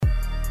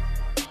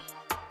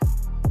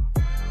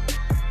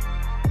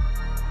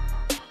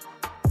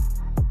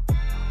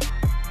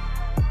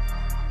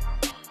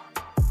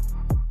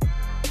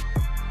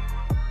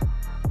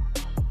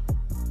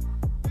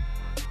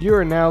You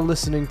are now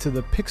listening to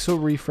the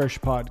Pixel Refresh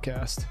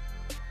podcast.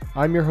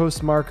 I'm your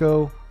host,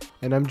 Marco,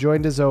 and I'm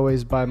joined as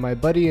always by my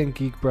buddy and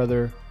geek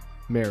brother,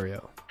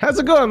 Mario. How's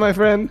it going, my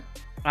friend?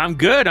 I'm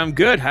good.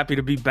 Happy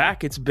to be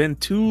back. It's been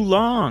too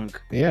long.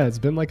 Yeah, it's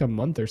been like a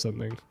month or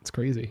something. It's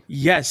crazy.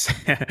 Yes.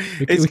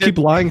 We keep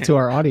lying to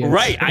our audience.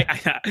 Right.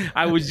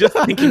 I was just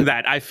thinking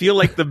that. I feel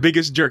like the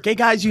biggest jerk. Hey,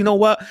 guys, you know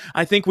what?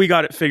 I think we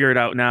got it figured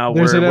out now.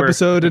 There's an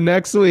episode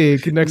next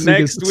week. Next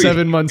week is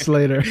 7 months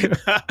later.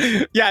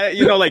 Yeah,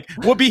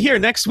 we'll be here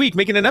next week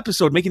making an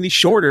episode, making these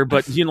shorter,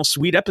 but,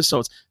 sweet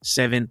episodes.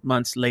 7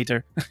 months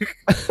later.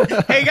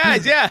 Hey,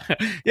 guys, yeah.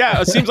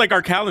 It seems like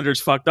our calendar's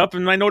fucked up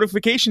and my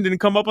notification didn't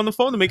come up on the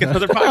phone to make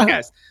another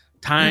podcast.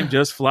 Time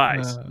just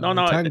flies.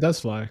 Time does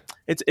fly.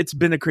 It's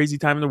been a crazy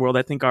time in the world.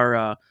 I think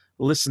our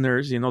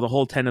listeners, the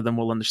whole 10 of them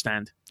will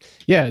understand.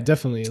 Yeah,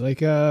 definitely.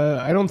 Like,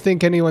 I don't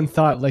think anyone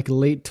thought like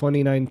late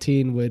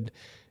 2019 would,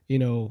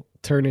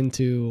 turn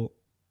into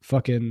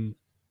fucking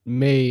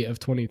May of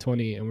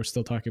 2020, and we're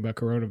still talking about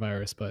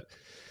coronavirus. But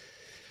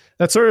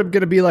that's sort of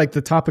going to be like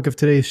the topic of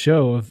today's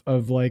show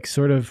of like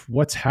sort of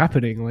what's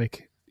happening,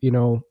 like,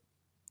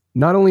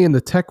 not only in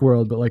the tech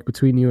world, but like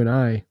between you and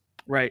I.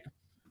 Right.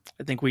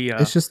 I think we...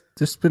 it's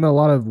just been a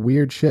lot of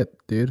weird shit,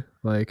 dude.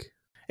 Like...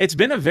 It's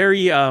been a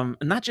very,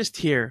 not just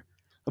here,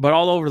 but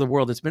all over the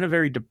world, it's been a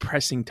very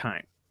depressing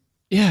time.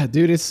 Yeah,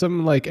 dude, it's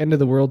some like end of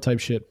the world type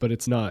shit, but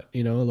it's not,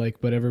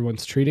 but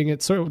everyone's treating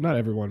it. So not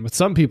everyone, but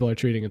some people are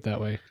treating it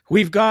that way.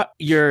 We've got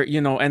your,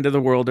 end of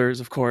the worlders,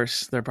 of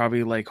course. They're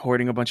probably like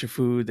hoarding a bunch of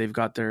food. They've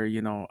got their,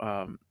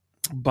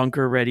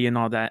 bunker ready and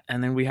all that.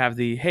 And then we have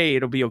the, hey,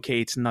 it'll be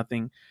okay. It's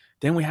nothing.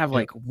 Then we have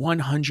like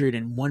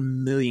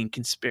 101 million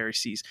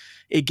conspiracies.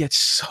 It gets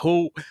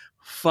so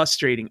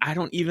frustrating. I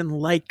don't even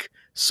like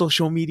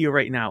social media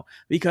right now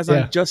because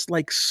I'm just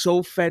like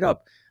so fed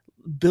up.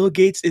 Bill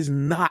Gates is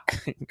not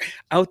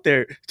out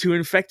there to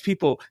infect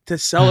people, to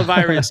sell a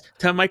virus,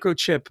 to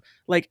microchip.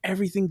 Like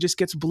everything just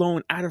gets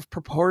blown out of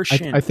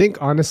proportion. I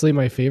think honestly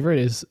my favorite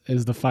is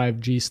the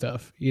 5G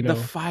stuff, The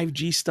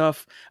 5G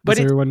stuff. But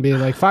everyone being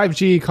like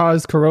 5G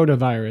caused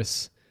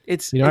coronavirus.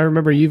 I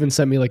remember you even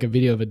sent me like a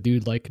video of a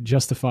dude like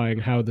justifying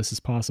how this is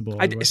possible.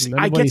 I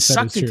get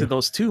sucked into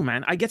those too,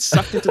 man. I get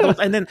sucked into those,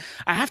 and then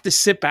I have to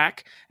sit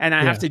back and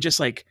I have to just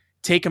like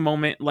take a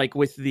moment, like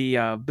with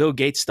the Bill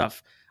Gates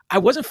stuff. I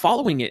wasn't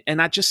following it, and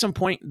at just some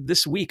point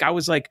this week, I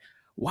was like,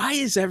 "Why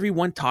is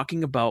everyone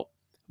talking about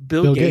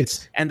Bill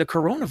Gates and the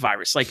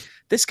coronavirus? Like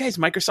this guy's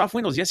Microsoft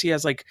Windows. Yes, he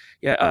has like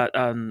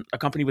a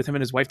company with him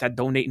and his wife that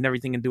donate and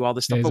everything and do all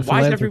this stuff. But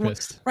why is everyone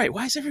right?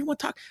 Why is everyone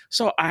talking?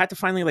 So I had to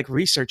finally like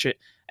research it,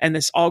 and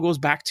this all goes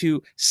back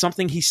to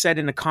something he said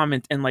in a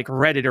comment in like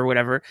Reddit or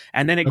whatever,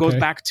 and then it goes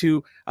back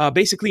to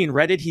basically in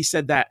Reddit he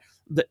said that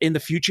in the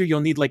future you'll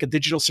need like a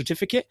digital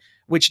certificate,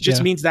 which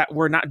just means that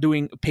we're not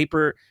doing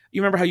paper.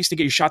 You remember how you used to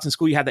get your shots in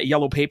school? You had that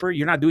yellow paper.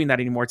 You're not doing that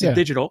anymore. It's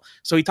digital.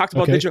 So he talked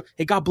about digital.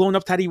 It got blown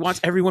up that he wants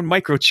everyone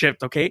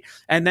microchipped. Okay.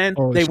 And then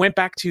they went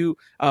back to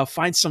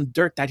find some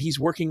dirt that he's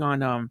working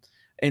on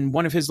in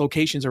one of his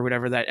locations or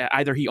whatever that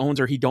either he owns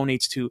or he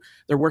donates to.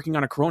 They're working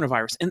on a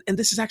coronavirus. And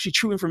this is actually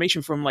true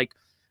information from like,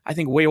 I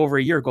think way over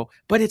a year ago,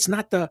 but it's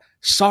not the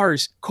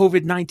SARS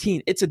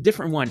COVID-19. It's a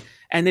different one.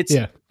 And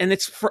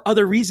it's for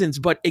other reasons,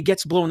 but it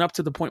gets blown up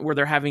to the point where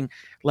they're having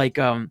like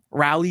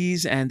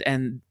rallies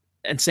and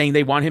saying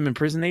they want him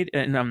imprisoned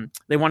and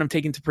they want him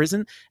taken to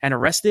prison and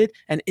arrested.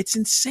 And it's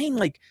insane.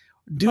 Like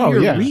do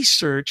your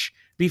research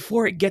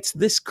before it gets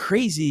this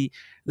crazy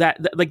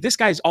that like this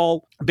guy's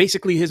all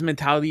basically his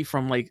mentality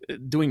from like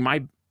doing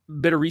my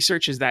bit of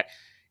research is that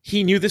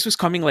he knew this was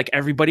coming like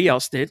everybody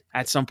else did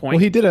at some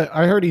point. Well,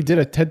 I heard he did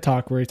a TED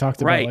talk where he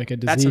talked about like a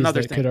disease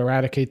that could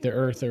eradicate the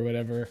earth or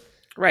whatever.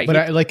 Right. But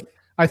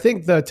I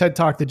think the TED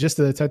talk, the gist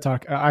of the TED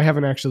talk, I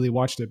haven't actually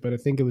watched it, but I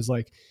think it was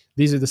like,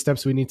 these are the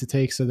steps we need to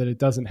take so that it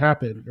doesn't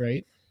happen.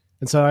 Right.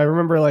 And so I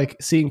remember like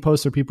seeing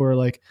posts where people are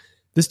like,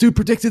 this dude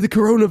predicted the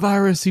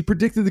coronavirus. He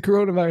predicted the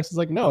coronavirus. It's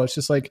like, no, it's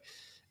just like,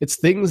 it's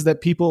things that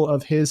people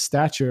of his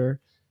stature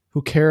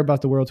who care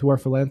about the world, who are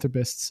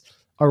philanthropists,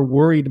 are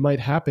worried might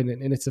happen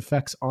and its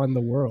effects on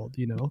the world,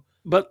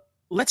 But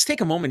let's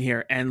take a moment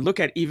here and look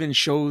at even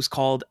shows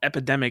called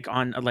Epidemic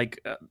on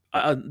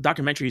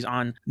documentaries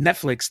on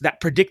Netflix that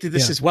predicted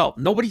this as well.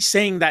 Nobody's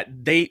saying that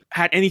they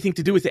had anything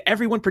to do with it.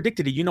 Everyone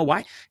predicted it. You know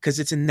why? Because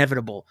it's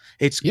inevitable.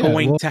 It's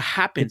going to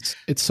happen.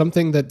 It's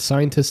something that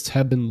scientists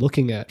have been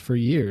looking at for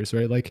years,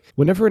 right? Like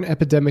whenever an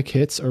epidemic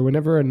hits or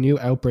whenever a new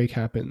outbreak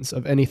happens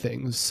of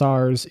anything,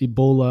 SARS,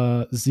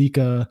 Ebola,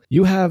 Zika,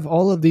 you have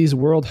all of these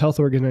World Health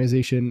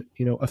Organization,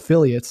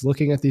 affiliates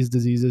looking at these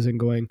diseases and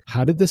going,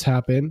 how did this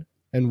happen?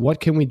 And what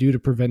can we do to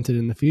prevent it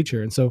in the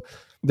future? And so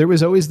there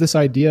was always this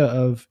idea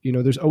of,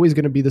 there's always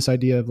going to be this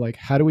idea of like,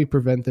 how do we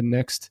prevent the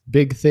next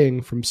big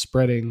thing from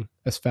spreading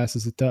as fast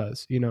as it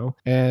does,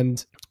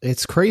 And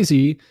it's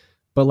crazy,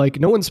 but like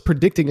no one's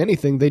predicting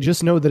anything. They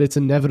just know that it's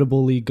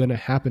inevitably going to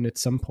happen at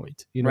some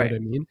point. You know what I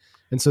mean?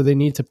 And so they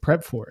need to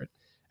prep for it.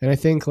 And I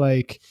think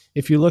like,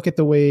 if you look at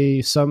the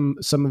way some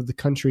of the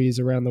countries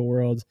around the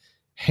world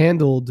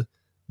handled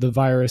the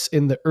virus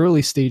in the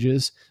early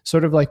stages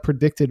sort of like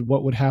predicted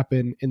what would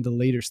happen in the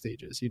later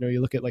stages. You know,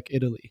 you look at like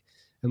Italy,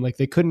 and like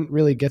they couldn't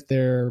really get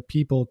their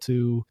people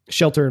to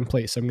shelter in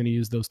place. I'm going to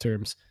use those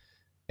terms.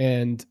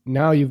 And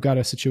now you've got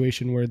a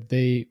situation where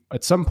they,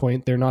 at some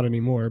point, they're not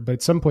anymore, but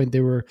at some point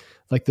they were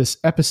like this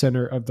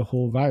epicenter of the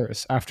whole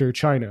virus after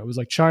China. It was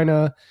like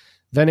China,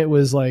 then it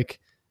was like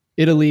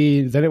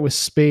Italy, then it was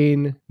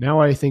Spain.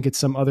 Now I think it's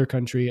some other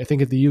country. I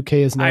think the UK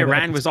is now.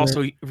 Iran was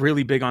also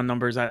really big on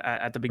numbers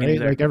at the beginning.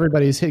 Right? Like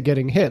everybody's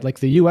getting hit. Like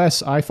the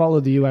US, I follow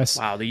the US.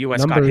 Wow, the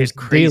US got hit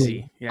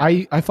crazy.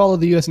 Yeah. I follow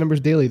the US numbers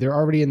daily. They're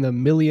already in the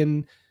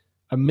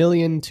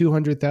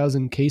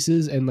 1,200,000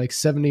 cases and like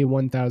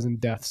 71,000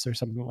 deaths or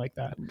something like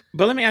that.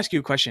 But let me ask you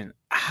a question.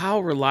 How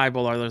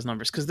reliable are those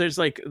numbers? Because there's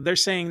like, they're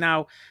saying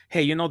now,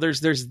 hey, you know,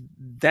 there's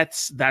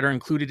deaths that are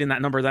included in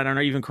that number that are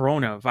not even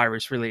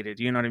coronavirus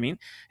related. You know what I mean?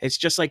 It's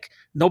just like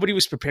nobody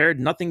was prepared.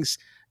 Nothing's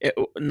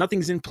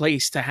in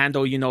place to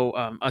handle, you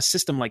know, a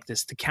system like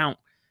this to count.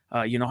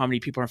 You know how many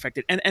people are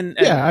infected, and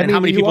how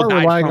many people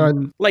died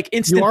from like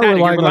instant. You are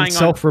relying on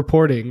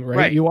self-reporting,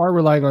 right? You are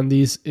relying on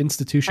these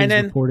institutions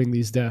reporting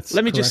these deaths.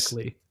 Let me just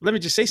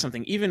say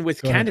something. Even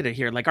with Canada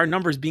here, like our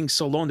numbers being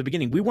so low in the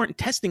beginning, we weren't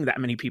testing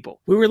that many people.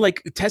 We were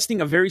like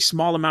testing a very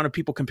small amount of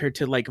people compared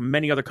to like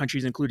many other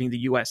countries, including the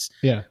US.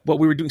 Yeah. What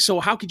we were doing. So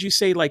how could you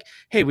say like,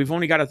 hey, we've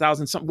only got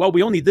 1,000 something? Well,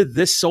 we only did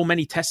this so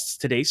many tests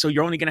today, so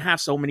you're only going to have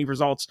so many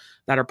results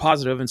that are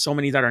positive and so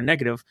many that are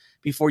negative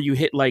before you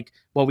hit like,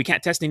 well, we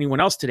can't test anyone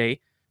else today.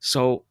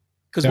 So,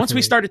 because once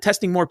we started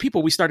testing more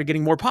people, we started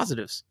getting more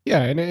positives.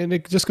 Yeah. And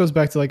it just goes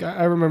back to like,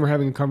 I remember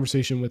having a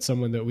conversation with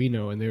someone that we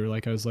know, and they were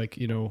like, I was like,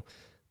 you know,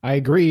 I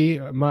agree.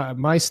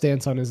 My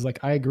stance on it is like,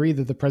 I agree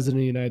that the president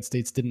of the United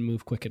States didn't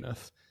move quick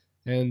enough.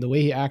 And the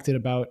way he acted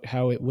about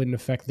how it wouldn't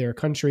affect their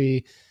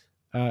country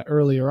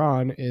earlier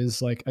on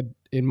is like,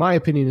 in my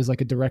opinion, is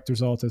like a direct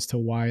result as to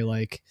why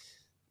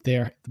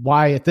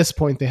why at this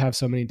point they have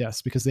so many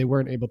deaths, because they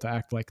weren't able to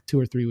act like 2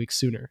 or 3 weeks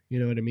sooner. You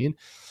know what I mean?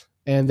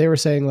 And they were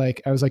saying like,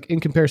 I was like,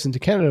 in comparison to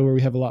Canada, where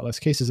we have a lot less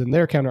cases, and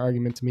their counter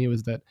argument to me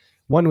was that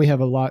one, we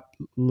have a lot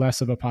less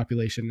of a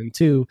population, and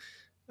two,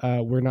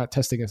 we're not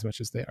testing as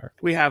much as they are.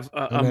 We have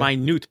a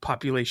minute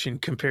population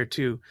compared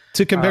to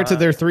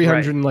their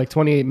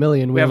 328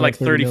 million. We have like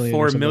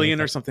 34 million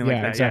or something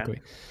like that.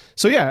 Exactly. Yeah.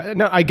 So yeah,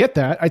 no, I get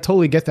that. I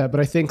totally get that. But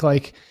I think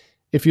like,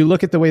 if you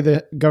look at the way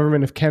the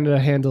government of Canada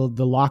handled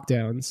the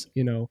lockdowns,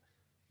 you know,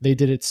 they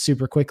did it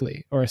super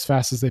quickly, or as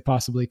fast as they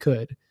possibly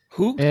could.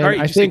 Who? And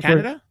I think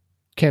Canada?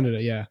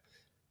 Canada, yeah.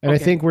 And I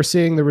think we're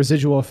seeing the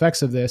residual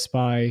effects of this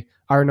by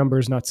our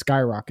numbers not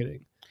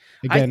skyrocketing.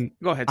 Again,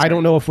 go ahead. I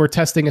don't know if we're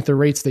testing at the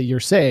rates that you're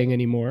saying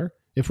anymore,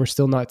 if we're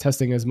still not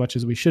testing as much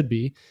as we should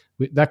be.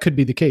 That could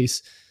be the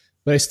case.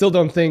 But I still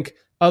don't think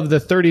of the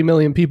 30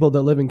 million people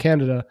that live in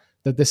Canada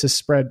that this has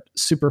spread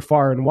super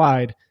far and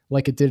wide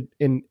like it did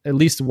in at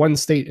least one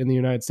state in the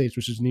United States,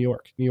 which is New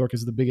York. New York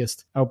is the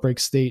biggest outbreak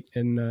state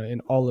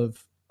in all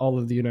of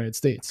the United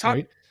States,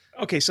 right?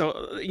 Okay,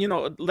 so, you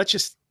know, let's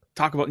just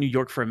talk about New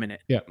York for a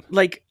minute. Yeah.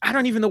 Like, I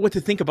don't even know what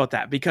to think about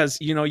that, because,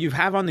 you know, you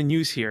have on the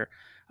news here,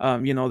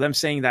 you know, them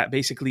saying that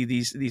basically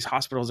these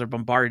hospitals are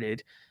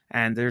bombarded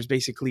and there's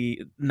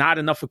basically not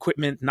enough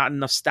equipment, not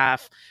enough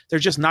staff.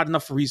 There's just not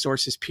enough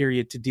resources,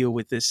 period, to deal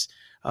with this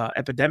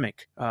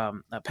pandemic.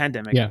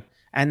 Yeah.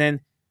 And then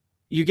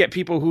you get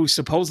people who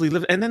supposedly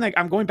live, and then like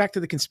I'm going back to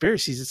the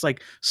conspiracies. It's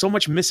like so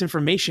much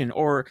misinformation,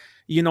 or,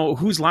 you know,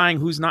 who's lying,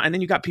 who's not. And then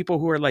you got people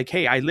who are like,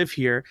 hey, I live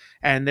here,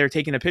 and they're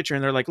taking a picture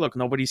and they're like, look,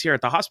 nobody's here at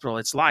the hospital.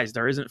 It's lies.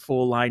 There isn't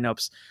full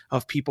lineups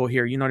of people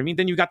here. You know what I mean?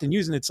 Then you got the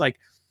news, and it's like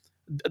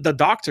the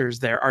doctors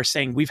there are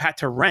saying we've had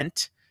to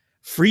rent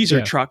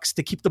freezer trucks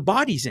to keep the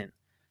bodies in,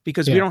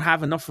 because we don't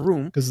have enough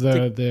room. Because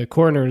the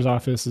coroner's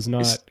office is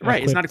not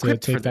it's not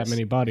equipped to take for that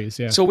many bodies.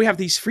 Yeah. So we have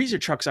these freezer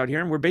trucks out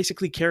here, and we're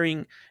basically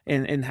carrying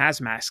in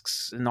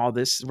hazmasks and all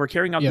this. We're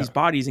carrying out these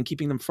bodies and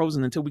keeping them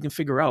frozen until we can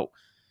figure out.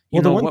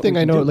 Well, the one thing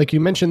I know, like you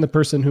mentioned, the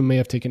person who may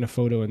have taken a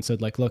photo and said,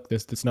 like, look,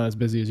 it's not as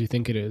busy as you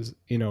think it is.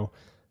 You know,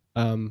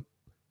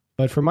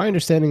 but from my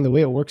understanding, the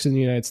way it works in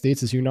the United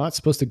States is you're not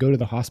supposed to go to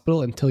the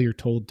hospital until you're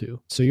told to.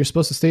 So you're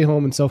supposed to stay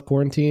home and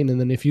self-quarantine. And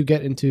then if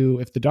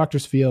the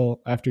doctors feel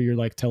after your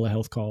like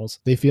telehealth calls,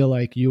 they feel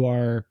like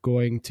you're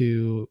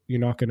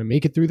not going to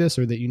make it through this,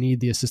 or that you need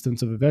the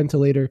assistance of a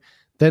ventilator,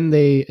 then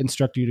they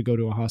instruct you to go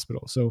to a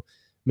hospital. So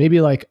maybe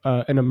like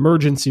an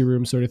emergency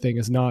room sort of thing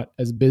is not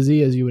as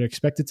busy as you would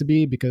expect it to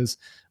be, because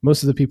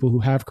most of the people who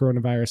have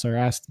coronavirus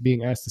are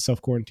being asked to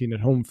self-quarantine at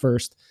home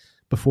first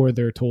before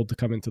they're told to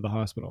come into the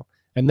hospital.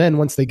 And then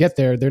once they get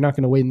there, they're not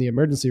going to wait in the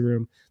emergency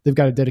room. They've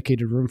got a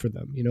dedicated room for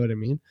them. You know what I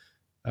mean?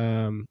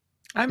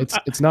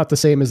 It's not the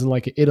same as in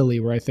like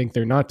Italy, where I think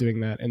they're not doing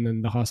that, and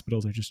then the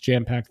hospitals are just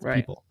jam-packed with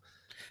people.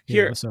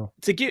 I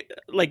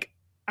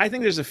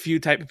think there's a few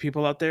type of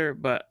people out there,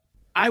 but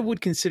I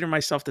would consider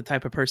myself the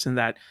type of person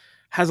that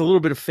has a little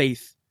bit of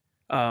faith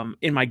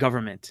in my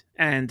government,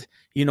 and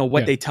you know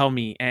what they tell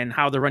me and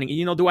how they're running.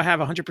 You know, do I have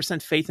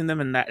 100% faith in them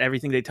and that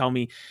everything they tell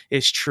me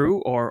is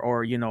true,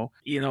 or you know,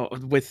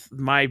 with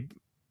my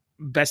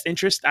best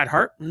interest at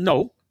heart?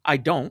 No, I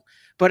don't.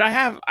 But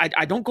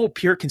I don't go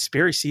pure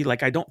conspiracy.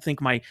 Like, I don't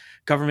think my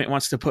government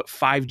wants to put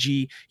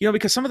 5G,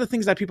 because some of the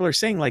things that people are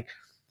saying, like,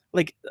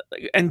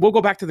 and we'll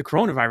go back to the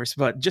coronavirus,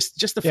 but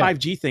just the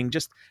 5G thing,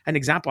 just an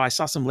example. I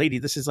saw some lady,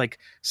 this is like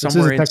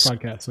somewhere this is a tech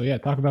podcast. So yeah,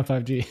 talk about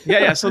 5G.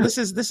 Yeah. So this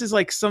is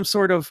like some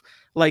sort of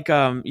like,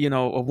 a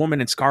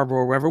woman in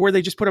Scarborough or wherever, where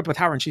they just put up a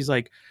tower and she's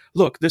like,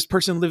 look, this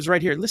person lives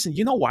right here. Listen,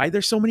 you know why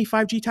there's so many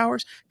 5G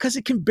towers? Because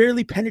it can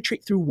barely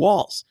penetrate through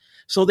walls.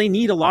 So they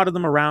need a lot of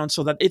them around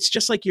so that it's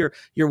just like your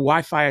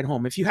Wi-Fi at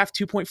home. If you have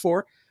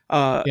 2.4,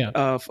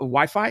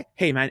 Wi-Fi,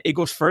 hey man, it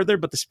goes further,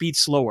 but the speed's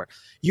slower.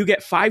 You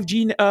get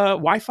 5G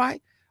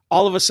Wi-Fi,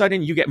 all of a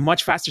sudden you get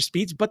much faster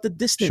speeds, but the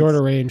distance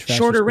shorter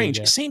range.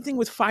 Yeah. Same thing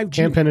with 5G.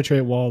 Can't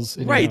penetrate walls.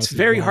 Right, it's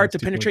very hard to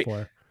penetrate.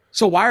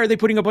 So why are they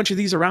putting a bunch of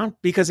these around?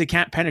 Because it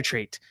can't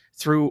penetrate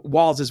through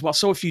walls as well.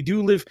 So if you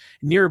do live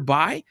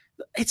nearby,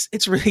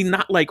 it's really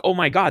not like, oh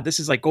my God, this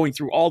is like going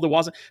through all the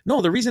walls.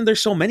 No, the reason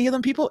there's so many of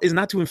them, people, is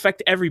not to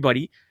infect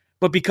everybody,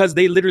 but because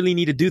they literally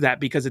need to do that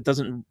because it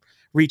doesn't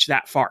reach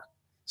that far.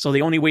 So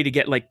the only way to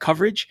get like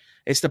coverage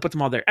is to put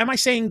them all there. Am I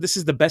saying this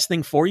is the best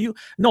thing for you?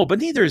 No, but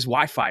neither is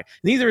Wi-Fi.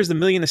 Neither is the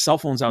million of cell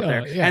phones out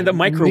there and the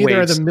microwaves.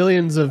 Neither are the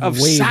millions of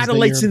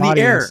satellites in the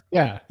air.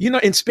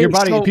 In space. Your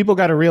body, people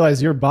got to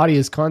realize your body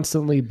is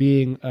constantly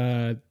being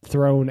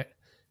thrown.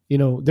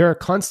 There are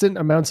constant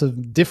amounts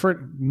of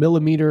different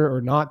millimeter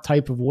or not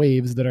type of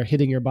waves that are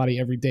hitting your body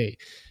every day.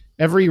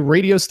 Every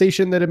radio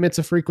station that emits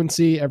a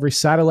frequency, every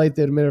satellite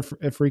that emits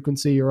a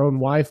frequency, your own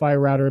Wi-Fi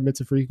router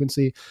emits a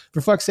frequency. For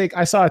fuck's sake,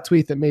 I saw a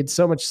tweet that made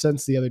so much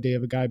sense the other day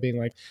of a guy being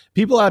like,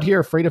 people out here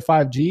are afraid of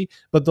 5G,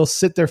 but they'll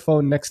sit their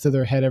phone next to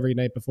their head every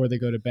night before they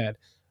go to bed.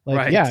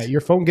 Like, yeah,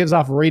 your phone gives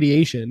off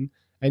radiation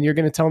and you're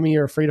going to tell me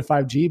you're afraid of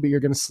 5G, but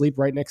you're going to sleep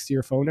right next to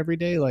your phone every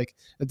day? Like,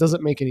 it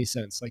doesn't make any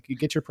sense. Like, you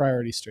get your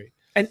priorities straight.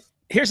 And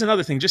here's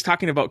another thing, just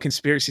talking about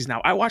conspiracies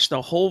now. I watched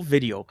the whole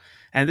video,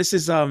 and this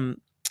is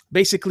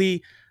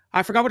basically...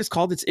 I forgot what it's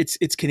called.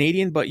 It's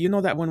Canadian, but you know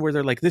that one where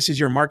they're like, this is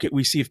your market.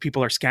 We see if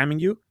people are scamming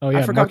you. Oh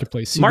yeah,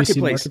 Marketplace.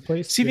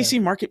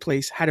 CBC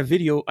Marketplace had a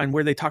video on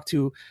where they talked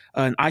to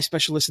an eye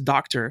specialist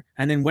doctor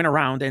and then went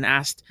around and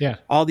asked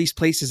all these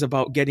places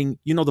about getting,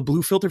 the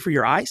blue filter for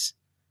your eyes.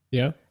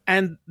 Yeah.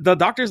 And the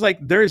doctor's like,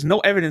 there is no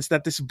evidence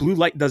that this blue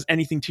light does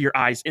anything to your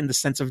eyes in the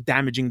sense of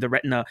damaging the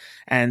retina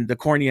and the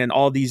cornea and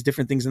all these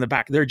different things in the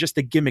back. They're just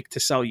a gimmick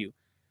to sell you.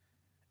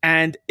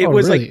 And it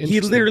was really? Like,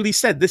 he literally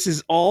said, this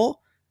is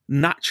all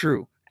not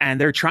true,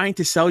 and they're trying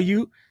to sell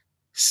you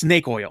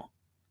snake oil.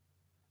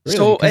 Really?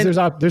 So there's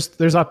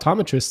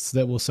optometrists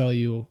that will tell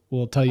you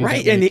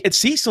right, that,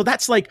 and so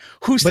that's like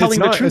who's telling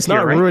the truth. It's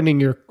not here,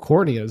 ruining your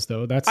corneas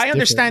though. That's I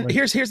understand. Like,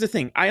 here's the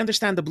thing. I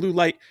understand the blue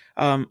light.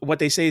 What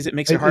they say is it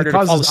makes it harder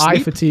to fall asleep.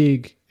 Eye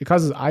fatigue. It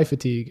causes eye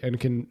fatigue and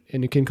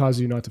it can cause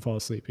you not to fall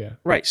asleep. Yeah.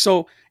 Right.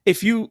 So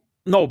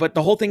but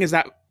the whole thing is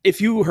that if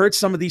you heard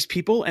some of these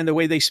people and the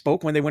way they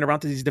spoke when they went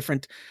around to these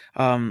different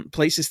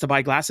places to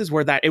buy glasses,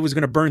 where that it was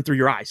going to burn through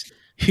your eyes.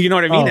 You know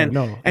what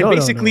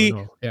I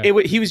mean?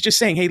 He was just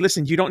saying, hey,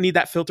 listen, you don't need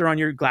that filter on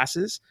your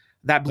glasses.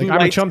 That blue light.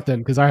 I'm a chump then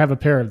because I have a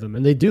pair of them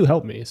and they do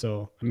help me.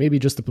 So maybe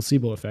just the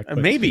placebo effect.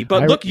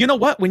 But look, you know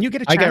what? When you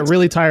get a chance, I get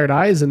really tired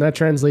eyes and that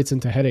translates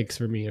into headaches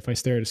for me if I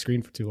stare at a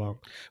screen for too long.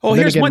 Oh,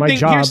 here's one thing.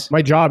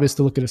 My job is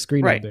to look at a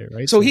screen all day,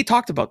 right? So he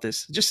talked about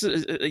this. Just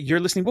you're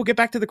listening. We'll get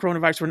back to the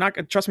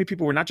coronavirus. Trust me,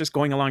 people, we're not just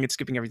going along and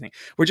skipping everything.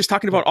 We're just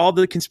talking about all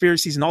the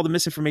conspiracies and all the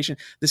misinformation.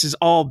 This is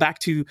all back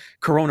to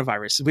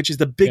coronavirus, which is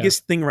the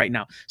biggest thing right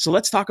now. So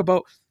let's talk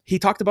about. He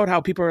talked about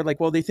how people are like,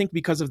 well, they think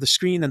because of the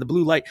screen and the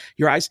blue light,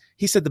 your eyes.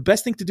 He said the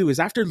best thing to do is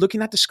after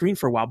looking at the screen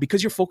for a while,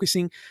 because you're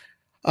focusing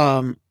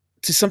to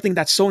something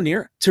that's so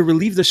near, to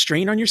relieve the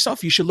strain on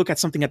yourself, you should look at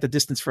something at the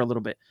distance for a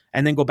little bit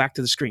and then go back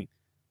to the screen.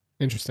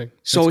 Interesting.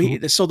 So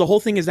the whole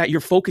thing is that you're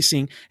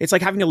focusing. It's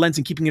like having a lens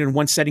and keeping it in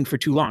one setting for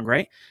too long,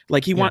 right?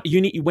 Like when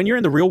you're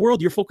in the real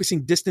world, you're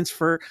focusing distance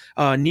for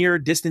near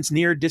distance.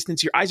 Your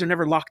eyes are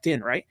never locked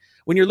in, right?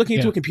 When you're looking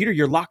into a computer,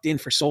 you're locked in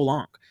for so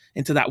long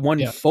into that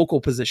one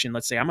focal position.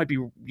 Let's say I might be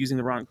using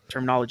the wrong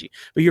terminology,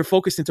 but you're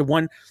focused into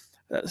one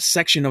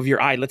section of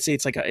your eye. Let's say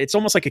it's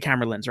almost like a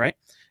camera lens, right?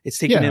 It's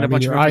taking in a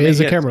bunch of your eye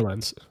is a camera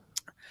lens.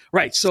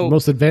 Right. So it's the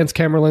most advanced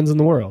camera lens in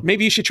the world.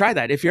 Maybe you should try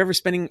that. If you're ever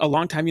spending a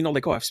long time,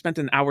 like, I've spent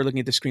an hour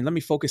looking at the screen. Let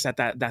me focus at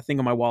that thing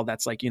on my wall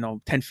that's like,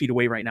 10 feet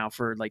away right now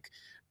for like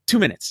 2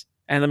 minutes.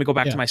 And let me go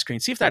back to my screen.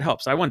 See if that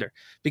helps. I wonder,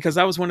 because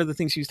that was one of the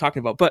things he was talking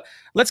about. But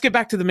let's get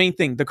back to the main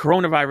thing, the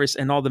coronavirus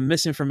and all the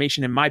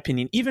misinformation, in my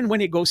opinion, even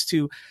when it goes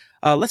to,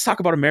 let's talk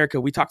about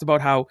America. We talked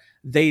about how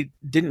they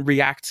didn't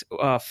react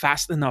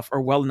fast enough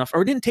or well enough,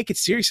 or didn't take it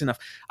serious enough.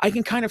 I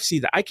can kind of see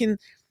that. I can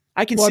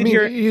sit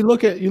here. You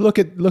look at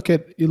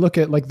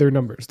like their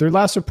numbers, their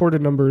last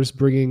reported numbers,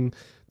 bringing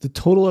the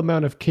total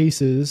amount of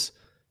cases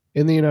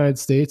in the United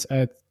States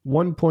at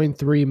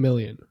 1.3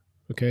 million.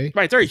 Okay.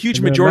 Right. They're a huge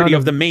majority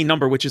of the main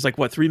number, which is like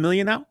what, 3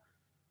 million now?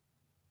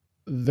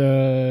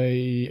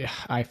 I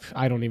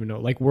don't even know,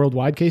 like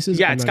worldwide cases.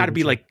 Yeah, it's got to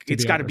be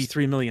it's got to be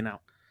 3 million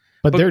now.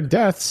 But their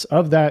deaths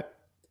of that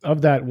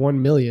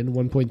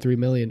 1.3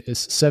 million is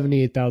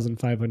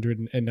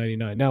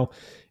 78,599. Now,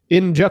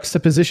 in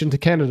juxtaposition to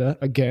Canada,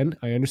 again,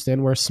 I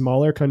understand we're a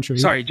smaller country.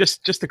 Sorry,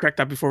 just to correct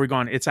that before we go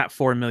on, it's at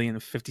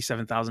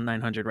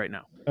 4,057,900 right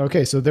now.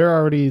 Okay, so they're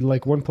already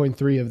like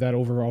 1.3 of that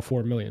overall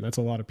 4 million. That's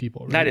a lot of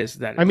people. Right? That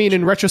is. I mean,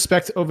 in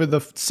retrospect, over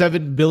the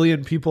 7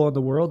 billion people in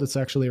the world, it's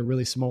actually a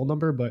really small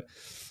number, but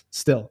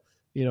still,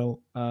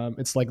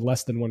 it's like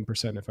less than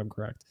 1%, if I'm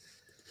correct.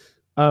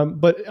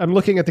 But I'm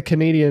looking at the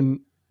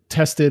Canadian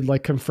tested,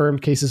 like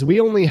confirmed cases.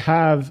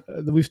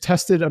 We've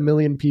tested 1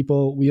 million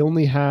people. We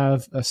only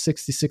have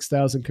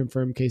 66,000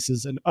 confirmed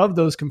cases. And of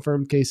those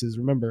confirmed cases,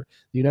 remember,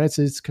 the United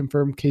States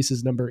confirmed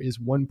cases number is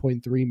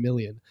 1.3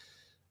 million.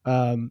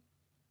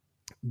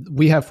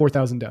 We have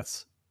 4,000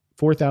 deaths.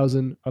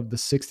 4,000 of the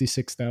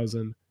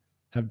 66,000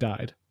 have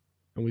died.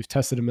 And we've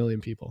tested 1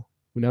 million people.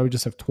 Now we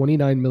just have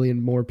 29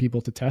 million more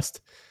people to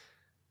test.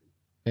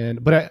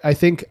 But I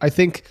think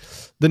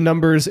the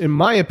numbers, in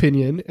my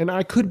opinion, and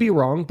I could be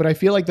wrong, but I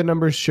feel like the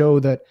numbers show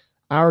that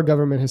our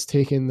government has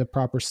taken the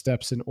proper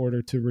steps in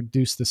order to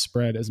reduce the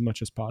spread as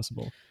much as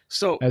possible.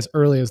 So as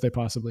early as they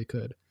possibly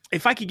could.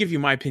 If I could give you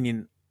my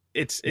opinion,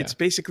 it's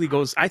basically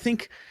goes, I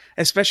think,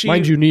 especially,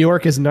 mind you, New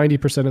York is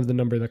 90% of the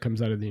number that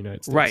comes out of the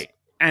United States. Right.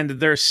 And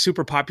they're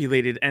super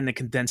populated and a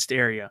condensed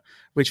area,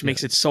 which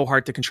makes it so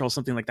hard to control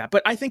something like that.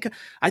 But I think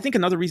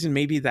another reason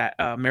maybe that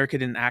America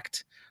didn't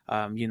act,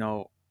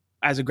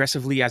 as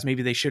aggressively as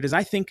maybe they should is,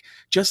 I think,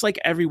 just like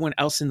everyone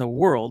else in the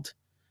world,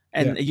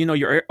 and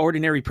your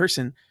ordinary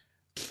person,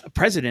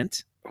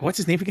 president, what's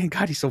his name again?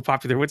 God, he's so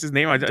popular. What's his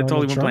name? I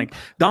totally went blank.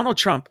 Donald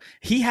Trump.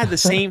 He had the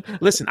same.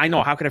 Listen, I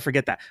know. How could I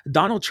forget that?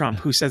 Donald Trump,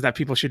 who says that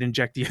people should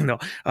inject,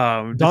 Donald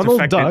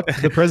Duck,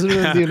 the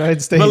president of the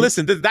United States. But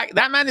listen,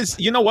 that man is.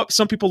 You know what?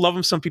 Some people love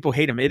him. Some people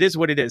hate him. It is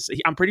what it is.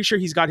 I'm pretty sure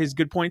he's got his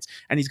good points,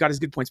 and he's got his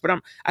good points. But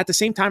at the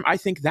same time, I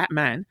think that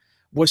man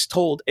was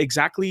told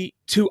exactly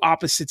two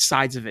opposite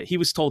sides of it. He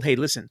was told, hey,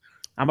 listen,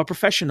 I'm a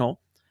professional.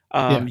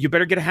 You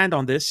better get a hand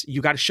on this. You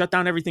got to shut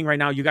down everything right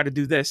now. You got to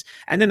do this.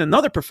 And then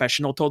another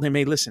professional told him,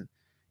 hey, listen,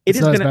 it's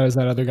not as bad as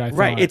that other guy thought.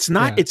 Right. It's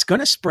not. It's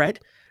going to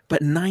spread,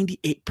 but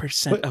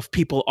 98% of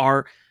people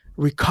are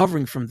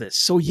recovering from this.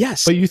 So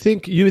yes. But you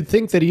would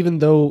think that even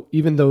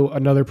though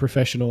another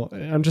professional,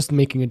 I'm just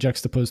making a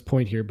juxtaposed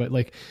point here, but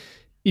like,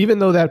 even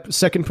though that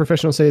second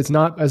professional say it's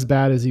not as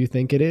bad as you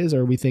think it is,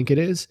 or we think it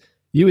is,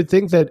 you would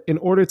think that in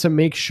order to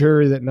make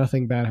sure that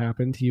nothing bad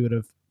happened, he would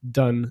have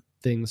done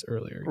things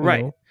earlier.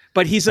 Right.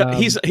 But he's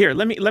here.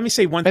 Let me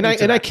say one thing.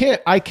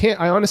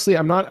 I honestly,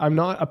 I'm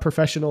not a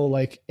professional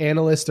like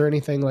analyst or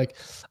anything. Like,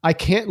 I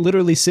can't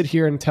literally sit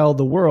here and tell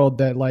the world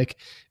that like,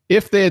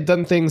 if they had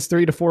done things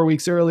 3 to 4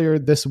 weeks earlier,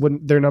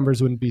 their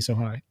numbers wouldn't be so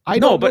high. I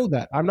don't know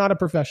that. I'm not a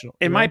professional.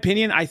 In my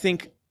opinion, I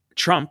think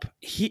Trump,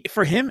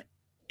 for him,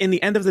 in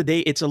the end of the day,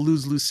 it's a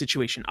lose-lose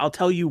situation. I'll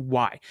tell you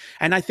why.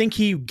 And I think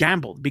he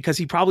gambled because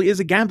he probably is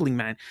a gambling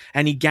man.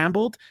 And he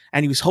gambled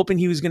and he was hoping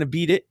he was going to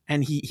beat it.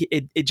 And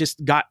it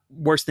just got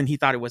worse than he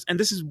thought it was. And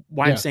this is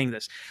why I'm saying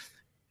this.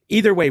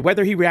 Either way,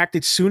 whether he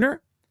reacted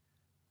sooner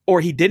or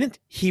he didn't,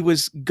 he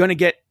was going to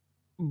get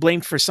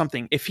blamed for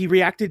something. If he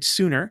reacted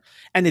sooner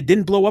and it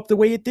didn't blow up the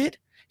way it did,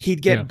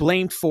 he'd get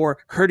blamed for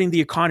hurting the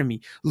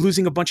economy,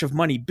 losing a bunch of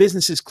money,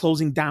 businesses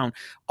closing down,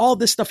 all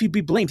this stuff. He'd be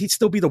blamed. He'd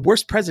still be the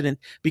worst president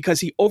because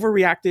he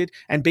overreacted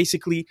and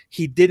basically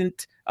he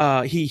didn't.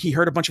 He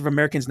hurt a bunch of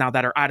Americans now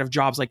that are out of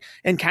jobs. Like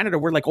in Canada,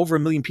 we're like over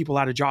 1 million people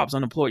out of jobs,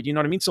 unemployed. You know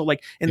what I mean? So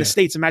like in the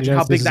States, imagine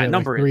how big that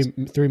number is.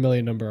 3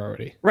 million number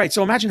already. Right.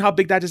 So imagine how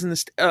big that is in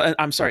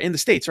the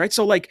States, right?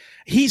 So like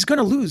he's going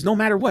to lose no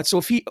matter what. So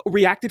if he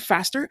reacted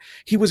faster,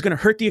 he was going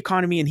to hurt the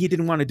economy and he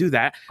didn't want to do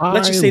that.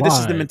 Let's just say this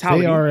is the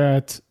mentality.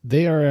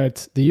 They are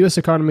at the U.S.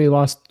 economy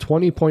lost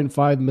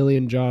 20.5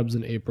 million jobs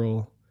in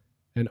April.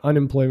 And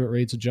unemployment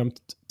rates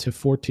jumped to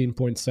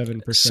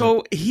 14.7%.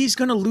 So he's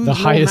going to lose the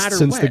highest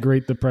since the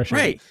Great Depression.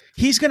 Right.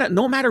 He's going to,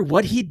 no matter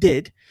what he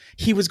did,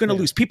 he was going to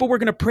lose. People were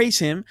going to praise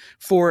him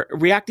for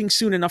reacting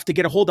soon enough to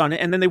get a hold on it.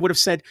 And then they would have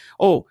said,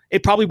 oh,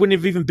 it probably wouldn't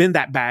have even been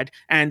that bad.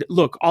 And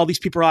look, all these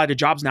people are out of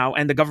jobs now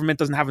and the government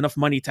doesn't have enough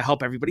money to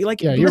help everybody.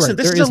 Like, listen,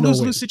 this is a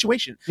lose-lose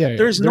situation.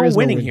 There's no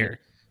winning here.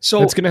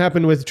 So it's going to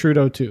happen with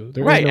Trudeau too.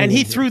 Right. And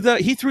he threw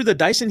the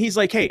dice and he's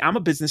like, hey, I'm a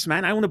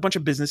businessman. I own a bunch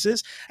of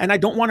businesses and I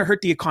don't want to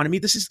hurt the economy.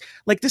 This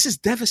is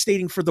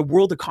devastating for the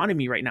world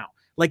economy right now.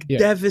 Like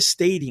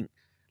devastating.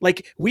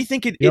 Like we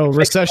think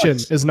recession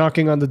is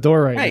knocking on the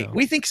door right now.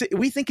 We think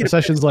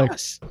recession's like,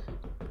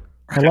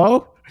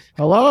 hello?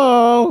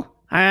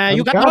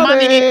 You got no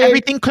money.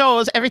 Everything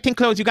closed.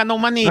 You got no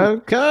money.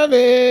 I'm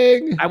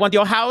coming. I want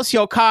your house,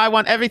 your car. I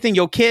want everything.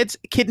 Your kids,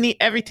 kidney,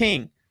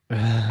 everything.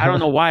 I don't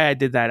know why I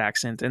did that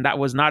accent, and that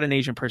was not an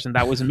Asian person.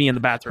 That was me in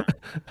the bathroom.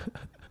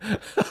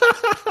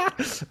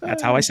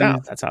 That's how I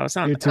sound.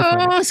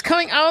 Oh, it's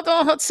coming out.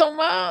 Oh, it hurts so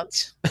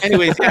much.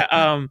 Anyways,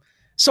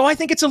 So I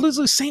think it's a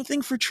lose-lose. Same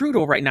thing for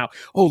Trudeau right now.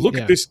 Oh, look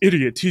at this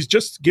idiot. He's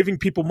just giving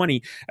people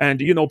money.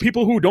 And,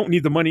 people who don't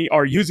need the money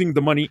are using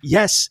the money.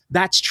 Yes,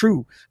 that's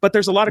true. But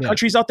there's a lot of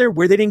countries out there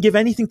where they didn't give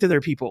anything to their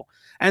people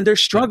and they're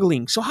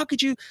struggling. So how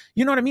could you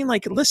know what I mean?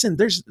 Like, listen,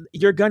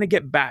 you're going to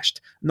get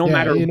bashed no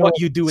matter what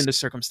you do in this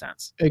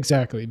circumstance.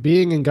 Exactly.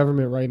 Being in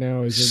government right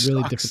now is a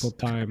really difficult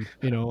time.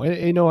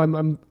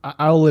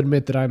 I'll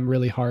admit that I'm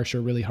really harsh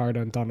or really hard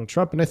on Donald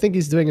Trump. And I think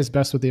he's doing his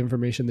best with the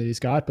information that he's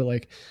got. But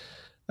like,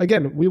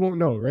 again, we won't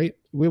know, right?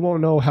 We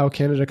won't know how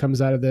Canada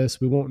comes out of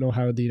this. We won't know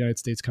how the United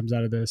States comes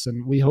out of this.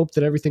 And we hope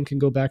that everything can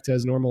go back to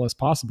as normal as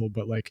possible.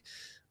 But like,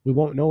 we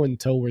won't know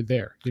until we're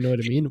there. You know what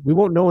I mean? We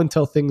won't know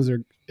until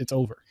it's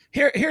over.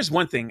 Here's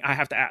one thing I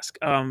have to ask.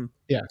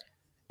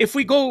 If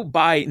we go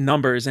by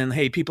numbers and,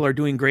 hey, people are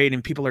doing great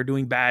and people are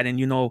doing bad. And,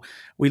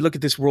 we look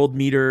at this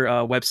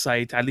Worldmeter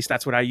website, at least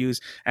that's what I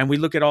use. And we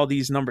look at all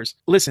these numbers.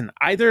 Listen,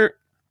 either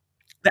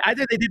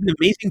they did an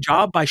amazing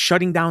job by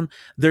shutting down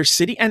their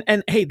city. And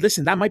hey,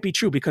 listen, that might be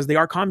true because they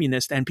are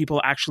communist and people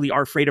actually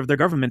are afraid of their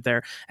government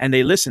there and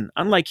they listen.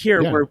 Unlike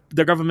here where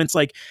the government's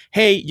like,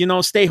 hey,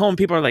 stay home.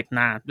 People are like,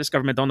 nah, this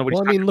government don't know what he's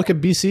talking about. Look at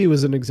BC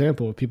was an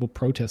example of people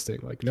protesting.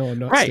 Like, no, I'm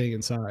not staying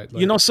inside.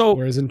 Like,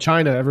 whereas in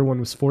China,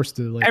 everyone was forced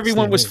to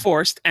everyone was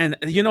forced. And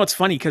it's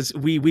funny because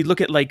we look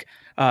at like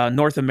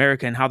North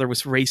America and how there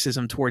was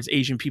racism towards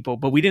Asian people,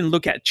 but we didn't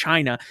look at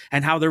China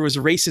and how there was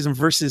racism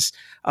versus,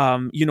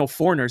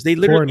 foreigners. They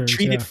literally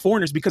treated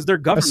foreigners because their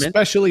government,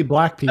 especially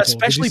black people,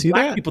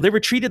 people, they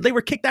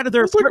were kicked out of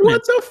their apartment. Like,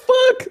 what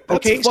the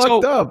fuck? That's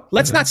fucked up.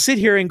 Let's not sit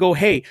here and go,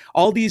 hey,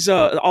 all these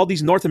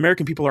North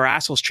American people are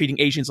assholes treating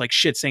Asians like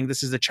shit, saying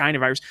this is the China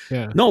virus.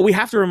 No, we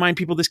have to remind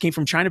people this came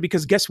from China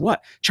because guess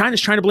what?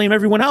 China's trying to blame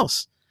everyone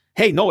else.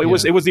 Hey, no, it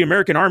was the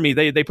American army.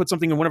 They put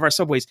something in one of our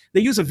subways.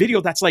 They use a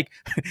video that's like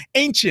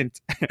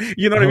ancient.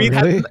 You know what I mean?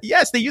 Really?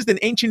 Yes, they used an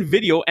ancient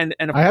video. And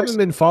of I haven't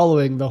been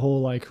following the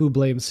whole like who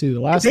blames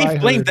who. They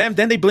blamed them,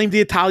 then they blamed the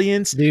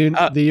Italians.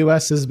 The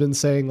U.S. has been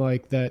saying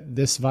like that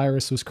this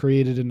virus was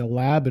created in a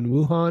lab in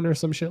Wuhan or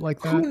some shit like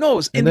that. Who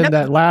knows? And then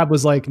that lab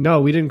was like, no,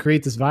 we didn't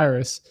create this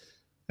virus.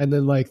 And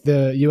then like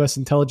the U.S.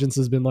 intelligence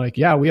has been like,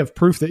 yeah, we have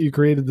proof that you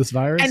created this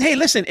virus. And hey,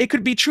 listen, it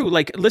could be true.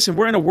 Like, listen,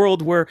 we're in a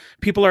world where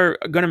people are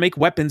going to make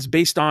weapons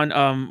based on,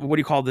 what do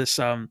you call this?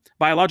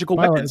 Biological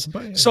weapons.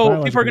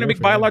 So people are going to make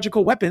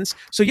biological weapons.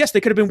 So yes, they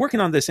could have been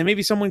working on this and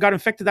maybe someone got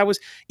infected. That was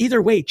either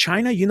way.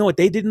 China, you know what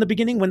they did in the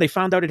beginning when they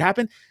found out it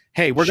happened?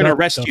 Hey, we're going to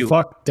arrest you.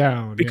 Fuck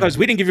down. Because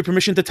we didn't give you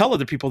permission to tell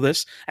other people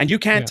this. And you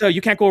can't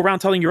go around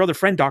telling your other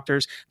friend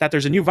doctors that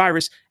there's a new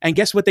virus. And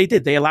guess what they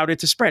did? They allowed it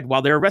to spread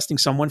while they're arresting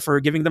someone for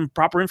giving them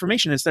proper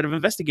information instead of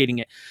investigating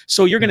it.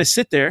 So you're going to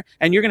sit there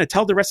and you're going to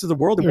tell the rest of the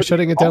world. They're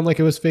shutting it down like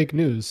it was fake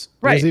news.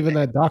 Right. There's even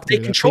that doctor,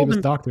 that famous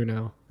doctor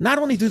now. Not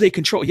only do they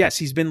control, yes,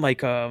 he's been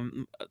like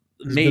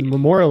he's been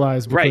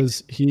memorialized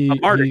because he's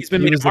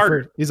been made a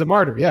martyr. He's a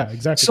martyr. Yeah,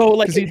 exactly. So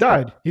like, because he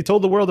died. He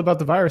told the world about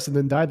the virus and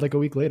then died like a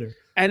week later.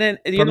 And then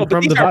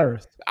from the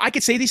virus. I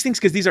could say these things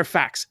because these are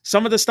facts.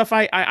 Some of the stuff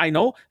I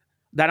know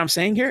that I'm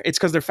saying here, it's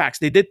because they're facts.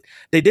 They did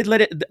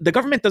let it. The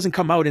government doesn't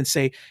come out and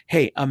say,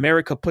 "Hey,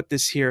 America put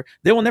this here."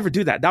 They will never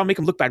do that. That'll make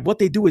them look bad. What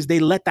they do is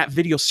they let that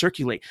video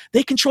circulate.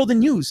 They control the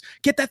news.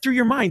 Get that through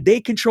your mind. They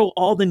control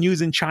all the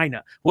news in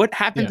China. What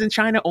happens in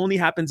China only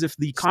happens if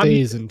the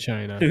stays in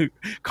China.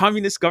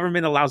 Communist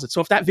government allows it.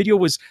 So if that video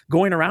was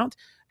going around.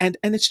 And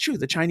it's true.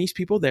 The Chinese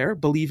people there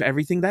believe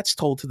everything that's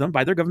told to them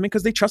by their government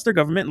because they trust their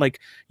government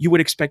like you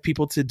would expect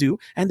people to do.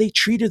 And they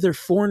treated their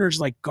foreigners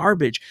like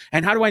garbage.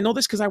 And how do I know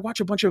this? Because I watch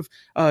a bunch of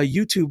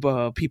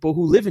YouTube people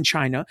who live in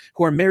China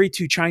who are married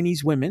to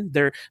Chinese women.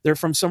 They're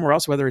from somewhere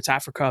else, whether it's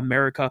Africa,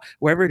 America,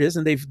 wherever it is.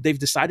 And they've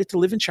decided to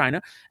live in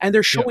China. And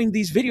they're showing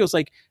these videos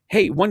like,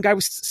 hey, one guy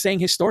was saying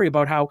his story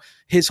about how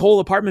his whole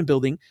apartment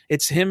building,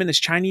 it's him and his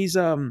Chinese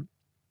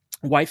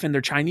wife and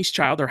their Chinese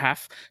child or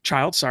half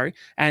child, sorry.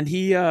 And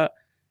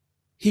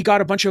he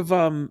got a bunch of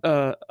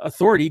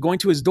authority going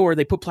to his door.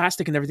 They put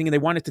plastic and everything, and they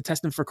wanted to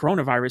test him for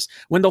coronavirus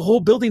when the whole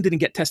building didn't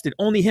get tested,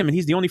 only him, and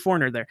he's the only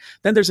foreigner there.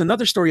 Then there's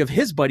another story of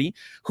his buddy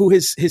who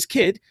his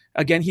kid,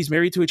 again, he's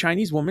married to a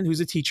Chinese woman who's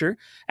a teacher,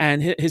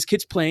 and his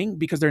kid's playing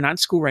because they're not in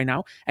school right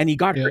now, and he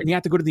got hurt and he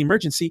had to go to the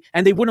emergency,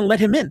 and they wouldn't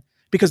let him in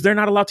because they're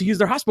not allowed to use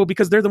their hospital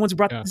because they're the ones who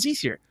brought the disease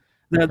here.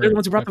 They're the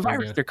ones who brought the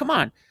virus there. Come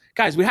on.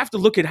 Guys, we have to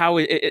look at how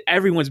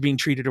everyone's being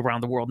treated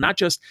around the world, not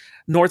just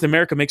North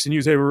America makes the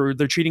news.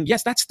 They're treating,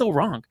 yes, that's still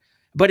wrong.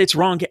 But it's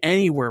wrong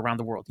anywhere around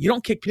the world. You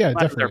don't kick people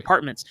out of their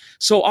apartments.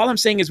 So all I'm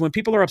saying is when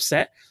people are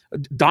upset,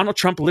 Donald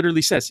Trump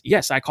literally says,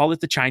 yes, I call it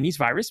the Chinese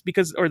virus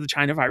or the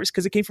China virus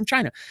because it came from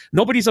China.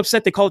 Nobody's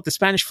upset. They call it the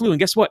Spanish flu. And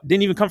guess what? It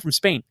didn't even come from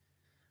Spain.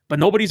 But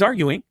nobody's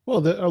arguing.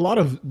 Well, a lot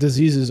of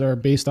diseases are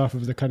based off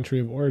of the country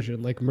of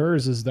origin. Like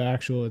MERS is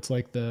it's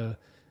like the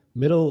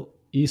Middle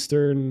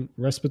Eastern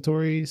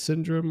Respiratory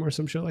Syndrome or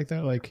some shit like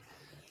that. Like,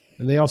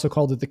 and they also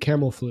called it the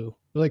camel flu.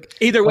 Like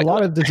either way, a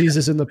lot of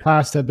diseases in the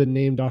past have been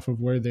named off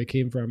of where they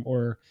came from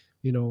or,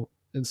 in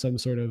some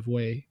sort of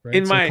way,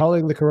 right?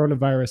 Calling the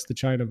coronavirus the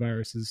China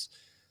virus is,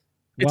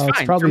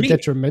 it's probably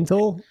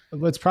detrimental.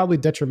 It's probably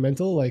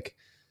detrimental, like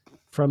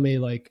from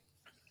a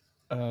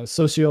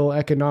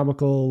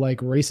socio-economical like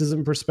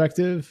racism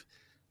perspective,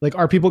 like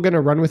are people going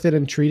to run with it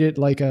and treat it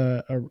like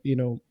a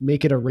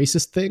make it a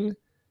racist thing,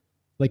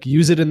 like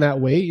use it in that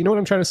way? You know what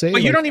I'm trying to say?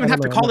 But you like, don't even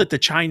have to call it the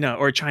China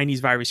or Chinese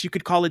virus. You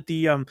could call it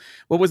the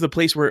what was the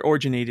place where it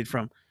originated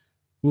from?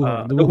 The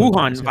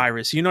Wuhan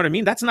virus. You know what I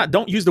mean? That's not,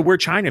 don't use the word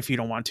China if you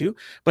don't want to,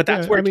 but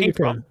that's where it came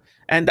from.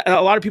 And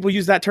a lot of people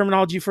use that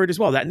terminology for it as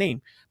well, that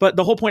name. But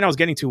the whole point I was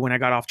getting to when I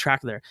got off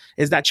track there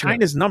is that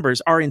China's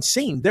numbers are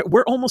insane.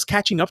 We're almost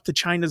catching up to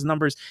China's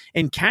numbers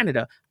in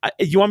Canada.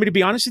 You want me to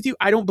be honest with you?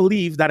 I don't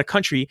believe that a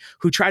country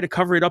who tried to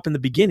cover it up in the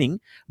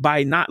beginning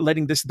by not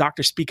letting this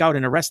doctor speak out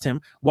and arrest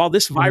him while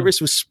this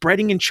virus was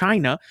spreading in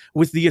China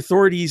with the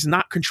authorities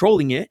not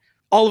controlling it,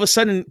 all of a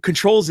sudden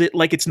controls it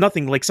like it's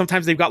nothing. Like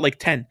sometimes they've got like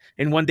 10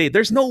 in one day.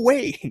 There's no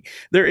way.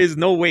 There is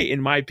no way,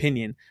 in my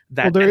opinion,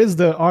 that. Well, there is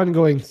the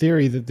ongoing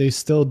theory that they're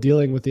still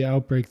dealing with the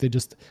outbreak.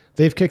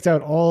 They've kicked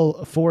out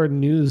all foreign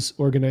news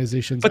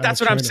organizations. But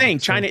that's what China. I'm saying.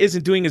 China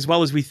isn't doing as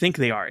well as we think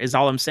they are, is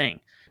all I'm saying,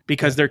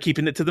 because they're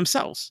keeping it to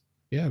themselves.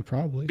 Yeah,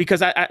 probably.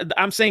 Because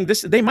I'm saying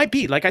this, they might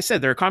be, like I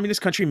said, they're a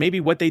communist country. Maybe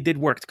what they did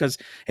worked, because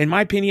in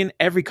my opinion,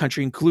 every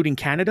country, including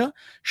Canada,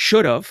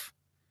 should have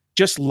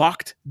just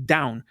locked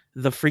down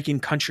the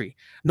freaking country.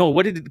 No,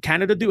 what did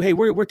Canada do? Hey,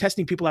 we're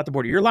testing people at the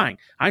border. You're lying.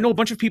 I know a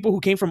bunch of people who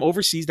came from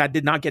overseas that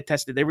did not get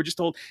tested. They were just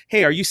told,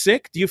 hey, are you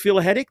sick? Do you feel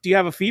a headache? Do you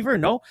have a fever?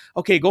 No?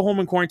 Okay, go home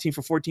and quarantine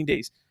for 14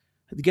 days.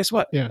 Guess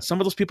what? Yeah. Some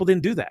of those people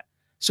didn't do that.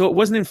 So it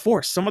wasn't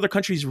enforced. Some other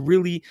countries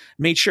really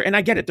made sure, and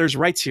I get it, there's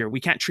rights here. We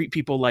can't treat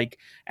people like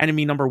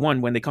enemy number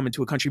one when they come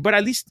into a country, but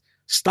at least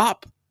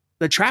stop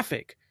the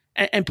traffic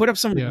and put up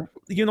some,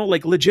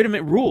 like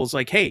legitimate rules.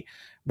 Like, hey,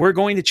 we're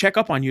going to check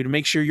up on you to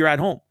make sure you're at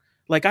home.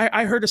 Like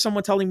I heard of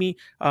someone telling me,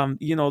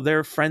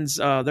 their friend's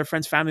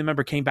family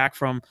member came back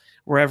from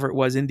wherever it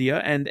was, India,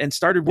 and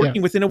started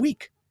working within a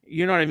week.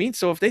 You know what I mean?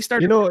 So if they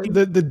start,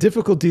 the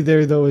difficulty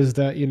there though is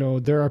that,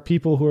 there are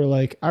people who are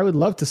like, I would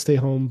love to stay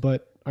home,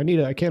 but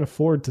I can't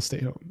afford to stay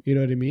home. You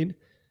know what I mean?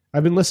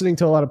 I've been listening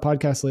to a lot of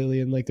podcasts lately,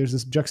 and like, there's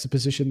this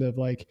juxtaposition of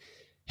like,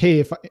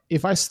 hey,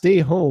 if I stay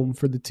home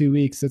for the 2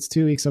 weeks, that's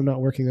 2 weeks I'm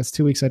not working. That's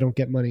 2 weeks I don't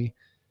get money.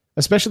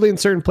 Especially in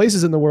certain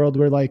places in the world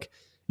where like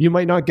you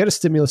might not get a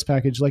stimulus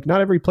package. Like not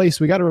every place,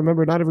 we got to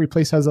remember, not every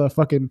place has a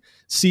fucking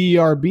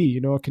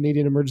CERB, a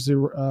Canadian Emergency,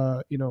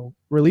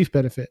 Relief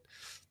Benefit.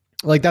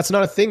 Like that's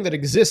not a thing that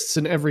exists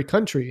in every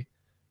country.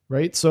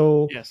 Right.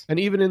 So, and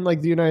even in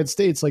like the United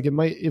States, like it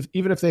might,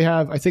 even if they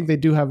have, I think they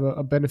do have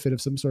a benefit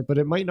of some sort, but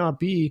it might not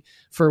be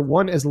for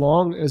one as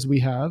long as we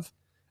have,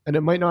 and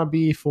it might not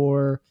be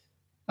for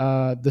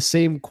the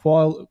same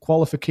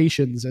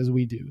qualifications as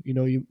we do.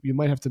 You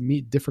might have to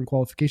meet different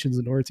qualifications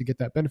in order to get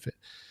that benefit.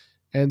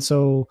 And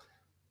so,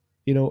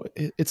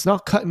 it's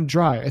not cut and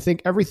dry. I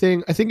think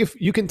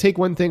if you can take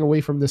one thing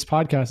away from this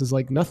podcast is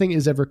like, nothing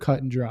is ever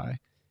cut and dry.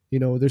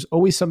 There's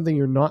always something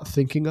you're not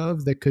thinking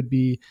of that could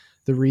be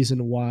the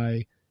reason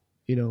why,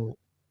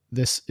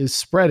 this is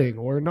spreading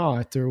or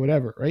not, or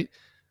whatever. Right.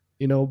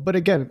 But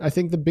again, I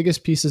think the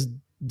biggest piece is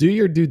do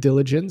your due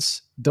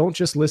diligence. Don't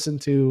just listen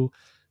to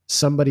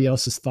somebody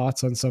else's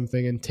thoughts on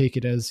something and take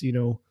it as,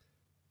 the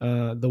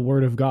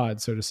word of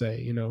God, so to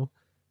say,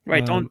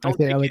 Right.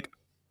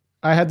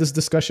 I had this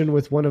discussion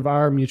with one of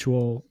our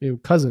mutual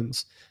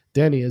cousins,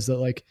 Danny, is that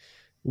like,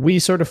 we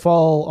sort of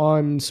fall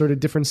on sort of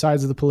different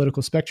sides of the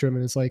political spectrum.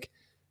 And it's like,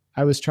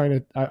 I was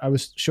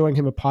showing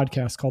him a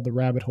podcast called The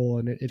Rabbit Hole,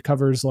 and it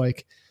covers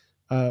like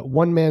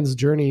one man's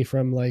journey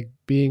from like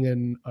being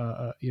an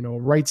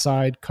right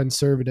side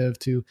conservative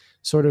to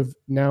sort of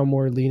now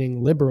more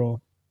leaning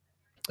liberal.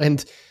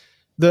 And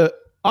the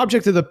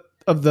object of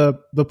the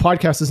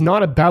podcast is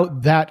not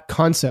about that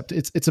concept.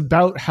 It's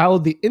about how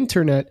the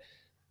internet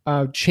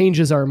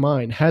changes our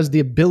mind, has the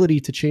ability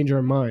to change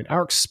our mind.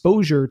 Our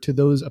exposure to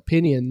those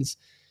opinions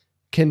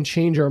can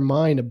change our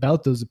mind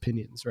about those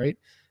opinions, right?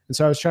 And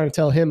so I was trying to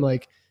tell him,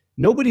 like,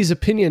 nobody's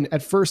opinion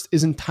at first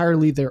is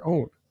entirely their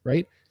own,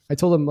 right? I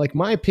told him, like,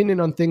 my opinion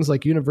on things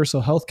like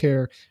universal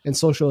healthcare and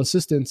social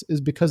assistance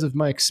is because of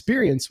my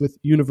experience with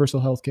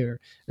universal healthcare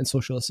and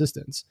social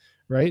assistance,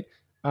 right?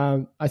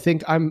 I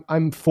think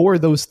I'm for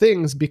those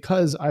things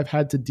because I've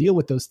had to deal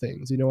with those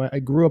things. I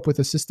grew up with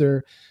a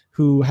sister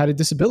who had a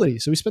disability,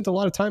 so we spent a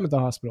lot of time at the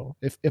hospital.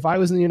 If I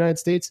was in the United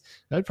States,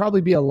 that'd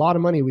probably be a lot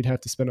of money we'd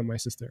have to spend on my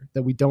sister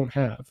that we don't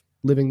have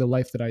living the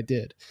life that I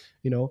did.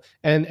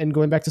 And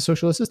going back to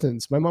social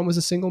assistance, my mom was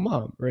a single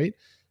mom, right?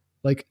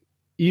 Like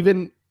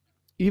even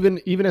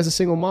as a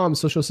single mom,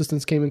 social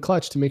assistance came in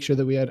clutch to make sure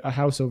that we had a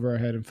house over our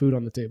head and food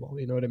on the table.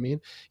 You know what I mean?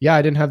 Yeah,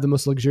 I didn't have the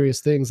most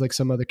luxurious things like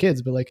some other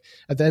kids, but like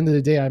at the end of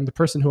the day, I'm the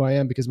person who I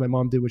am because my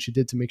mom did what she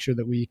did to make sure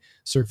that we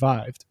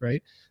survived,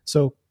 right?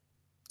 So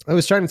I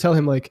was trying to tell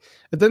him, like,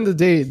 at the end of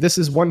the day, this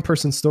is one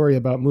person's story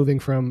about moving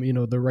from,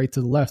 the right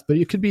to the left, but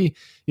it could be,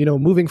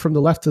 moving from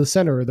the left to the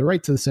center or the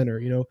right to the center.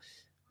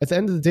 At the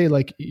end of the day,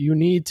 like, you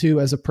need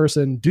to, as a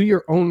person, do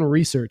your own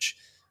research.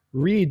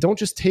 Read, don't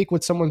just take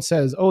what someone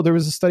says. Oh, there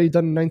was a study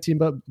done in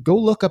but go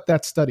look up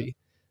that study.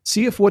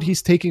 See if what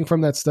he's taking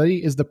from that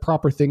study is the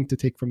proper thing to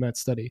take from that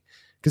study.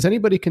 Because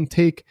anybody can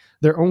take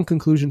their own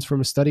conclusions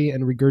from a study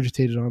and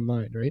regurgitate it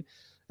online, right?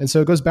 And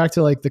so it goes back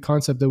to like the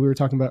concept that we were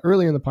talking about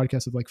earlier in the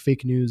podcast of like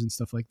fake news and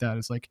stuff like that.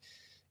 It's like,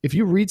 if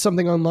you read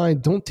something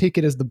online, don't take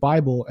it as the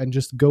Bible and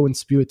just go and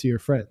spew it to your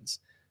friends.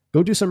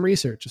 Go do some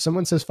research. If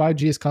someone says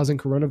 5G is causing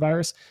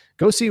coronavirus,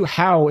 go see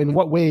how, in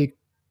what way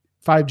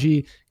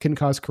 5G can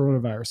cause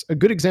coronavirus. A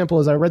good example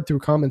is I read through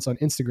comments on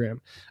Instagram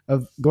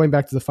of going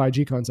back to the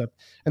 5G concept.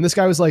 And this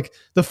guy was like,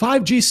 the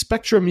 5G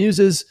spectrum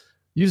uses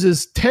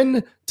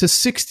 10 to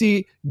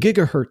 60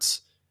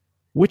 gigahertz,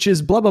 which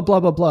is blah, blah, blah,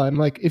 blah, blah. And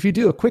like, if you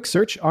do a quick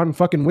search on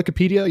fucking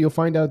Wikipedia, you'll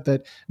find out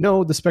that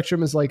no, the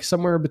spectrum is like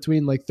somewhere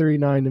between like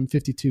 39 and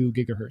 52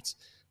 gigahertz.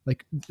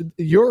 Like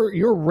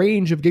your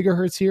range of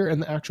gigahertz here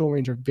and the actual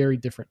range are very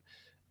different.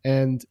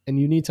 And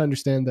you need to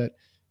understand that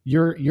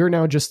you're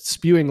now just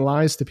spewing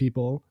lies to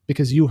people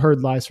because you heard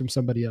lies from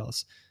somebody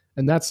else.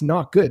 And that's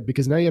not good,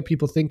 because now you have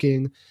people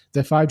thinking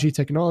that 5G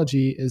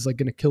technology is like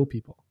going to kill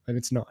people, and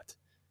it's not.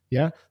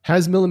 Yeah.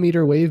 Has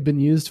millimeter wave been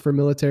used for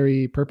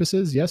military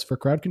purposes? Yes. For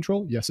crowd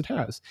control? Yes, it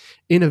has.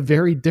 In a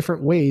very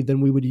different way than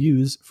we would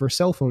use for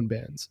cell phone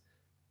bands.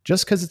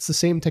 Just because it's the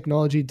same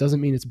technology doesn't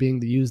mean it's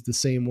being used the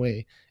same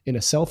way in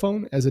a cell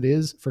phone as it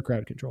is for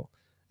crowd control.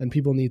 And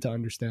people need to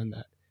understand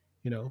that,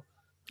 you know?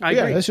 I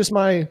agree. That's just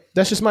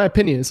my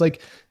opinion. It's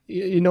like,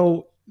 you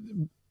know,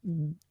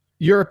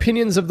 your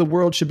opinions of the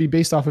world should be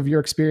based off of your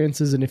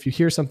experiences. And if you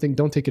hear something,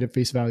 don't take it at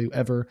face value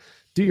ever.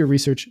 Do your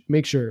research.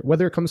 Make sure,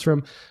 whether it comes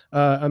from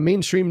a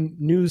mainstream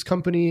news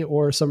company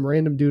or some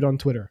random dude on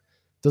Twitter,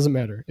 doesn't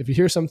matter. If you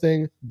hear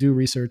something, do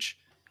research,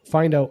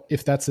 find out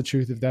if that's the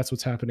truth, if that's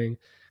what's happening.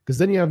 Because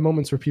then you have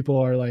moments where people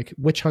are like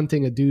witch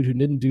hunting a dude who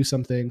didn't do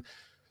something,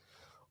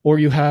 or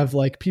you have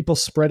like people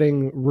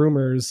spreading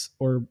rumors,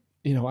 or,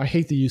 you know, I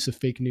hate the use of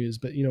fake news,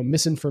 but, you know,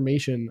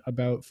 misinformation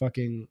about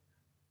fucking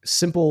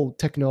simple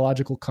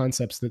technological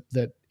concepts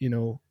that, you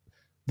know,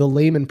 the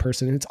layman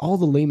person, and it's all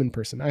the layman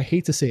person. I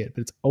hate to say it,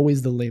 but it's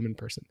always the layman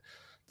person.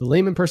 The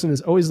layman person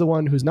is always the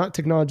one who's not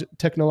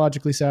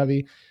technologically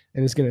savvy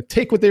and is going to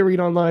take what they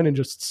read online and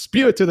just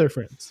spew it to their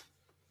friends.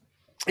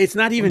 It's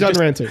not even I'm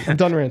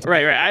done ranting.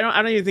 Right. I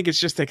don't even think it's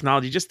just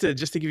technology. Just to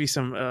give you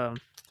some,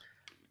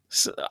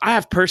 I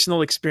have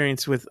personal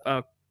experience with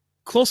a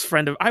close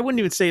friend of, I wouldn't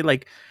even say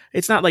like,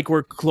 it's not like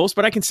we're close,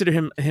 but I consider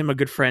him a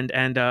good friend,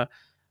 and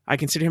I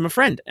consider him a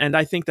friend. And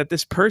I think that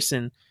this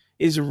person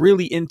is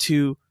really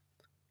into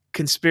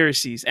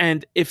conspiracies.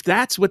 And if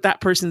that's what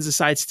that person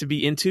decides to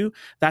be into,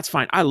 that's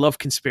fine. I love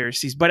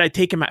conspiracies, but I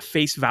take them at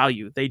face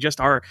value. They just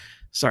are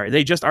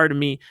to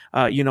me,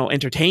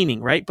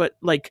 entertaining. Right. But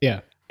like, yeah.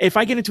 If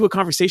I get into a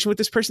conversation with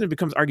this person, it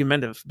becomes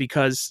argumentative,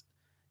 because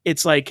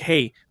it's like,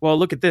 hey, well,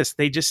 look at this.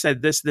 They just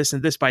said this, this,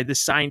 and this by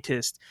this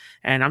scientist.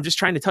 And I'm just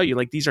trying to tell you,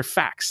 like, these are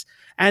facts.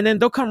 And then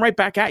they'll come right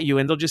back at you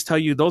and they'll just tell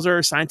you those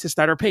are scientists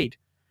that are paid.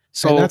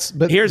 So here's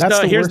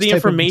the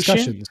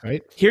information,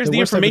 right? Here's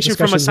the information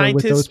from a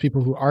scientist. With those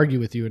people who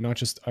argue with you and not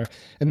just are,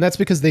 and that's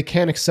because they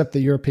can't accept that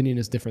your opinion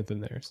is different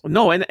than theirs.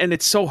 No, and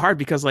it's so hard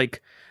because,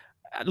 like,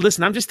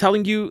 listen, I'm just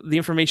telling you the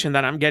information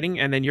that I'm getting,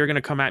 and then you're going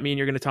to come at me and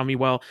you're going to tell me,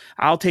 well,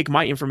 I'll take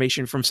my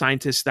information from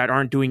scientists that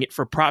aren't doing it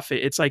for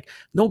profit. It's like,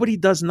 nobody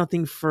does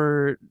nothing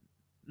for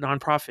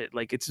nonprofit.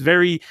 Like, it's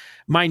very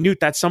minute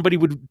that somebody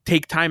would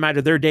take time out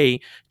of their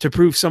day to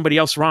prove somebody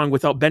else wrong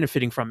without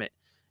benefiting from it.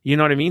 You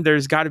know what I mean?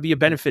 There's got to be a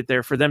benefit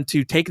there for them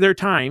to take their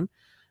time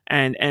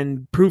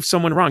and prove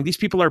someone wrong. These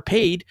people are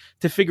paid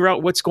to figure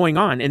out what's going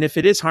on, and if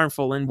it is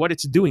harmful and what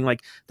it's doing.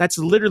 Like, that's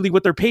literally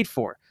what they're paid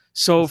for.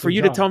 So for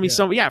you to tell me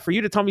for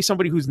you to tell me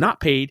somebody who's not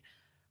paid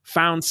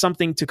found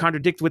something to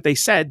contradict what they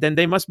said, then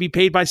they must be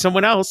paid by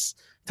someone else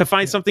to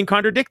find something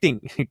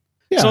contradicting.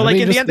 Yeah, so like,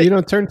 in the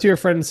end, turn to your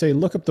friend and say,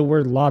 look up the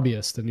word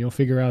lobbyist, and you'll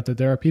figure out that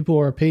there are people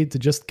who are paid to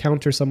just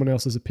counter someone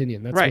else's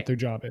opinion. That's what their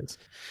job is.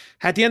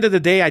 At the end of the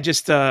day, I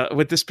just,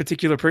 with this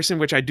particular person,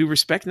 which I do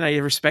respect, and I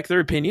respect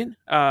their opinion,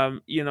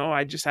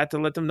 I just had to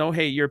let them know,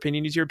 hey, your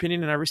opinion is your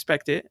opinion, and I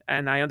respect it,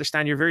 and I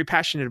understand you're very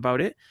passionate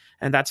about it,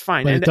 and that's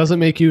fine. But and it doesn't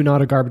make you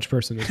not a garbage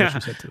person, is what you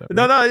said to them.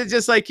 Right? No, it's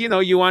just like, you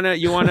want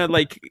to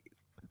like,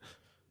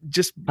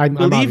 just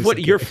believe what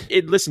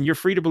listen, you're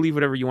free to believe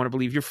whatever you want to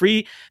believe. You're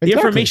free. The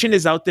information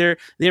is out there.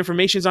 The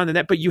information is on the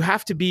net, but you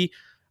have to be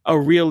a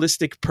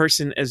realistic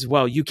person as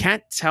well. You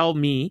can't tell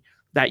me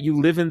that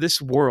you live in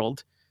this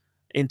world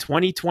in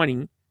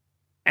 2020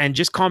 and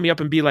just call me up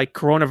and be like,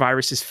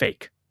 coronavirus is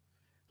fake.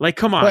 Like,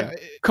 come on.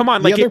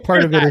 The other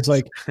part of it is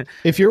like,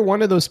 if you're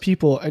one of those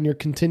people and you're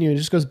continuing, it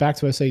just goes back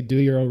to what I say, do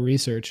your own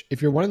research.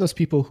 If you're one of those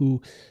people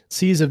who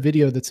sees a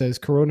video that says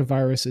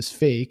coronavirus is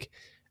fake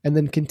and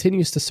then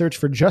continues to search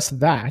for just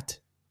that,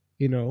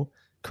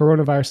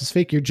 coronavirus is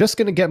fake, you're just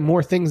going to get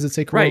more things that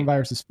say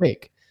coronavirus is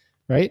fake,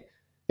 right?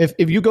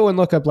 If you go and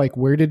look up, like,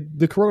 where did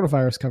the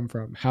coronavirus come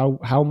from?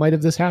 How might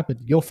have this happened?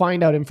 You'll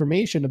find out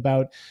information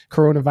about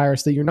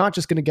coronavirus that you're not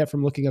just going to get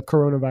from looking up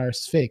coronavirus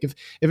is fake. If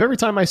every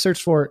time I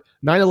search for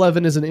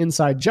 9/11 is an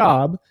inside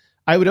job,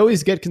 I would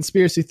always get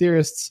conspiracy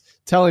theorists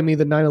telling me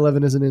that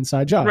 9/11 is an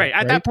inside job. Right.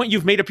 At that point,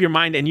 you've made up your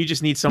mind, and you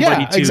just need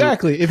somebody to.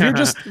 Exactly. If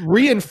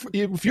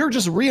you're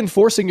just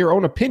reinforcing your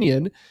own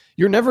opinion,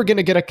 you're never going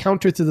to get a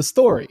counter to the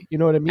story. You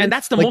know what I mean? And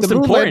that's the most important. The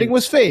moon important. landing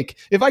was fake.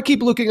 If I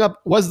keep looking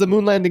up, was the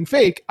moon landing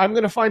fake? I'm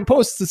going to find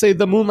posts to say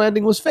the moon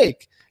landing was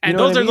fake. And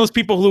those are those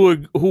people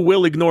who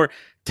will ignore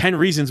 10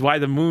 reasons why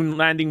the moon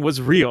landing was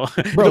real.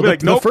 Bro,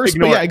 like, nope,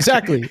 yeah,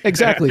 exactly.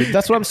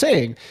 That's what I'm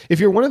saying. If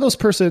you're one of those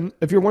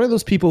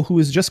people who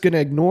is just going to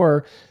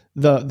ignore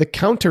the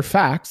counter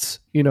facts,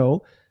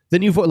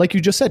 then you've, like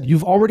you just said,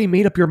 you've already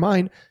made up your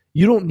mind.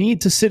 You don't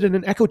need to sit in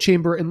an echo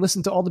chamber and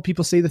listen to all the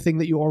people say the thing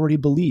that you already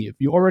believe.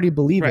 You already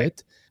believe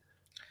it.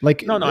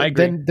 Like, no, I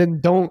agree. Then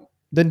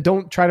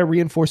don't try to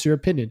reinforce your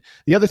opinion.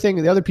 The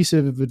other piece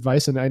of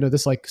advice, and I know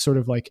this like sort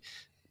of like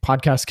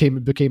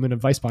podcast became an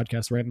advice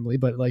podcast randomly,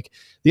 but like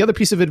the other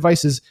piece of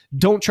advice is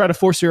don't try to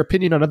force your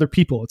opinion on other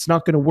people. It's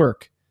not going to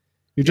work.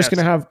 You're just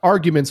going to have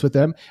arguments with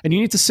them, and you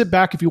need to sit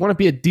back. If you want to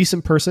be a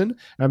decent person, and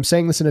I'm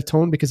saying this in a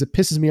tone because it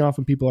pisses me off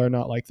when people are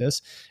not like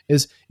this,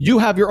 is you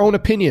have your own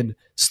opinion.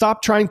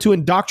 Stop trying to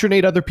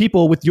indoctrinate other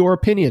people with your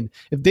opinion.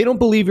 If they don't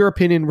believe your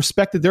opinion,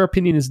 respect that their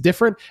opinion is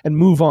different and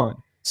move on.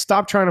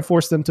 Stop trying to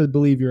force them to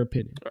believe your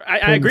opinion.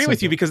 I agree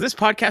with you, because this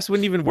podcast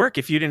wouldn't even work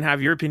if you didn't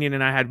have your opinion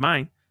and I had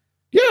mine.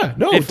 Yeah,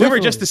 no. If we were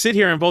just to sit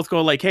here and both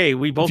go like, "Hey,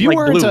 we both if you like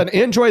weren't blue." An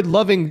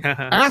Android-loving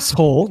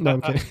asshole. No,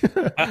 I'm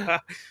kidding.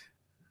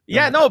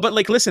 Yeah, no, but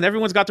like, listen,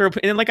 everyone's got their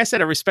opinion. And like I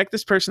said, I respect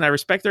this person. I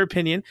respect their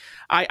opinion.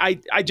 I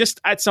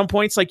just, at some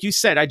points, like you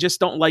said, I just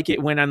don't like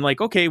it when I'm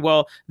like, okay,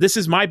 well, this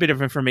is my bit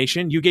of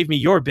information. You gave me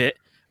your bit,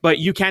 but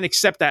you can't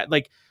accept that.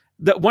 Like,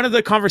 one of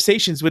the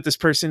conversations with this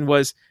person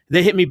was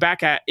they hit me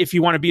back at, if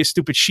you want to be a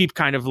stupid sheep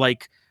kind of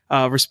like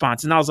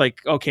response. And I was like,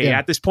 okay,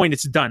 at this point,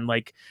 it's done.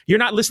 Like, you're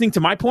not listening to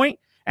my point,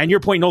 and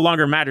your point no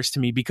longer matters to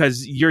me,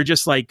 because you're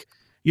just like,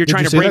 you're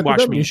trying to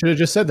brainwash me. You should have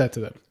just said that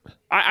to them.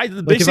 I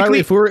basically,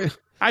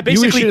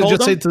 you should have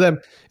just said to them,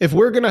 if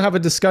we're going to have a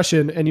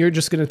discussion and you're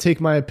just going to take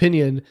my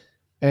opinion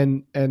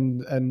and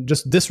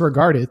just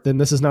disregard it, then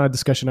this is not a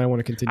discussion I want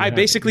to continue. I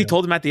basically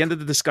told him at the end of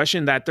the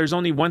discussion that there's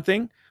only one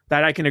thing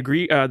that I can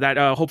agree, that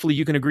hopefully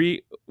you can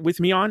agree with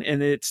me on,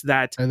 and it's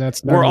that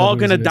we're all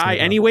going to die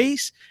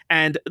anyways,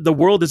 and the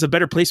world is a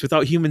better place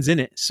without humans in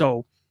it.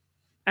 So,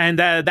 and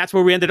that's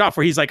where we ended off,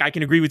 where he's like, I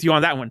can agree with you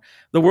on that one.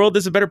 The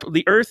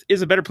earth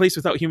is a better place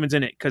without humans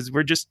in it, because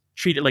we're just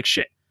treated like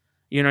shit.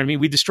 You know what I mean?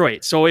 We destroy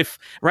it. So if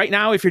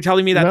you're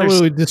telling me that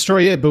we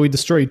destroy it, but we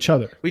destroy each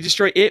other. We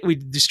destroy it. We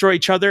destroy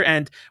each other,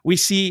 and we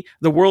see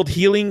the world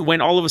healing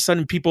when all of a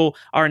sudden people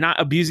are not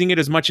abusing it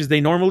as much as they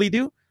normally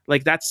do.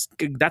 Like that's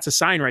a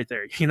sign right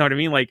there. You know what I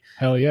mean? Like,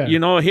 hell yeah.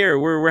 Here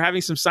we're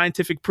having some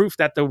scientific proof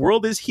that the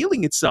world is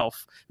healing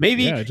itself.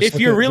 Maybe if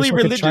you're really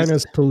religious,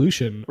 China's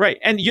pollution, right?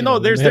 And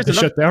there's to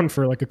shut down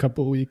for like a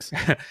couple of weeks.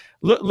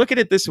 Look at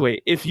it this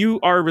way: if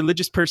you are a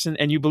religious person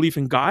and you believe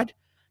in God,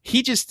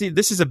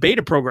 this is a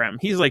beta program.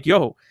 He's like,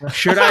 yo,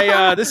 should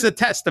I, this is a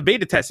test, a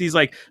beta test. He's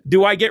like,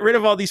 do I get rid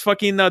of all these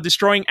fucking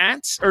destroying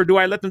ants, or do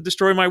I let them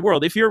destroy my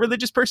world? If you're a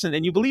religious person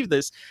and you believe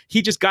this,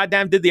 he just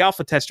goddamn did the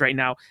alpha test right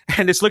now,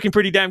 and it's looking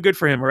pretty damn good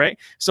for him, right?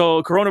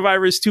 So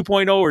coronavirus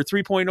 2.0 or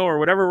 3.0 or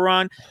whatever we're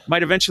on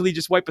might eventually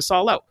just wipe us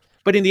all out.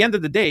 But in the end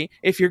of the day,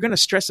 if you're going to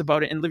stress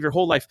about it and live your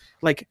whole life,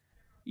 like,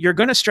 you're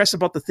going to stress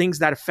about the things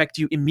that affect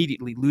you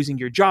immediately, losing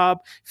your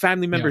job,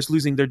 family members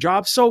losing their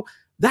jobs. So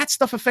that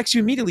stuff affects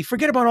you immediately.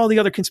 Forget about all the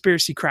other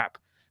conspiracy crap,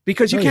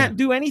 because you can't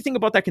do anything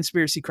about that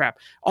conspiracy crap.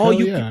 All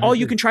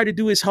you can try to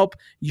do is help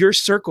your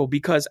circle,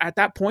 because at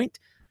that point,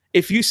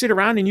 if you sit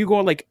around and you go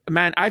like,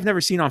 man, I've never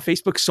seen on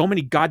Facebook so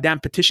many goddamn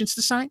petitions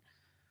to sign.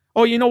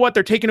 Oh, you know what?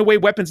 They're taking away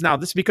weapons now.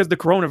 This is because of the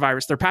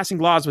coronavirus. They're passing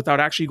laws without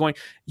actually going.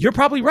 You're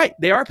probably right.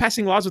 They are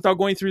passing laws without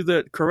going through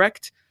the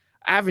correct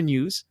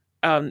avenues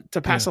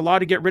to pass a law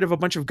to get rid of a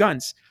bunch of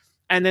guns.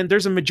 And then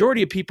there's a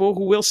majority of people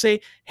who will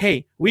say,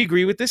 hey, we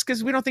agree with this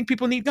because we don't think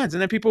people need guns.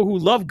 And then people who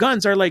love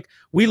guns are like,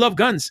 we love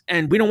guns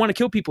and we don't want to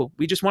kill people.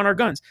 We just want our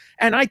guns.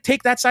 And I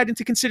take that side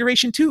into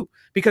consideration too,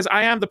 because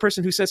I am the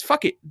person who says,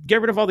 fuck it, get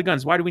rid of all the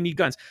guns. Why do we need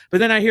guns? But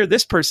then I hear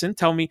this person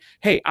tell me,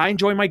 hey, I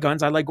enjoy my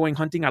guns. I like going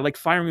hunting. I like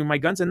firing with my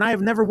guns. And I have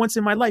never once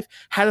in my life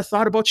had a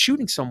thought about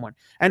shooting someone.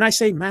 And I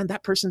say, man,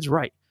 that person's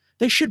right.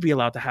 They should be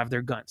allowed to have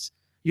their guns.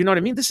 You know what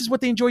I mean? This is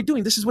what they enjoy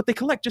doing. This is what they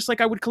collect. Just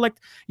like I would collect,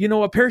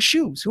 a pair of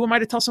shoes. Who am I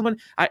to tell someone,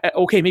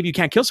 okay, maybe you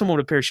can't kill someone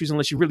with a pair of shoes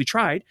unless you really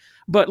tried.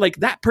 But like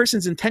that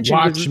person's intention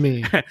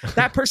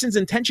that person's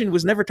intention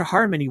was never to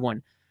harm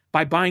anyone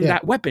by buying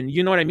that weapon.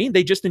 You know what I mean?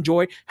 They just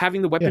enjoy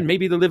having the weapon. Yeah.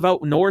 Maybe they live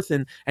out north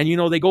and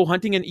they go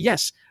hunting. And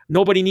yes,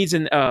 nobody needs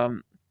an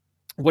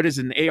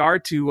AR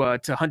to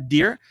hunt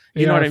deer?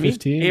 You know what I mean?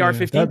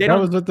 AR-15. That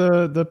was what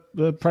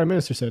the prime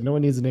minister said. No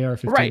one needs an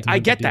AR-15. Right. I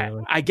get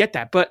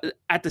that. But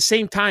at the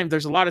same time,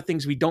 there's a lot of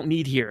things we don't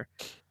need here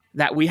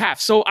that we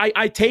have. So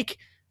I take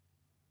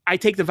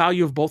the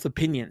value of both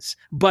opinions,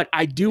 but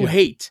I do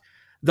hate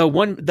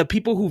the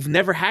people who've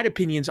never had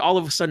opinions all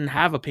of a sudden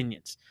have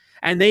opinions.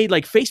 And they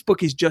like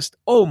Facebook is just,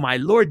 oh my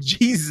Lord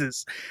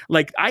Jesus.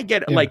 Like I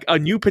get like a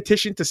new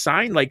petition to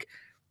sign, like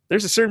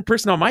there's a certain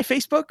person on my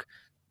Facebook,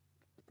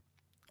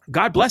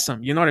 God bless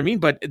them, you know what I mean?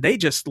 But they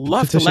just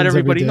love to let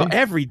everybody know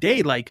every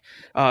day, like,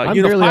 I'm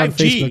you know, barely 5G, on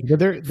Facebook, but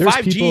there's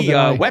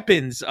 5G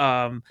weapons,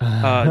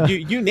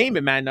 you name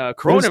it, man.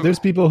 Corona. There's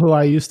people who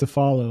I used to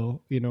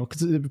follow, you know,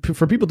 because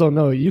for people who don't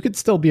know, you could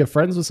still be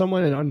friends with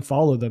someone and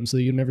unfollow them so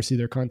you never see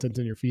their content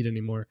in your feed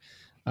anymore.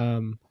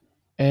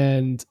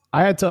 And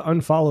I had to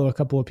unfollow a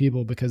couple of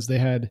people because they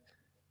had,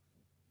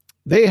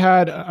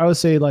 I would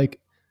say, like,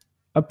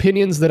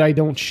 opinions that I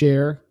don't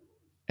share,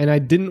 and I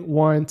didn't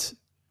want.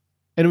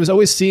 And it was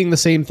always seeing the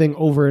same thing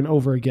over and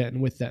over again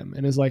with them.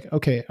 And it's like,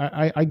 okay,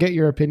 I get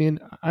your opinion.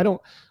 I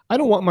don't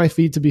want my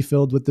feed to be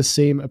filled with the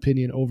same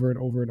opinion over and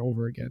over and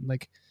over again.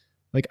 Like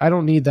I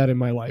don't need that in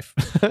my life.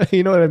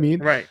 You know what I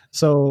mean? Right.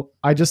 So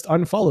I just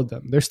unfollowed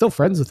them. They're still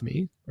friends with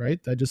me,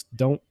 right? I just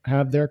don't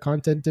have their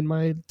content in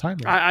my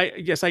timeline.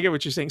 Yes, I get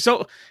what you're saying.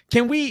 So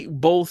can we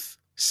both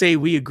say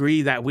we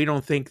agree that we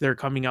don't think they're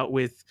coming out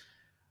with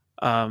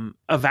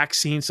a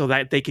vaccine so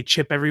that they could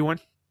chip everyone?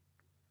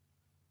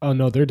 Oh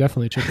no, they're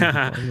definitely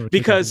chipping.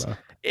 Because,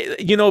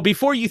 you know,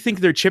 before you think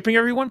they're chipping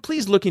everyone,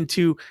 please look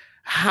into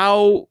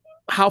how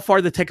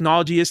far the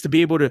technology is to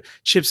be able to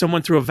chip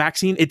someone through a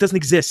vaccine. It doesn't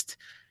exist.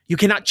 You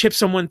cannot chip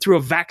someone through a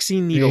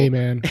vaccine needle. Hey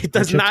man, it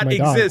does not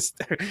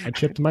exist. I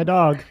chipped my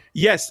dog.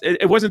 Yes,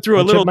 it wasn't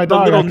through a little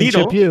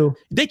needle. Chip you.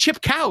 They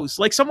chip cows.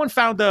 Like someone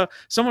found a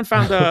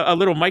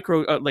little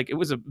micro, like it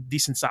was a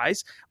decent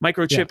size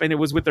microchip, and it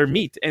was with their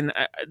meat. And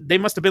they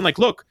must have been like,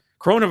 look,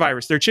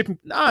 coronavirus, they're chipping.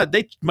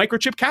 They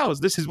microchip cows.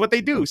 This is what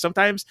they do.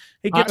 Sometimes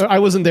it gets. I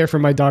wasn't there for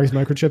my dog's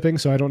microchipping,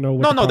 so I don't know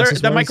what.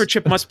 The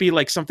microchip must be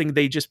like something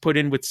they just put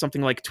in with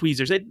something like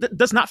tweezers. It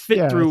does not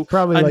fit through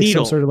probably a like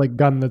needle. some sort of like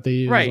gun that they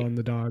use on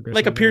the dog, or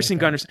like a piercing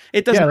gun. Or something.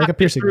 It does not like a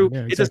piercing through. gun.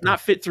 Yeah, exactly. It does not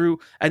fit through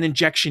an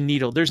injection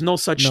needle. There's no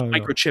such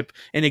microchip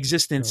in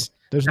existence. No.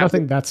 There's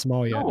nothing that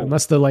small yet,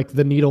 unless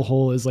the needle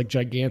hole is like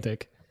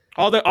gigantic.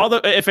 All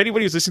the if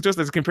anybody who's listening to us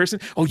as a comparison,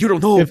 you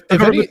don't know.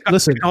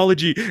 Listen,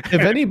 technology.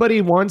 If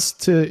anybody wants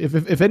to,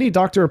 if any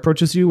doctor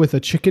approaches you with a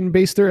chicken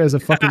baster as a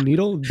fucking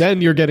needle,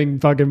 then you're getting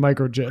fucking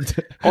microchipped.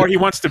 Or he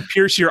wants to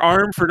pierce your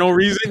arm for no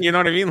reason. You know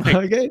what I mean? Like,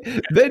 okay,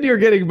 then you're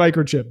getting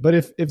microchipped. But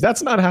if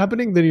that's not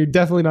happening, then you're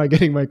definitely not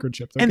getting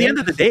microchipped. Okay? At the end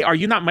of the day, are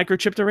you not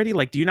microchipped already?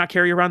 Like, do you not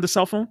carry around the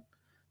cell phone?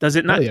 Does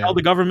it not tell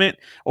the government,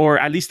 or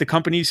at least the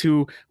companies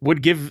who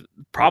would give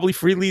probably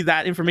freely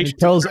that information? It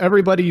tells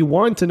everybody you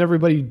want and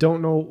everybody you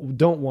don't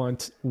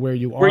want where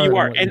you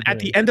are. And at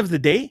the end of the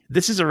day,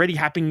 this is already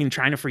happening in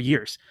China for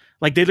years.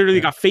 Like they literally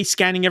got face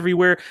scanning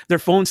everywhere. Their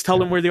phones tell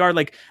them where they are.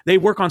 Like they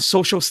work on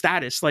social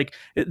status. Like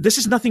this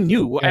is nothing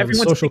new.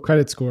 Everyone's social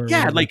credit score.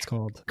 Yeah, like it's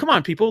called. Come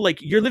on, people. Like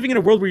you're living in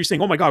a world where you're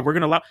saying, "Oh my God, we're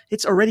going to allow."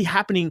 It's already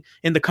happening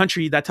in the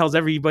country that tells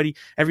everybody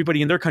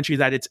in their country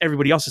that it's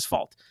everybody else's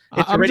fault.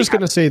 I'm just going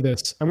to say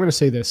this. I'm going to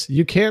say this.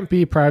 You can't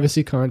be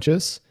privacy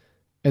conscious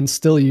and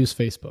still use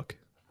Facebook.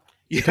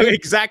 Yeah,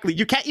 exactly.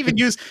 You can't even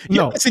use.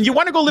 Listen, you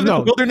want to go live in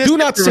the wilderness? Do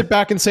not sit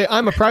back and say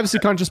I'm a privacy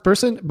conscious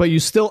person, but you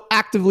still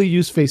actively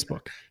use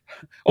Facebook.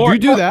 If you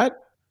do that,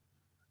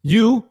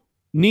 you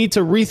need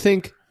to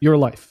rethink your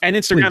life. And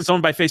Instagram's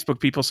owned by Facebook,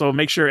 people, so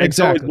make sure it's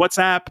always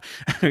WhatsApp.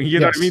 You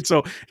know what I mean?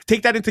 So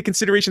take that into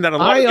consideration. That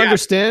I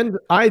understand.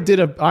 I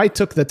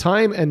took the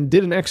time and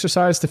did an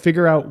exercise to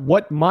figure out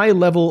what my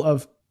level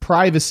of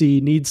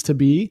privacy needs to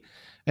be.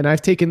 And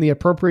I've taken the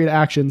appropriate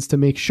actions to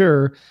make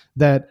sure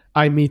that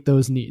I meet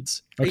those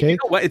needs. Okay. You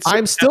know what?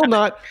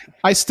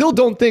 I still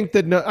don't think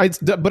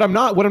that, but I'm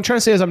not, what I'm trying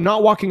to say is I'm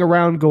not walking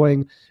around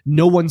going,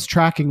 no one's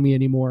tracking me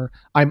anymore.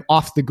 I'm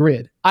off the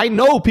grid. I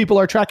know people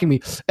are tracking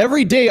me.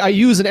 Every day I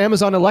use an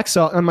Amazon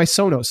Alexa on my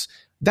Sonos.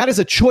 That is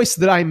a choice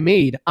that I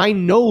made. I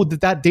know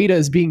that data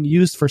is being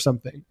used for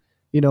something,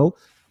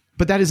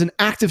 but that is an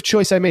active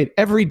choice I made.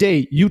 Every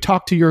day you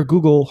talk to your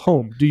Google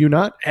Home, do you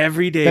not?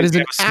 Every day. That is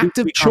an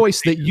active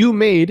choice that you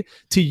made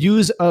to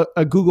use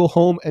a Google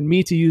Home and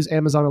me to use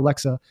Amazon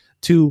Alexa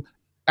to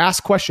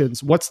ask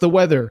questions. What's the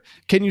weather?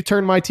 Can you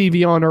turn my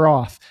TV on or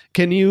off?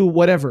 Can you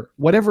whatever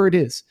it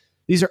is.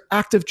 These are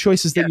active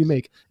choices that you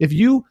make. If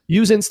you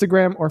use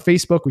Instagram or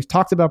Facebook, we've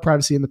talked about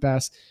privacy in the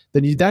past,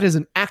 then that is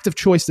an active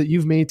choice that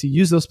you've made to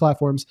use those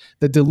platforms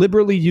that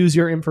deliberately use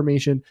your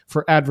information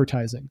for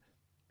advertising.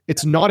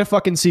 It's not a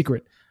fucking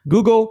secret.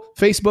 Google,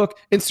 Facebook,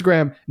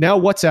 Instagram, now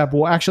WhatsApp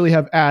will actually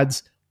have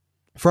ads,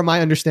 from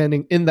my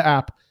understanding, in the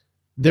app.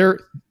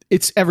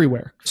 It's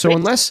everywhere. So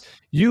unless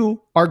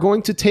you are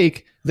going to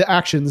take the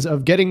actions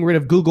of getting rid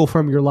of Google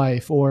from your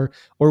life or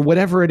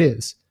whatever it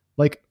is,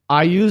 like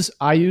I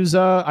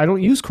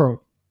don't use Chrome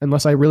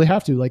unless I really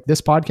have to. Like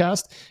this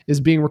podcast is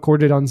being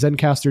recorded on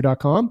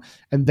Zencastr.com,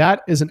 and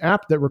that is an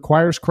app that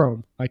requires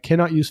Chrome. I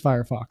cannot use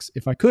Firefox.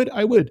 If I could,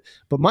 I would.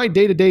 But my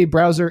day-to-day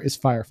browser is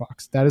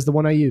Firefox. That is the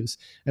one I use.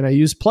 And I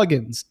use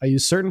plugins. I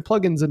use certain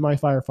plugins in my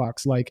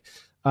Firefox, like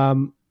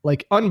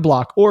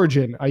Unblock,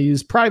 Origin. I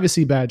use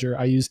Privacy Badger.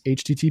 I use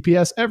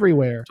HTTPS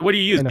Everywhere. So what do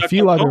you use? And a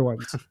few other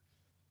ones.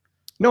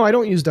 No, I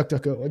don't use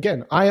DuckDuckGo.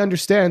 Again, I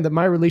understand that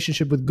my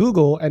relationship with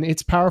Google and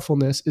its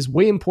powerfulness is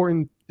way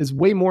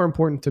more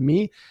important to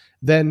me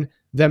than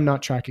them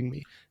not tracking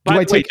me. Do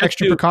I take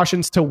extra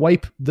precautions to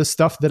wipe the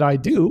stuff that I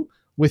do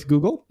with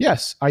Google?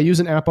 Yes. I use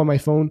an app on my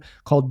phone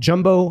called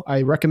Jumbo.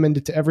 I recommend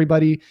it to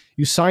everybody.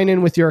 You sign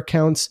in with your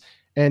accounts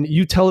and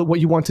you tell it what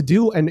you want to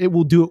do, and it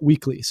will do it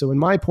weekly. So in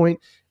my point,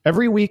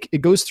 every week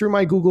it goes through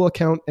my Google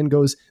account and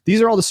goes,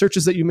 these are all the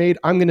searches that you made.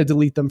 I'm going to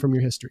delete them from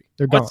your history.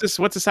 They're gone.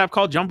 What's this app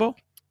called? Jumbo?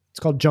 It's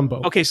called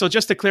Jumbo. Okay, so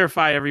just to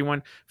clarify,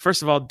 everyone,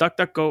 first of all,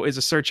 DuckDuckGo is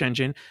a search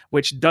engine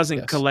which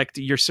doesn't collect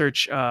your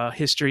search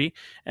history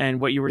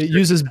and what you were. It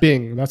uses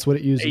Bing. That's what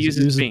it uses. It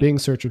uses Bing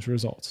search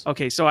results.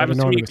 Okay, so I'm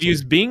assuming you could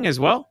use Bing as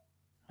well,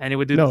 and it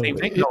would do the same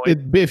thing.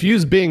 If you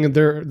use Bing,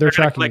 they're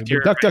tracking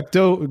you. But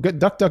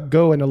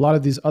DuckDuckGo and a lot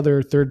of these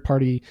other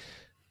third-party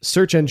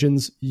search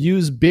engines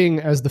use Bing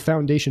as the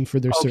foundation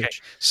for their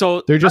search.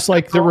 So they're just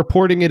they're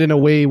reporting it in a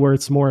way where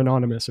it's more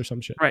anonymous or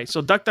some shit. Right.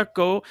 So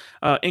DuckDuckGo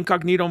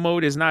incognito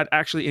mode is not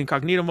actually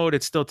incognito mode.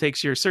 It still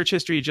takes your search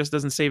history. It just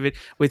doesn't save it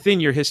within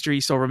your history.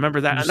 So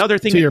remember that. Another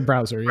thing to your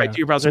browser. Right, to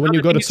your browser. So when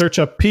you go to search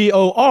up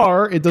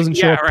POR, it doesn't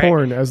show up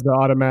porn as the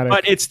automatic.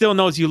 But it still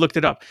knows you looked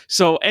it up.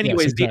 So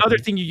anyways, the other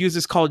thing you use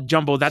is called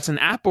Jumbo. That's an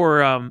app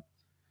or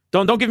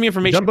Don't give me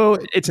information.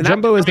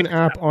 Jumbo is an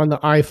app on the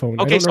iPhone.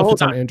 Okay, I don't know if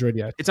it's on Android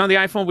yet. It's on the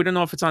iPhone. We don't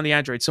know if it's on the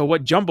Android. So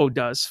what Jumbo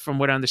does, from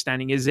what I'm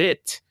understanding, is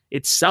it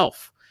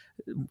itself.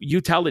 You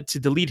tell it to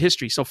delete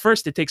history. So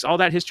first it takes all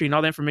that history and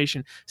all that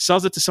information,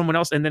 sells it to someone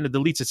else, and then it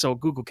deletes it so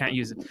Google can't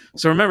use it.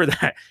 So remember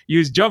that.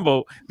 Use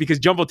Jumbo because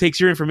Jumbo takes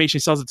your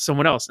information, sells it to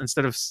someone else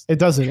instead of... It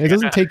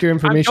doesn't take your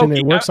information.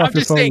 It works off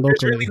your phone locally.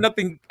 There's really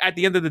nothing at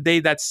the end of the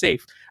day that's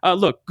safe.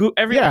 Look,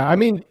 I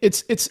mean,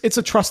 it's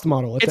a trust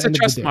model. It's a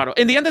trust model.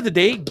 In the end of the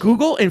day,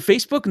 Google and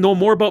Facebook know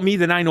more about me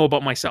than I know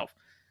about myself.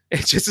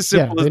 It's just as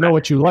simple as that. They know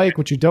what you like,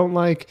 what you don't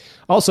like.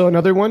 Also,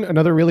 another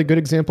really good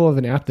example of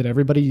an app that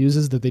everybody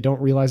uses that they don't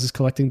realize is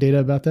collecting data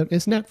about them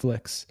is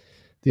Netflix.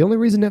 The only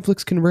reason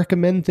Netflix can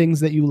recommend things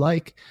that you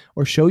like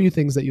or show you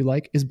things that you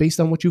like is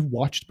based on what you've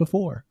watched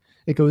before.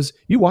 It goes,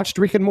 you watched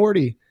Rick and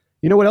Morty.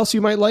 You know what else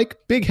you might like?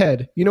 Big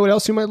Head. You know what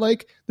else you might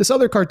like? This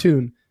other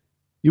cartoon.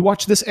 You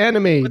watched this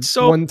anime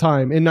one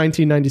time in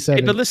 1997.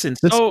 Hey, but listen,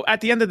 so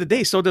at the end of the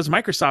day, so does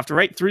Microsoft.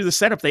 Right through the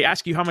setup, they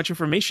ask you how much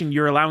information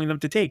you're allowing them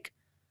to take.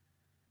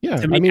 Yeah,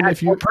 I mean,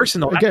 if you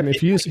personal again,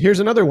 here's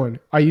another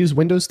one. I use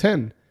Windows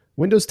 10.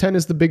 Windows 10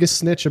 is the biggest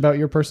snitch about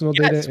your personal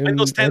data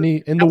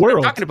in the world.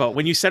 I'm talking about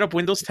when you set up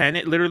Windows 10,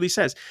 it literally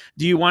says,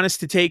 "Do you want us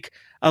to take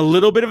a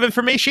little bit of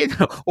information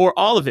or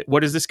all of it?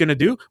 What is this going to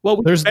do?"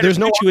 Well, there's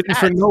no option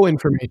for no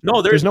information.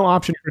 No, there's no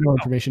option for no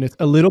information. It's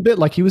a little bit,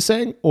 like he was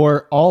saying,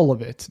 or all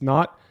of it.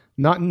 Not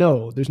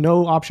no. There's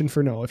no option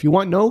for no. If you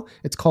want no,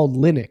 it's called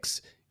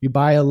Linux. You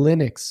buy a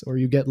Linux or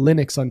you get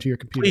Linux onto your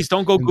computer. Please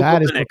don't go Google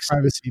Linux.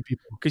 Privacy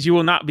people, because you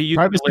will not be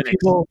using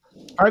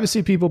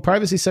Linux.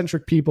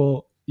 Privacy-centric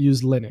people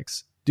use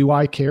Linux. Do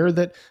I care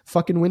that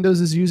fucking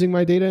Windows is using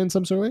my data in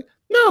some sort of way?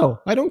 No,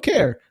 I don't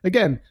care.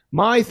 Again,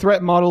 my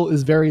threat model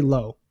is very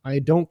low. I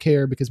don't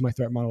care because my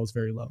threat model is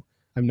very low.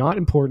 I'm not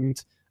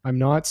important. I'm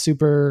not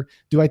super...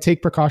 Do I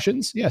take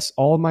precautions? Yes.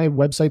 All of my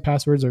website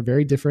passwords are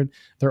very different.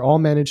 They're all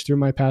managed through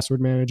my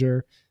password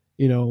manager.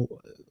 You know,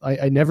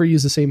 I never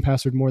use the same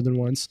password more than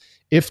once.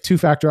 If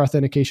two-factor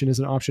authentication is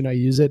an option, I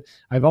use it.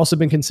 I've also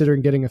been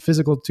considering getting a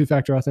physical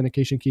two-factor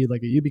authentication key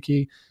like a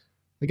YubiKey.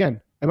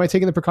 Again, am I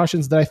taking the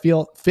precautions that I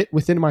feel fit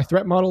within my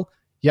threat model?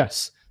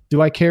 Yes.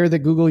 Do I care that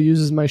Google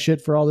uses my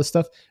shit for all this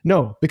stuff?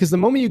 No, because the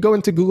moment you go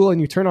into Google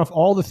and you turn off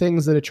all the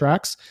things that it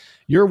tracks,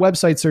 your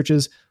website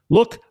searches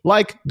look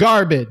like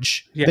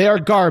garbage. Yeah. They are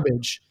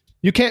garbage.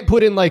 You can't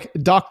put in like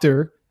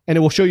doctor and it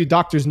will show you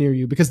doctors near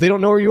you because they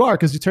don't know where you are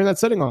because you turn that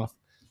setting off.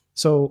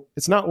 So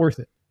it's not worth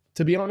it.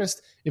 To be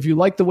honest, if you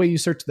like the way you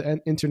search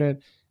the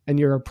internet and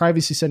you're a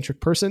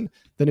privacy-centric person,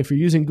 then if you're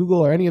using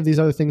Google or any of these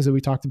other things that we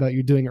talked about,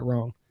 you're doing it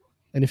wrong.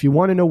 And if you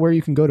want to know where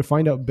you can go to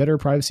find out better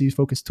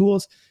privacy-focused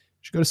tools, you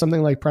should go to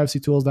something like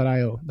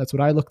privacytools.io. That's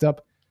what I looked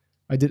up.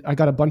 I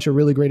got a bunch of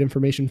really great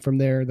information from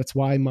there. That's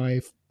why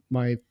my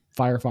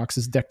Firefox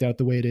is decked out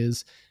the way it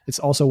is. It's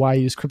also why I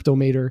use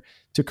Cryptomator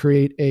to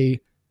create a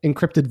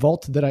encrypted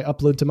vault that I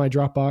upload to my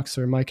Dropbox,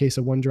 or in my case,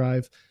 a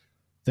OneDrive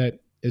that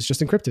is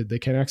just encrypted. They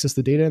can't access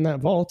the data in that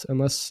vault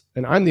and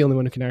I'm the only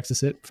one who can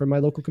access it from my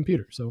local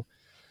computer. So,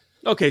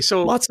 okay,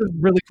 so lots of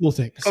really cool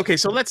things. Okay,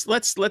 so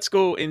let's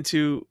go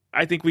into.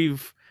 I think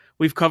we've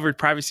covered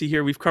privacy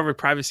here. We've covered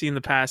privacy in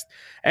the past.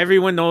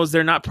 Everyone knows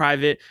they're not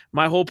private.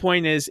 My whole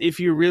point is,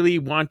 if you really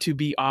want to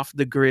be off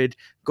the grid,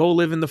 go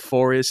live in the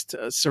forest,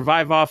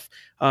 survive off,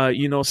 throw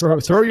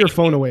your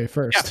phone away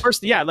first.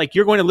 Like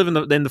you're going to live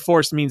in the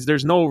forest means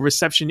there's no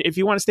reception. If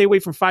you want to stay away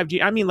from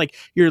 5G, I mean, like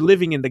you're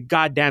living in the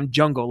goddamn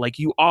jungle. Like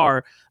you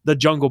are the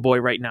jungle boy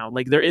right now.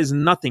 Like there is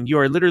nothing. You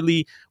are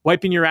literally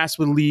wiping your ass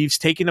with leaves,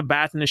 taking a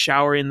bath in a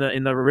shower in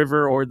the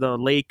river or the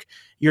lake.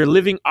 You're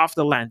living off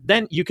the land.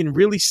 Then you can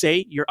really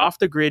say you're off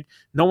the grid.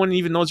 No one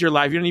even knows you're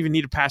alive. You don't even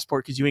need a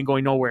passport because you ain't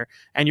going nowhere.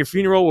 And your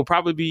funeral will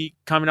probably be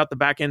coming out the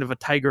back end of a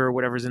tiger or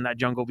whatever's in that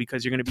jungle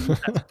because you're going to be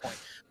at that point.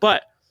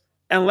 But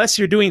unless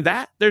you're doing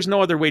that, there's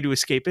no other way to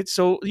escape it.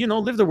 So,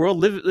 live the world,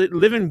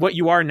 live in what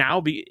you are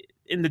now.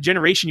 in the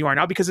generation you are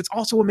now, because it's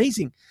also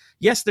amazing.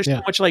 Yes, there's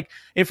so much like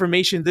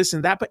information, this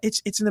and that, but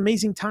it's an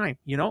amazing time,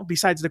 you know,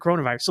 besides the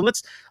coronavirus. So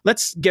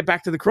let's get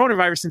back to the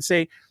coronavirus and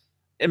say,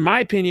 in my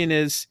opinion,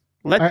 is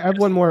I have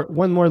one more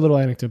little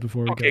anecdote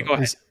before we go. Okay, go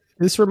ahead.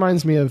 This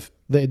reminds me of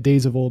the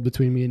days of old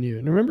between me and you.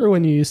 And remember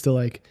when you used to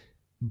like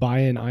buy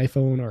an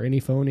iPhone or any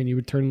phone and you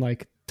would turn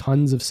like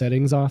tons of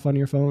settings off on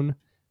your phone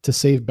to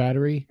save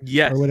battery,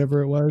 or whatever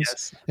it was?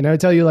 Yes. And I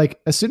would tell you, like,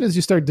 as soon as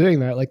you start doing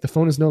that, like the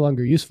phone is no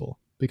longer useful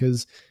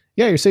because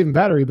you're saving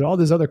battery, but all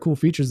these other cool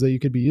features that you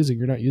could be using,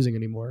 you're not using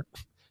anymore.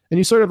 And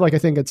you sort of like, I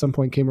think at some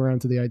point came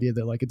around to the idea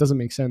that like, it doesn't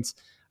make sense.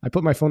 I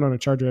put my phone on a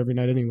charger every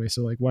night anyway.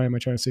 So like, why am I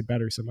trying to save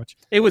battery so much?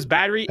 It was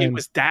battery. It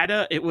was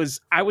data.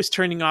 I was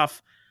turning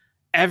off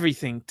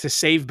everything to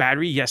save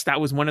battery. Yes,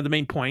 that was one of the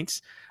main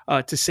points,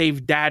 to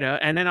save data.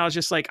 And then I was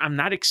just like, I'm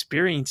not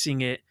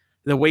experiencing it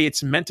the way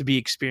it's meant to be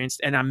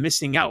experienced, and I'm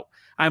missing out.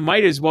 I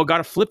might as well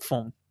got a flip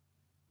phone.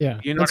 Yeah.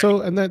 You know, so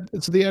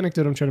the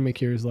anecdote I'm trying to make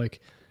here is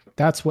like,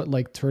 that's what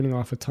like turning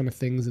off a ton of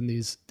things in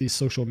these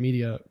social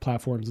media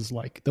platforms is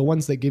like. The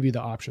ones that give you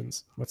the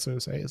options, let's so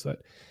say, is that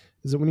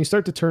when you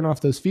start to turn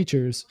off those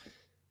features,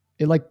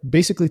 it like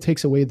basically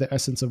takes away the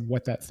essence of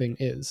what that thing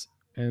is.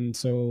 And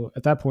so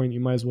at that point, you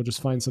might as well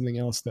just find something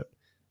else that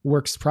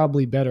works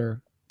probably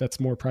better, that's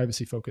more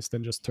privacy focused,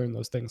 than just turn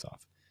those things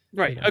off.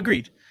 Right. You know?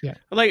 Agreed. Yeah.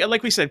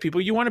 Like we said, people,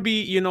 you want to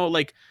be, you know,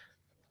 like,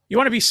 you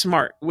want to be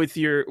smart with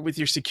your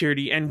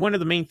security. And one of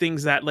the main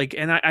things that like,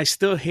 and I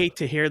still hate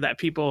to hear that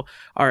people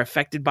are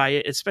affected by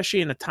it,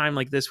 especially in a time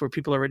like this where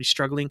people are already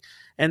struggling.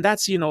 And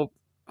that's, you know,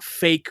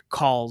 fake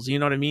calls, you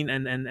know what I mean?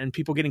 And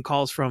people getting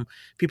calls from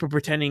people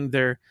pretending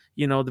they're,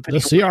 you know, the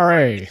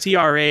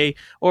CRA,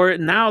 or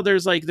now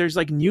there's like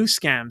new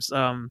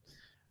scams,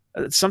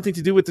 something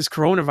to do with this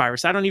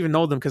coronavirus. I don't even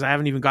know them because I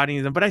haven't even got any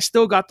of them, but I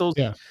still got those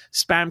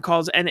spam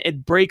calls, and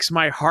it breaks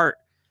my heart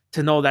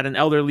to know that an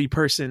elderly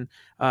person,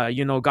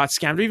 you know, got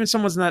scammed, or even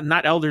someone's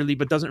not elderly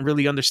but doesn't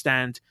really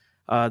understand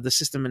the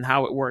system and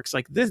how it works.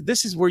 Like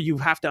this is where you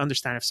have to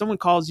understand. If someone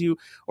calls you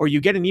or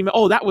you get an email,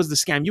 oh, that was the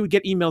scam. You would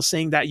get emails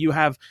saying that you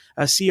have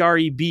a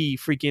CREB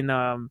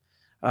freaking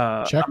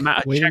check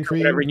or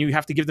whatever, and you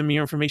have to give them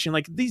your information.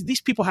 Like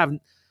these people have.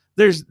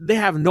 They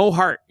have no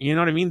heart. You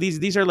know what I mean?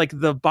 These are like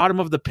the bottom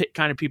of the pit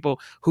kind of people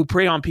who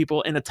prey on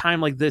people in a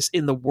time like this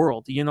in the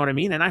world. You know what I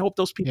mean? And I hope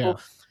those people. Yeah.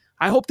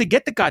 I hope they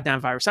get the goddamn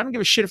virus. I don't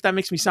give a shit if that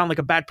makes me sound like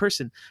a bad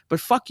person,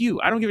 but fuck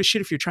you. I don't give a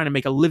shit if you're trying to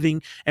make a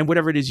living and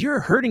whatever it is. You're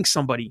hurting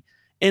somebody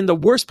in the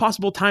worst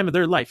possible time of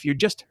their life. You're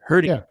just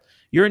hurting. Yeah.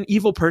 You're an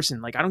evil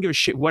person. Like, I don't give a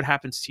shit what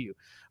happens to you.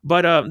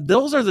 But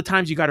those are the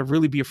times you got to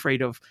really be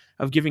afraid of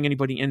giving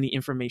anybody any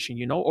information,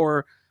 you know,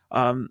 or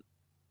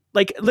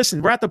like,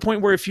 listen, we're at the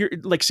point where if you're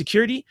like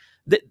security,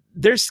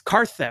 there's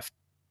car theft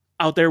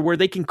out there where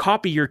they can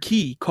copy your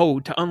key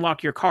code to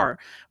unlock your car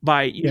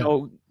by, you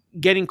know,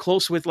 getting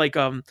close with like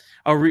a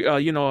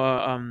repeater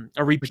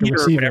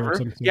or whatever,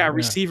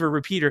 receiver,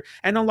 repeater,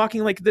 and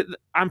unlocking like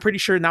I'm pretty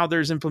sure now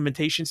there's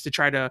implementations to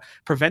try to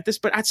prevent this,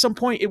 but at some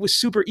point it was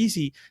super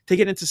easy to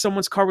get into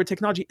someone's car with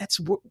technology. That's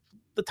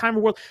the time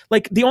of world.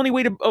 Like the only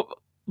way to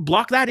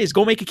block that is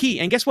go make a key,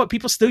 and guess what?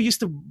 People still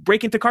used to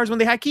break into cars when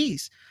they had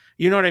keys.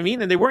 You know what I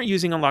mean? And they weren't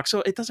using unlock,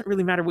 so it doesn't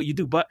really matter what you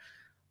do. But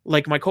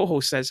like my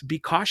co-host says, be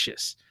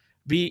cautious.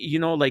 Be, you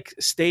know, like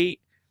stay,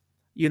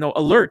 you know,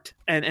 alert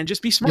and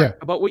just be smart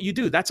about what you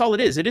do. That's all it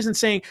is. It isn't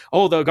saying,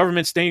 oh, the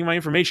government's stealing my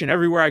information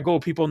everywhere I go.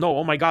 People know,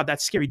 oh my God,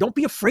 that's scary. Don't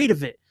be afraid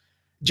of it.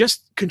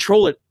 Just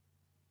control it.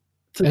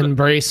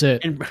 Embrace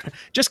it. And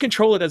just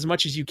control it as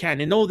much as you can.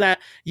 And know that,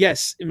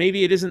 yes,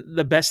 maybe it isn't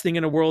the best thing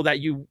in the world that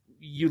you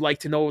like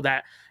to know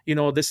that, you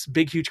know, this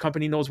big, huge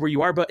company knows where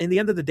you are. But in the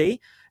end of the day,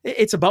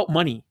 it's about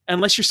money.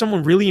 Unless you're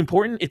someone really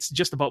important, it's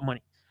just about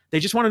money. They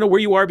just want to know where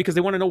you are because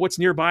they want to know what's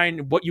nearby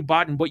and what you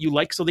bought and what you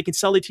like, so they can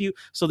sell it to you,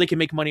 so they can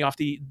make money off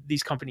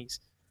these companies.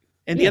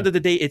 In the end of the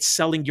day, it's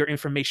selling your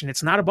information.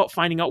 It's not about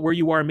finding out where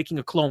you are and making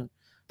a clone.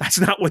 That's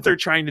not what they're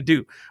trying to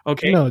do.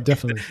 Okay. No,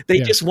 definitely. They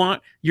just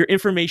want your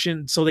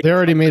information so they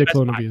already made a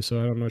clone of you. So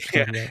I don't know what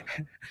you're talking about.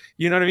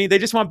 You know what I mean? They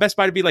just want Best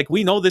Buy to be like,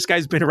 we know this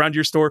guy's been around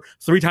your store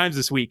 3 times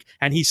this week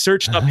and he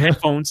searched up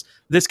headphones.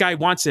 This guy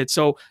wants it.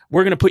 So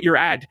we're going to put your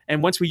ad.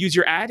 And once we use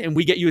your ad and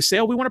we get you a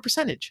sale, we want a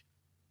percentage.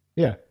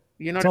 Yeah.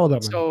 You know, it's all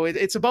about money. So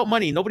it's about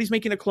money. Nobody's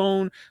making a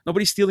clone.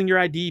 Nobody's stealing your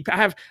ID. I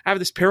have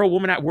this payroll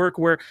woman at work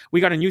where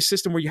we got a new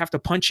system where you have to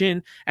punch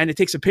in and it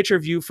takes a picture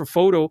of you for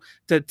photo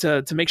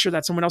to make sure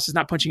that someone else is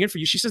not punching in for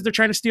you. She says they're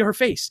trying to steal her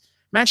face.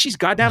 Man, she's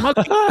goddamn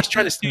ugly. She's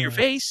trying to steal your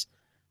face.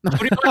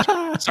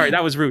 Sorry,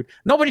 that was rude.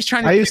 Nobody's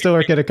trying to. I used to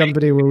work at a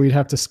company where we'd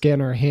have to scan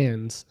our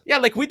hands. Yeah,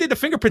 like we did the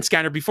fingerprint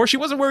scanner before. She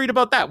wasn't worried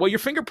about that. Well, your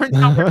fingerprint's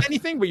not worth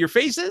anything, but your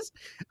face is.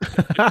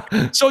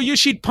 So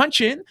she'd punch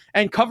in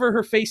and cover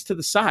her face to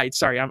the side.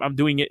 Sorry, I'm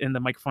doing it in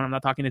the microphone. I'm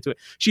not talking into it.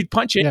 She'd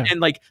punch in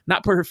and like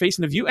not put her face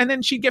in the view, and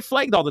then she'd get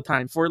flagged all the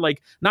time for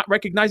like not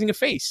recognizing a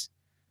face.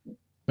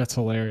 That's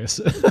hilarious.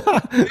 You know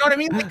what I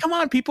mean? Like, come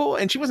on, people.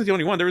 And she wasn't the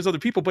only one. There was other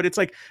people, but it's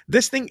like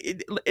this thing,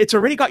 it's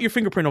already got your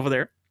fingerprint over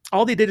there.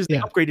 All they did is they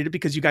upgraded it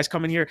because you guys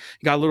come in here,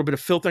 you got a little bit of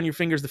filth on your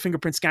fingers. The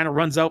fingerprint scanner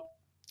runs out.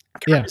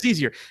 Camera's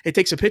easier. It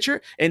takes a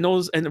picture and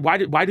knows. And why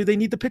do they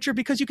need the picture?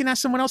 Because you can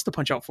ask someone else to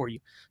punch out for you.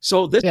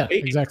 So this way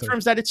it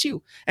confirms that it's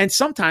you. And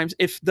sometimes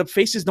if the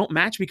faces don't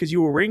match because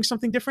you were wearing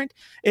something different,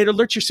 it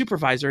alerts your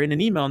supervisor in an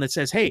email and it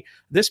says, hey,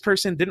 this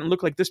person didn't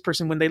look like this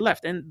person when they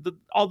left. And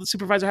all the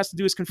supervisor has to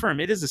do is confirm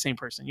it is the same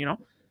person, you know?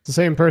 It's the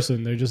same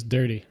person. They're just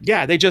dirty.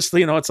 Yeah, they just,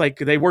 you know, it's like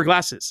they wore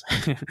glasses.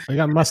 They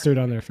got mustard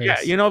on their face.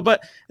 Yeah, you know,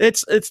 but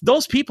it's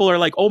those people are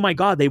like, oh my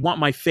God, they want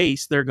my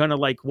face. They're going to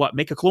like, what,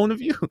 make a clone of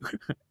you?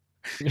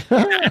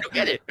 I don't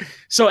get it.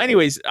 So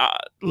anyways,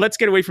 let's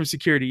get away from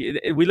security.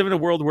 We live in a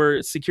world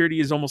where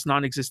security is almost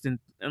non-existent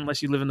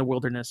unless you live in the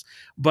wilderness.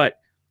 But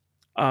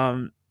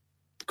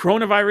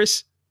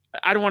coronavirus,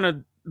 I don't want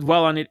to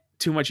dwell on it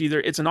too much either.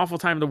 It's an awful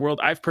time in the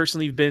world. I've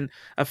personally been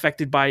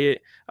affected by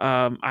it.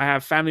 I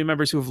have family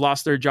members who have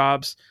lost their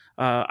jobs.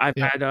 I've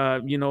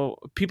had, you know,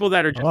 people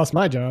that are I lost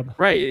my job,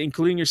 right,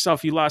 including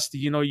yourself. You lost,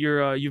 you know,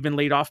 you've been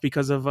laid off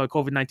because of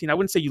COVID-19. I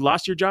wouldn't say you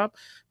lost your job,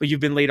 but you've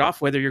been laid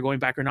off. Whether you're going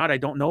back or not, I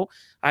don't know.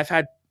 I've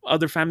had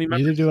other family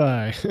members. Neither do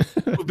I.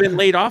 who've been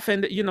laid off,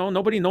 and you know,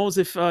 nobody knows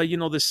if you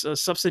know, this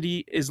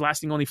subsidy is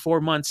lasting only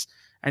 4 months.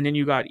 And then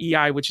you got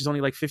EI, which is only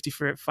like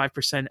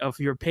 55% of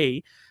your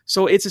pay.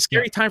 So it's a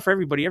scary time for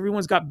everybody.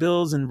 Everyone's got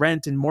bills and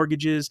rent and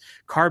mortgages,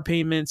 car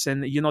payments,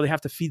 and you know, they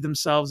have to feed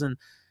themselves. And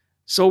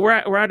so we're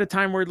at a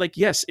time where, like,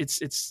 yes, it's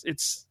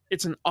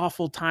an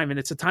awful time, and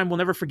it's a time we'll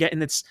never forget.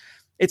 And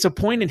it's a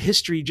point in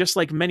history, just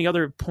like many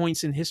other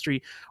points in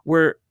history,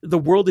 where the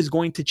world is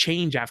going to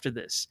change after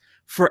this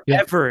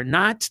forever,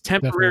 not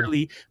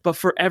temporarily, but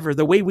forever.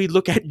 The way we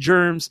look at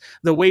germs,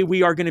 the way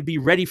we are going to be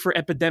ready for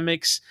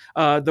epidemics,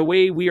 the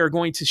way we are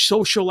going to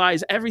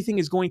socialize, everything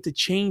is going to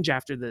change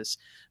after this,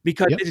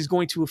 because it is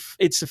going to,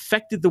 it's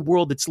affected the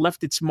world. It's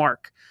left its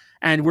mark,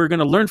 and we're going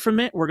to learn from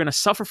it. We're going to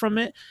suffer from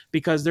it,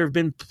 because there have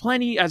been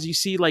plenty, as you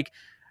see, like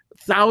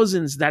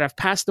thousands that have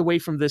passed away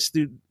from this.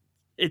 Dude,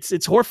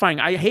 it's horrifying.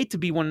 I hate to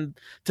be one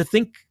to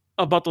think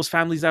about those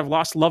families that have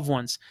lost loved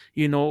ones,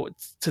 you know,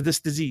 to this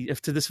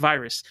disease, to this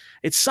virus.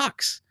 It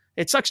sucks.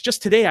 It sucks.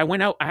 Just today, I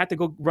went out, I had to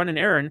go run an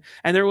errand,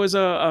 and there was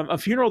a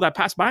funeral that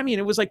passed by me, and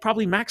it was like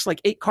probably max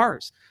like 8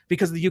 cars,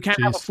 because you can't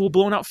have a full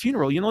blown out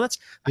funeral. You know, that's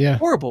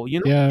horrible.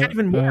 You know, you can't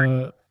even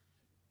mourn.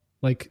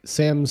 Like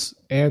Sam's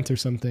aunt or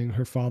something,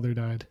 her father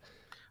died.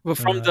 Well,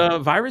 from the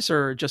virus,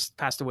 or just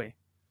passed away?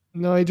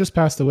 No, he just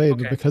passed away,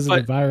 but because of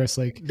the virus,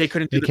 like they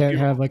can't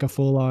have like a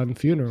full on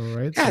funeral,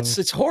 right? Yeah,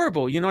 so it's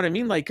horrible. You know what I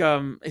mean? Like,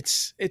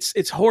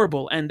 it's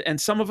horrible, and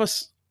some of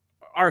us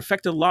are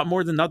affected a lot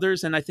more than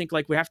others, and I think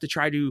like we have to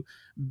try to,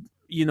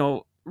 you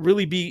know,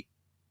 really be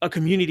a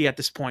community at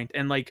this point,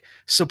 and like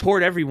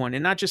support everyone,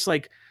 and not just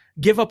like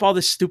give up all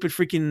this stupid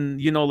freaking,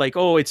 you know, like,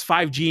 oh, it's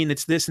 5G and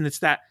it's this and it's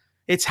that.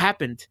 It's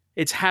happened.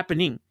 It's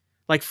happening.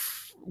 Like.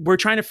 We're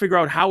trying to figure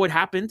out how it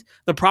happened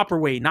the proper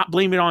way, not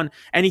blame it on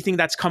anything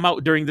that's come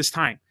out during this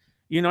time.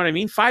 You know what I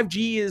mean?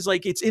 5G is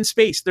like, it's in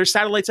space. There's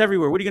satellites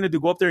everywhere. What are you going to do?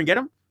 Go up there and get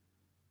them?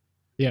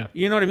 Yeah.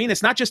 You know what I mean?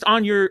 It's not just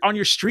on your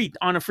street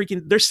on a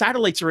freaking, there's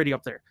satellites already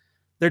up there.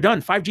 They're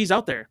done. 5G's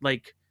out there.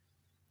 Like,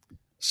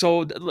 so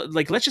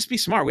like, let's just be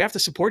smart. We have to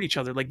support each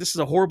other. Like, this is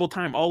a horrible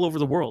time all over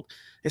the world.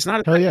 It's not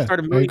a time to start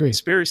a million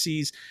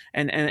conspiracies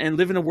and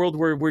live in a world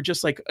where we're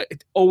just like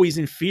always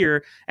in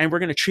fear, and we're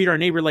going to treat our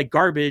neighbor like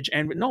garbage.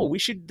 And no,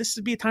 this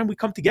would be a time we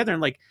come together and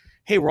like,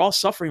 hey, we're all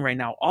suffering right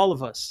now. All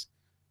of us.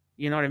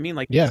 You know what I mean?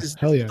 Like,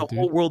 the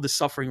whole world is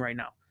suffering right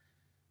now.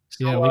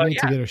 So, we need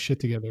to get our shit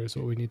together is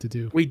what we need to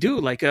do. We do.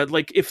 Like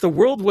if the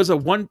world was a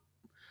one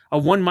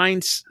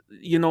mind,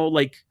 you know,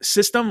 like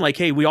system, like,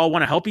 hey, we all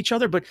want to help each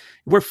other, but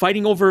we're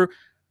fighting over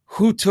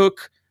who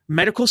took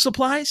medical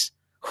supplies,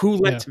 who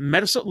let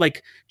medicine,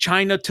 like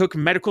China took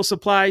medical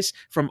supplies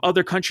from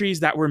other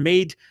countries that were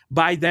made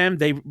by them.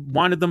 They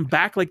wanted them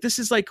back. Like, this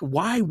is like,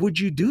 why would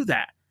you do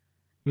that?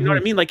 You know what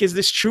I mean? Like, is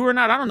this true or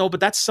not? I don't know, but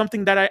that's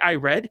something that I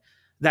read,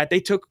 that they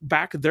took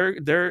back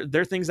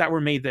their things that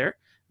were made there,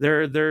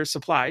 their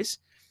supplies.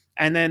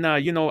 And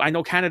then, you know, I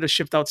know Canada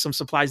shipped out some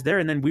supplies there,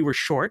 and then we were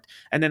short.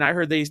 And then I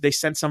heard they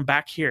sent some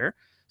back here.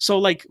 So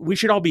like, we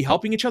should all be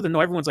helping each other. No,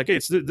 everyone's like, hey,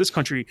 it's this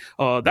country,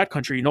 that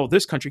country, no,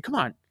 this country. Come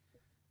on.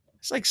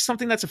 It's like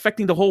something that's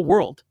affecting the whole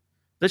world.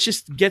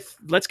 Let's get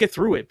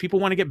through it. People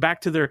want to get back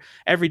to their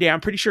everyday.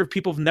 I'm pretty sure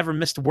people have never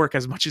missed work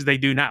as much as they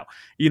do now.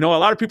 You know, a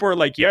lot of people are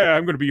like, yeah,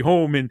 I'm going to be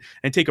home and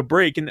take a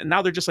break. And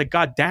now they're just like,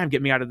 God damn,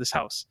 get me out of this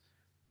house.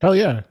 Hell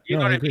yeah. You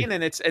know what I mean?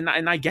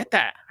 And I get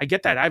that. I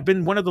get that. I've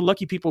been one of the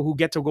lucky people who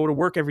get to go to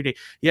work every day.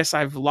 Yes,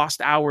 I've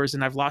lost hours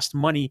and I've lost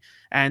money.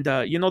 And,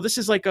 you know, this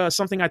is like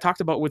something I talked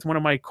about with one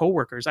of my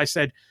coworkers. I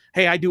said,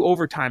 hey, I do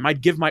overtime.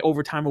 I'd give my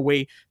overtime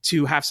away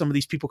to have some of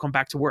these people come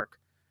back to work.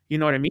 You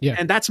know what I mean? Yeah.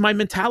 And that's my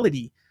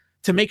mentality,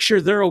 to make sure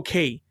they're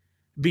okay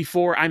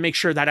before I make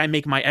sure that I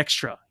make my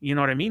extra. You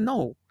know what I mean?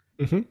 No.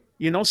 Mm-hmm.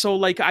 You know, so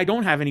like, I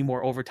don't have any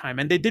more overtime,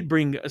 and they did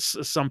bring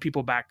some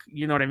people back.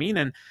 You know what I mean?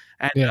 And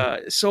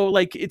so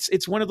like,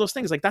 it's one of those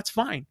things. Like, that's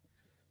fine.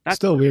 That's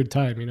still a weird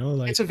time, you know.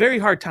 Like, it's a very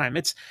hard time.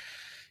 It's,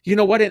 You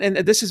know what? And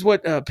this is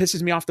what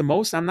pisses me off the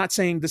most. I'm not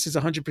saying this is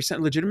 100%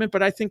 legitimate,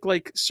 but I think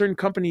like certain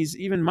companies,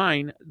 even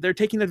mine, they're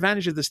taking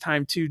advantage of this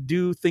time to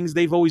do things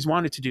they've always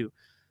wanted to do,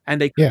 and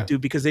they couldn't do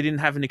because they didn't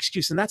have an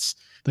excuse. And that's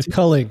the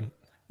culling.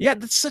 Yeah,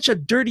 that's such a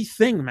dirty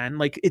thing, man.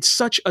 Like, it's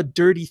such a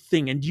dirty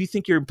thing. And do you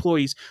think your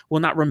employees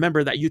will not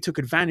remember that you took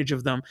advantage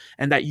of them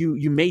and that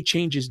you made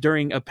changes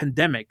during a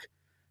pandemic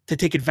to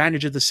take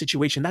advantage of the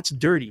situation? That's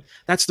dirty.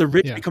 That's the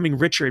rich becoming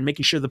richer and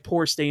making sure the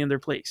poor stay in their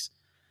place.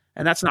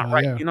 And that's not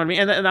right. You know what I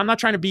mean? And I'm not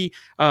trying to be,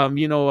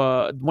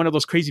 one of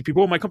those crazy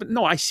people. Oh, my company.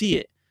 No, I see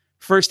it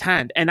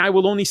firsthand. And I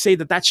will only say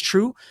that that's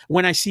true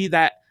when I see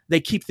that they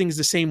keep things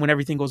the same when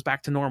everything goes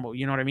back to normal.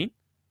 You know what I mean?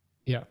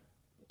 Yeah.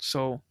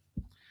 So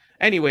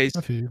anyways,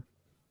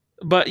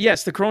 but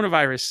yes, the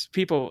coronavirus,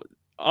 people,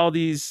 all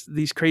these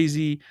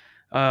crazy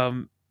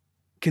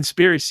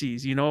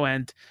conspiracies,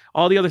 and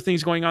all the other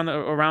things going on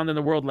around in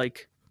the world,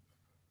 like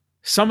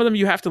some of them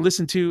you have to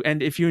listen to,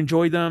 and if you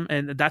enjoy them,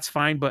 and that's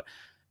fine, but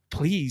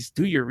please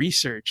do your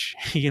research.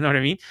 You know what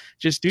I mean?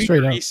 Just do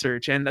your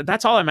research. And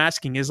that's all I'm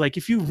asking is, like,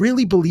 if you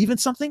really believe in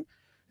something,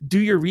 do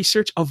your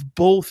research of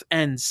both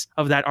ends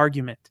of that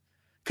argument.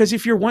 Because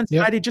if you're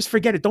one-sided, just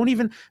forget it. Don't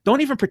even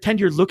pretend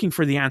you're looking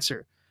for the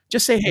answer.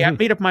 Just say, hey, I've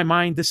made up my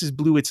mind. This is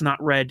blue. It's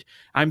not red.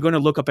 I'm going to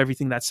look up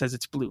everything that says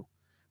it's blue.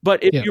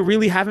 But if you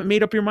really haven't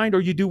made up your mind,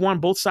 or you do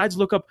want both sides,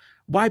 look up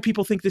why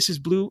people think this is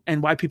blue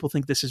and why people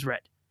think this is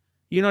red.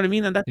 You know what I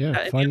mean? And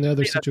find the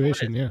other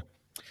situation. Yeah.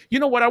 You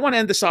know what? I want to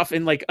end this off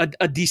in like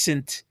a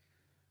decent,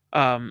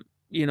 tone.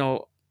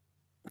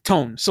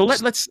 So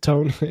let's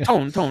tone,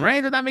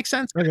 right? Does that make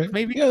sense? Okay.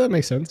 Maybe. Yeah, that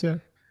makes sense. Yeah.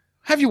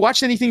 Have you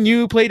watched anything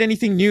new, played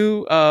anything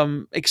new,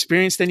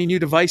 experienced any new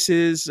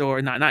devices,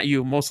 or not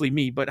you, mostly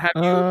me, but have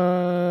you?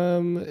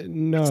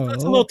 No.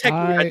 It's a little tech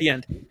at the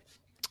end.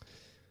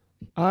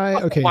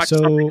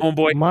 So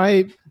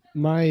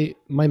my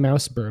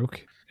mouse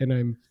broke, and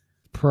I'm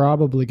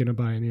probably gonna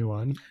buy a new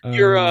one.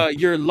 Your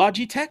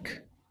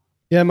Logitech?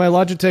 Yeah, my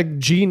Logitech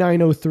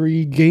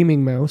G903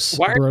 gaming mouse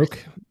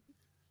broke.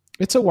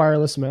 It's a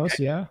wireless mouse,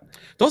 yeah.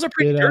 Those are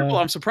pretty durable.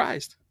 I'm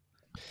surprised.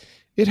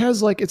 It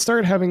has it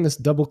started having this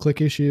double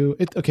click issue.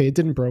 It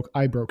didn't broke.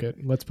 I broke it.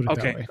 Let's put it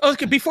that way.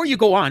 Okay. Before you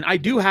go on, I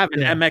do have an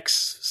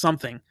MX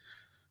something.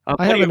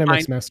 I have an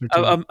MX Master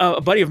too.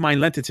 A buddy of mine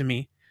lent it to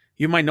me.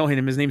 You might know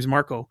him. His name's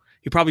Marco.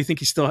 He probably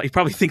thinks he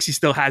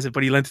still has it,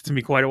 but he lent it to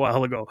me quite a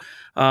while ago.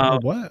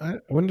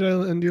 What? When did I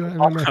lend you an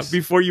MX?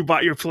 Before you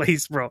bought your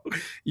place, bro.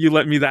 You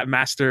lent me that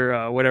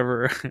Master,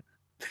 whatever.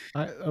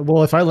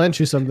 Well, if I lent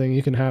you something,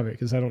 you can have it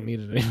because I don't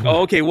need it anymore.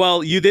 Oh, okay.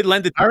 Well, you did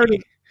lend it to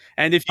me.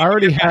 And if you I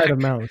already had a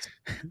mouse.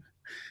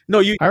 No,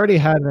 I already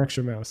had an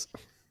extra mouse.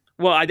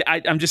 Well,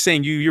 I'm just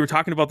saying you were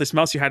talking about this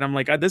mouse you had. I'm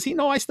like, does he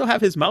know I still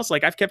have his mouse?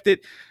 Like, I've kept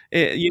it.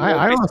 I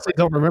honestly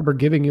don't remember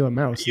giving you a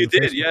mouse. You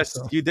did, yes,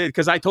 you did,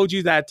 because I told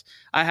you that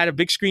I had a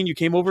big screen. You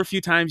came over a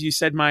few times. You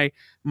said my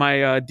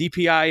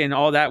DPI and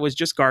all that was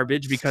just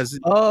garbage because.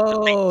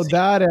 Oh,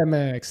 that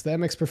MX, the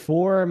MX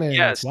Performance.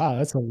 Yes. Wow,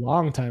 that's a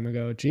long time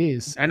ago.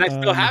 Jeez. And I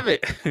still have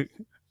it.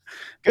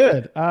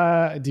 Good.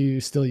 Do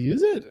you still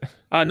use it?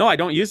 No, I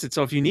don't use it.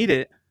 So if you need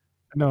it.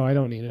 No, I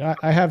don't need it.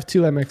 I have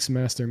two MX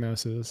Master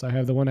mouses. I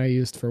have the one I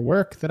used for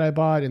work that I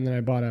bought, and then I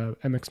bought a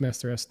MX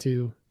Master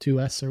S2,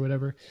 2S or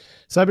whatever.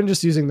 So I've been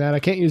just using that. I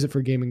can't use it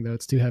for gaming though;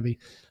 it's too heavy.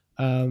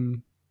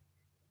 And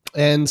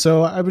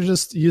so I was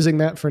just using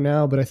that for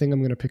now. But I think I'm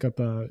going to pick up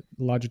a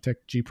Logitech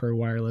G Pro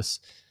wireless.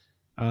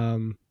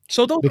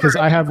 So those because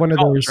I have one of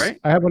those. Right?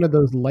 I have one of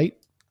those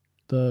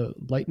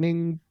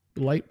Lightning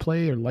Light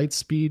Play or Light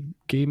Speed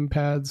game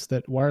pads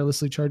that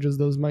wirelessly charges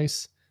those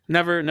mice.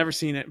 Never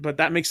seen it, but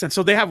that makes sense.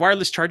 So they have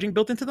wireless charging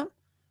built into them?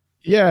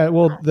 Yeah,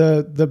 well,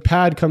 the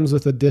pad comes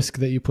with a disc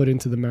that you put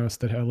into the mouse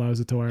that allows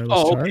it to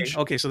wireless charge.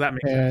 Okay, so that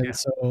makes sense. And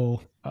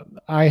so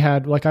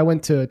I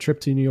went to a trip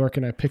to New York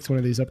and I picked one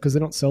of these up because they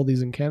don't sell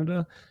these in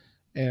Canada.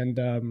 And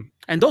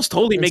those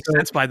totally make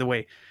sense, by the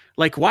way.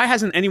 Like, why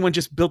hasn't anyone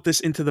just built this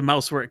into the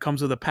mouse where it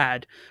comes with a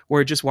pad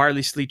where it just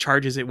wirelessly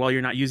charges it while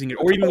you're not using it,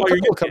 or even while you're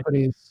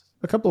using it?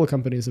 A couple of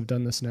companies have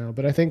done this now,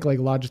 but I think like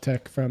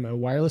Logitech from a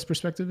wireless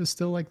perspective is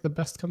still like the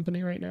best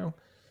company right now.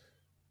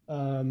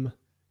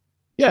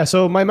 Yeah,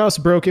 so my mouse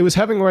broke. It was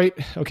having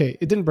it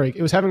didn't break.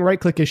 It was having right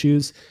click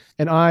issues.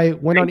 And I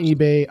went on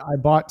eBay, I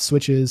bought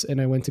switches and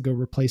I went to go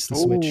replace the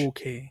switch.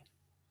 Okay.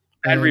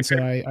 And so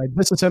I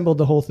disassembled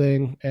the whole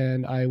thing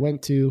and I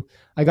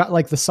got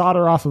like the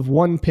solder off of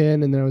one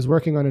pin and then I was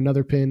working on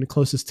another pin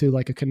closest to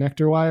like a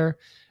connector wire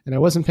and I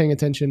wasn't paying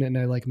attention and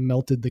I like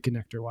melted the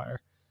connector wire.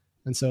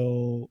 And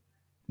so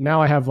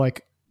now I have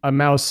like a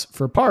mouse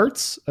for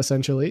parts,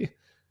 essentially.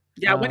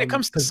 Yeah, when it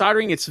comes to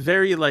soldering, it's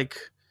very like,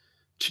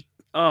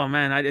 oh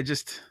man, I did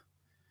the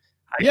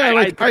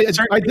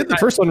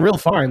first one real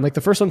fine. Like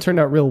the first one turned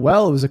out real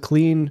well. It was a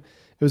clean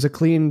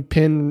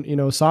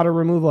pin, solder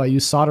removal. I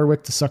used solder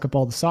wick to suck up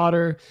all the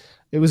solder.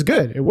 It was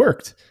good. It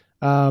worked.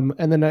 And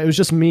then it was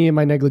just me and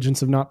my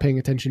negligence of not paying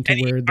attention to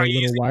where the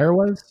little wire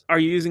was. Are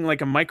you using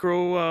like a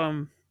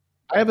micro?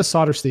 I have a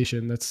solder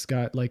station that's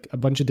got like a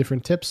bunch of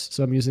different tips.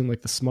 So I'm using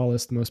like the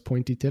smallest, most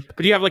pointy tip. But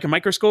do you have like a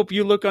microscope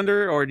you look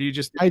under, or do you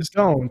just? I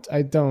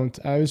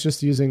don't. I was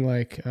just using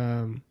like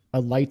a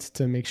light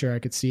to make sure I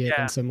could see it,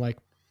 and some like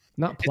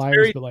not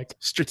pliers, but like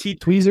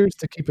strategic tweezers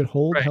to keep it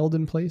held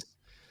in place.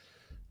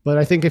 But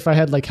I think if I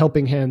had like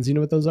helping hands, you know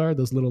what those are?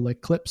 Those little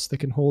like clips that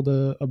can hold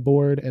a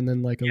board and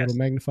then like a little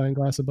magnifying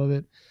glass above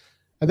it.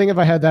 I think if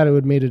I had that, it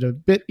would made it a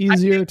bit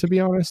easier, to be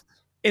honest.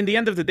 In the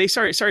end of the day,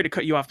 sorry to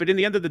cut you off, but in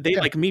the end of the day,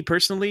 like me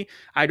personally,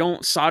 I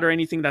don't solder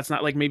anything that's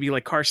not like maybe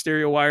like car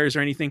stereo wires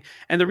or anything.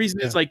 And the reason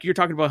is like you're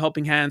talking about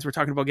helping hands, we're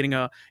talking about getting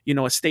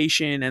a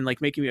station and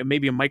like making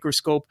maybe a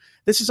microscope.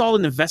 This is all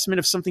an investment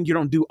of something you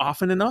don't do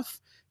often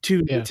enough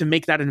to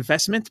make that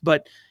investment.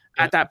 But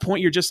at that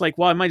point, you're just like,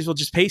 well, I might as well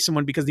just pay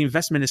someone because the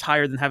investment is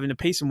higher than having to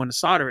pay someone to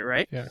solder it,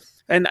 right? Yeah.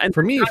 And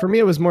for me,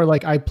 it was more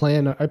like I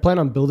plan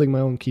on building my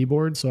own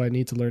keyboard, so I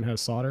need to learn how to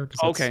solder.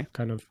 Okay.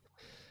 Kind of.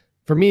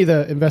 For me,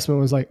 the investment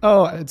was like,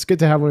 oh, it's good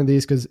to have one of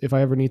these because if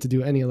I ever need to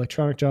do any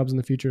electronic jobs in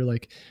the future,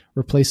 like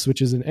replace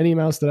switches in any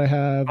mouse that I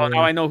have. Oh,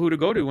 now I know who to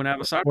go to when I have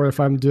a solder. Or if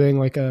I'm doing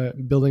like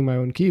building my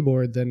own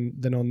keyboard, then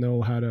I'll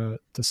know how to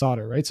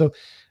solder, right? So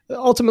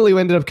ultimately, what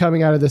ended up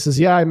coming out of this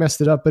is, I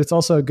messed it up, but it's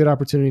also a good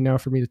opportunity now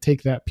for me to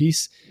take that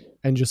piece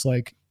and just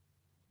like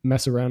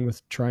mess around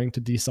with trying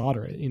to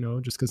desolder it,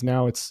 just because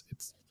now it's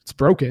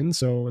broken,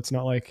 so it's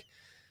not like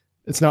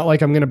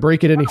I'm going to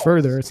break it any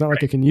further. It's not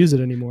like I can use it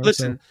anymore.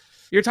 Listen.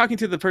 You're talking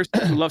to the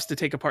person who loves to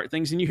take apart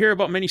things, and you hear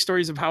about many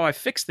stories of how I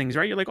fix things,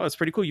 right? You're like, oh, that's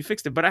pretty cool. You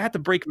fixed it. But I had to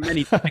break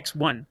many to fix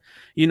one.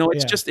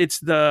 It's just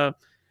the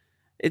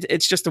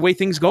way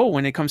things go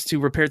when it comes to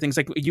repair things.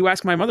 Like you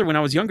ask my mother when I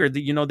was younger,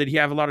 did he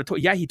have a lot of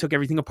toys? Yeah, he took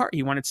everything apart.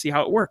 He wanted to see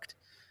how it worked.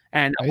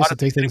 And I used to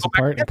take things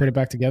apart and put it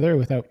back together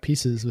without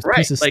pieces,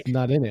 pieces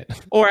not in it.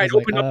 Or I'd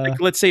open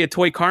up, let's say, a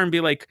toy car and be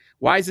like,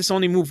 why is this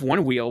only move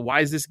one wheel? Why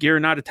is this gear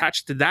not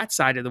attached to that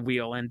side of the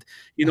wheel? And,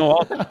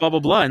 all blah, blah,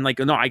 blah. And like,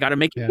 no, I got to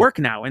make it work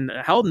now. And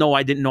hell no,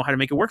 I didn't know how to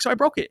make it work, so I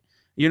broke it.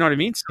 You know what I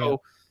mean?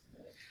 So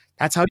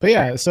that's how.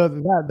 But so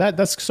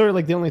that's sort of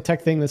like the only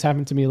tech thing that's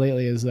happened to me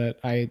lately is that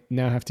I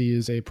now have to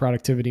use a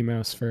productivity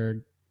mouse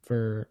for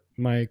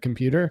my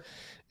computer.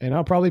 And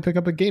I'll probably pick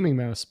up a gaming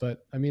mouse.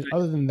 But I mean,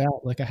 other than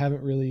that, like I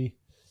haven't really,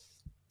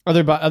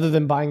 other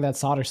than buying that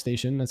solder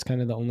station, that's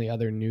kind of the only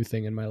other new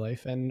thing in my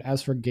life. And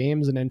as for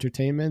games and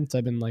entertainment,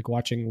 I've been like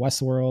watching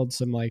Westworld,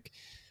 some like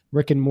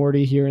Rick and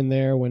Morty here and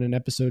there when an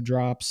episode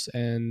drops.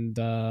 And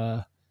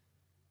I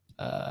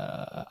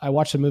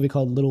watched a movie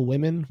called Little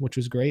Women, which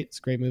was great. It's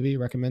a great movie.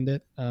 Recommend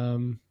it.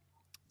 And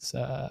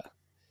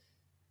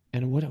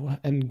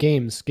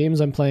games.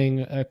 I'm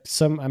playing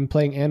I'm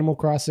playing Animal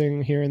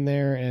Crossing here and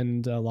there,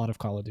 and a lot of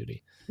Call of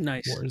Duty.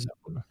 Nice.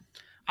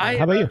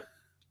 How about you?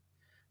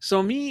 So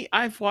I'm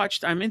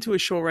into a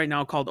show right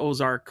now called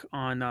Ozark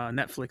on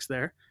Netflix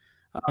there.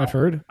 I've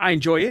heard. I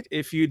enjoy it.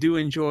 If you do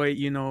enjoy,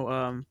 I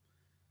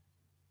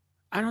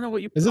don't know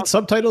what you... Is it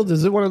subtitled?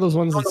 Is it one of those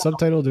ones that's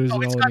subtitled, or is it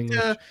all in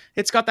English?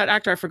 It's got that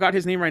actor. I forgot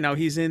his name right now.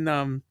 He's in...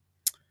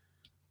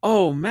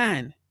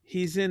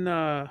 He's in...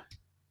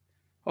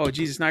 Oh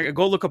Jesus! Now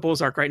go look up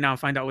Ozark right now and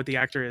find out what the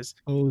actor is.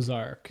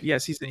 Ozark.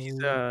 Yes, he's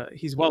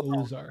well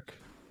known. Ozark.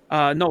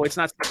 No, it's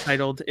not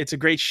subtitled. It's a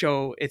great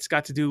show. It's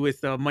got to do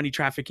with money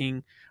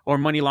trafficking or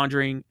money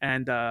laundering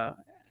and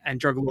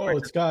drug lords. Oh,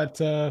 it's got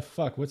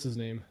what's his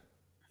name?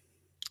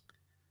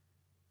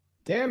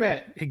 Damn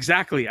it!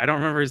 Exactly. I don't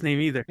remember his name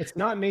either. It's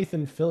not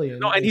Nathan Fillion.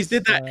 No, and he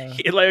did that.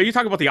 Are you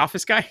talking about the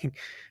Office guy?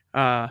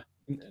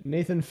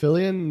 Nathan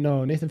Fillion?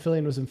 No, Nathan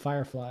Fillion was in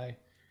Firefly.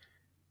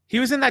 He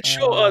was in that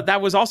show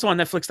that was also on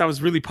Netflix that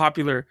was really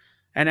popular,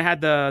 and it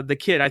had the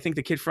kid. I think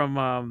the kid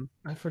from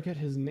I forget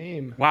his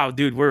name. Wow,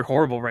 dude, we're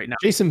horrible right now.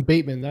 Jason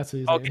Bateman, that's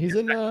his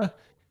name.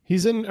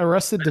 He's in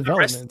Arrested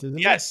Development, isn't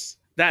he? Yes.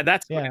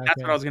 That's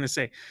what I was gonna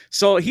say.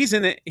 So he's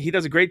in it. He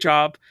does a great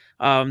job.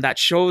 That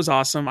show is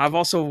awesome. I've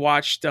also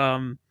watched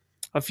a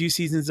few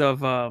seasons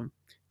of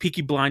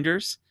Peaky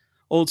Blinders,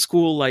 old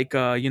school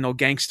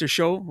gangster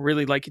show.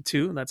 Really like it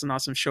too. That's an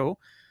awesome show.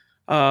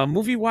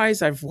 Movie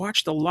wise, I've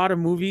watched a lot of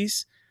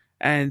movies.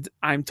 And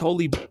I'm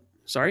totally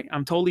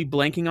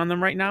blanking on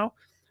them right now,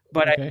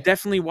 but I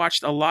definitely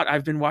watched a lot.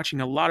 I've been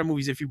watching a lot of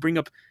movies. If you bring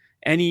up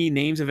any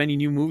names of any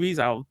new movies,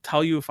 I'll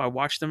tell you if I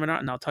watched them or not,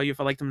 and I'll tell you if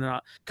I like them or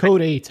not.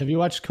 Code 8. Have you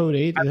watched Code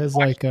 8?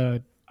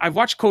 I've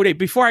watched Code 8.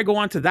 Before I go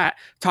on to that,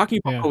 talking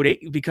about Code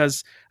 8,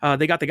 because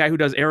they got the guy who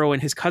does Arrow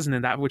and his cousin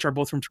in that, which are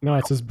both from Toronto. No,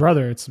 it's his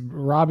brother. It's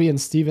Robbie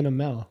and Stephen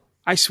Amell.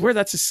 I swear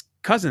that's his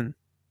cousin.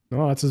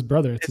 No, that's his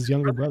brother. It's his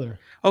younger brother.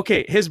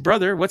 Okay, his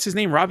brother. What's his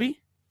name? Robbie?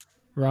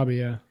 Robbie,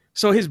 yeah.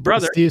 So his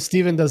brother,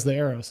 Steven does the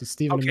Arrow. So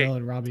Stephen Amell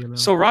and Robbie Amell.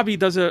 So Robbie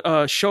does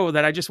a show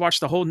that I just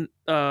watched the whole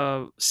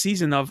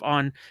season of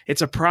on.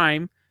 It's a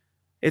Prime.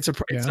 It's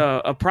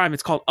a Prime.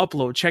 It's called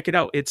Upload. Check it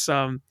out. It's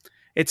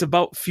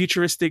about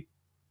futuristic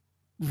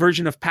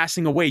version of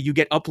passing away. You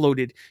get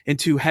uploaded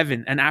into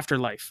heaven and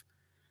afterlife.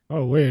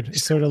 Oh, weird.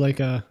 It's sort of like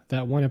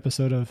that one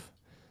episode of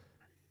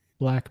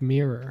Black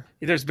Mirror.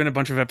 There's been a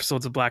bunch of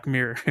episodes of Black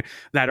Mirror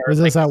that are.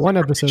 There's that one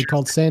episode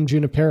called San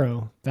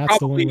Junipero. That's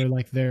probably the one where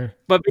like they're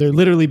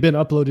literally been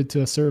uploaded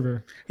to a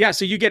server. Yeah,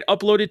 so you get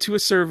uploaded to a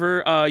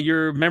server.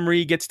 Your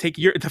memory gets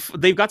taken.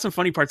 They've got some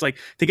funny parts. Like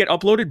to get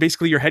uploaded,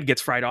 basically your head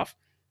gets fried off.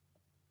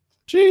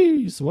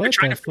 Jeez, what?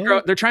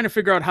 They're trying to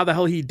figure out how the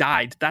hell he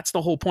died. That's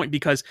the whole point,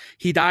 because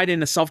he died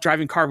in a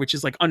self-driving car, which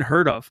is like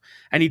unheard of,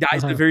 and he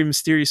dies in a very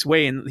mysterious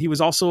way. And he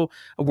was also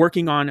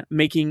working on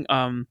making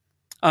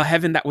a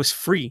heaven that was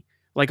free.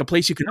 Like a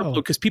place you can upload,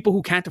 because people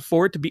who can't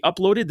afford to be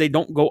uploaded, they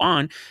don't go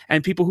on.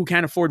 And people who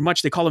can't afford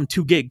much, they call them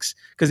 2 gigs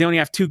because they only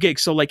have 2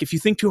 gigs. So like if you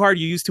think too hard,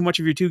 you use too much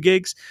of your 2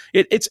 gigs.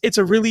 It's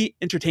a really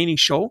entertaining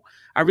show.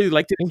 I really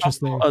liked it.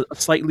 Interesting.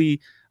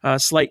 A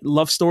slight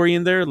love story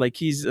in there. Like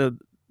he's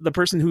the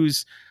person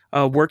who's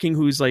working,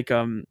 who's like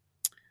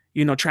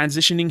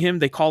transitioning him.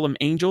 They call them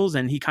angels,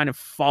 and he kind of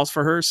falls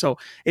for her. So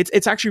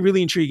it's actually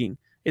really intriguing.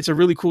 It's a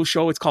really cool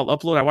show. It's called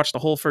Upload. I watched the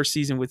whole first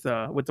season with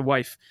the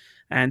wife,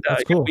 and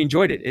cool. we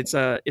enjoyed it. It's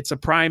a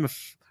Prime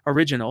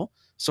original.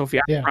 So if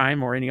you have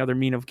Prime or any other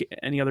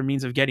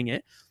means of getting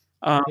it,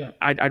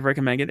 I'd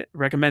recommend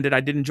it. I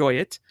did enjoy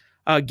it.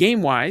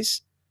 Game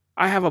wise,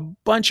 I have a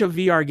bunch of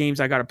VR games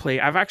I got to play.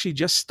 I've actually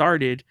just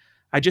started.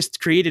 I just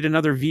created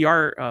another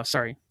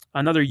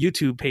another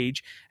YouTube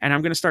page, and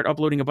I'm going to start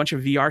uploading a bunch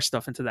of VR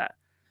stuff into that.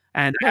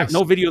 And nice. I have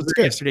no videos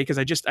there yesterday because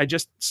I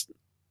just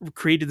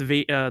created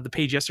the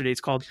page yesterday.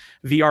 It's called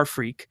VR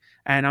Freak,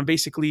 and I'm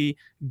basically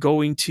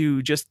going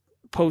to just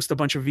post a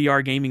bunch of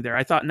VR gaming there.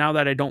 I thought now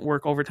that I don't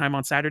work overtime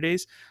on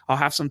Saturdays, I'll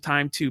have some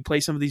time to play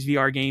some of these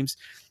VR games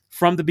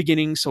from the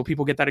beginning, so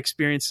people get that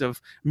experience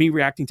of me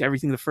reacting to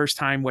everything the first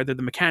time, whether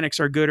the mechanics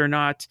are good or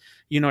not,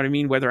 you know what I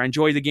mean, whether I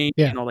enjoy the game,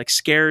 like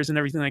scares and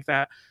everything like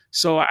that.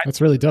 So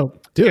that's really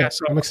dope. So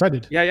I'm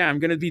excited. Yeah, I'm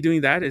going to be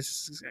doing that.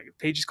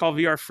 Page is called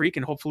VR Freak,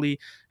 and hopefully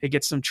it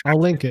gets some traction.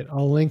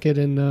 I'll link it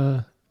in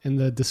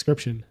the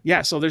description.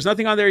 Yeah, so there's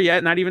nothing on there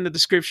yet, not even the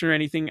description or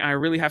anything. I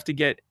really have to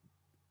get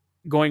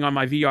going on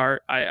my VR.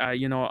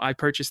 I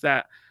purchased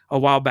that a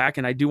while back,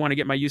 and I do want to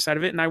get my use out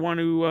of it, and I want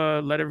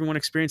to let everyone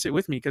experience it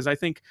with me, because I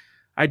think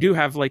I do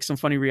have like some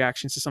funny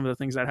reactions to some of the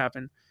things that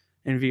happen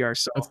in VR.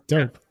 So that's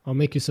dope. I'll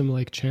make you some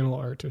like channel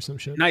art or some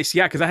shit. Nice.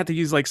 Yeah, because I had to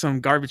use like some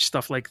garbage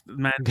stuff. Like,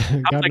 man,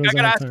 I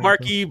gotta ask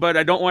Marky, but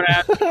I don't want to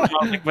ask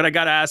him, but I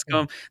gotta ask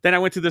him. Then I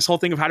went through this whole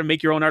thing of how to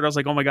make your own art. I was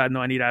like, oh my God,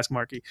 no, I need to ask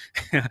Marky.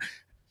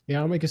 Yeah,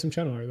 I'll make you some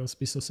channel art. That'll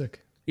be so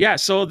sick. Yeah,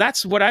 so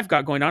that's what I've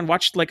got going on.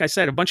 Watched, like I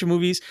said, a bunch of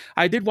movies.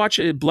 I did watch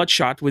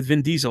Bloodshot with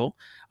Vin Diesel.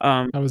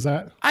 How was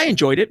that? I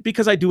enjoyed it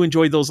because I do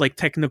enjoy those like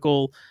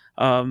technical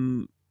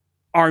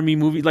army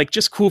movie, like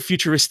just cool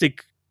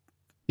futuristic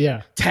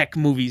tech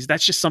movies.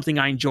 That's just something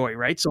I enjoy,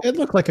 right? So it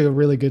looked like a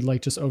really good,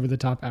 like just over the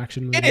top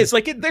action movie. It is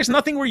like there's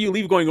nothing where you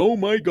leave going, oh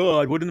my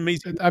God, what an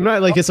amazing. I'm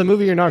not like, it's a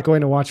movie you're not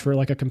going to watch for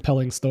like a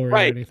compelling story or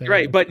anything.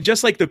 Right, but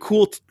just like the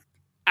cool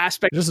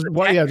aspect. Just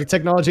the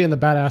technology and the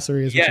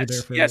badassery is what you're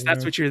there for. Yes,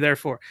 that's what you're there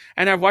for.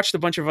 And I've watched a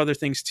bunch of other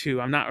things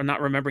too. I'm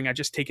not remembering. I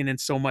just taken in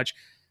so much.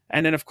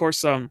 And then of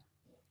course,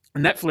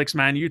 Netflix,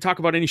 man, you talk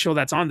about any show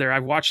that's on there.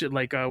 I've watched it,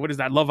 like what is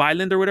that, Love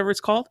Island or whatever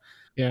it's called?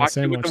 Yeah, watched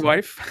it with the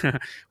wife.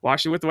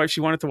 Watched it with the wife.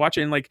 She wanted to watch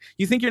it, and like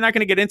you think you're not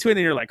going to get into it,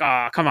 and you're like,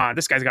 oh, come on,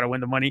 this guy's got to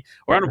win the money,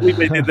 or I don't believe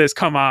they did this.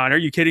 Come on, are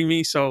you kidding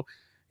me? So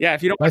yeah,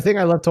 if you don't, I think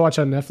I love to watch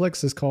on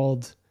Netflix is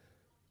called.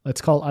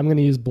 It's called. I'm going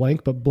to use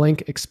Blank, but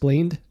Blank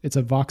Explained. It's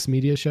a Vox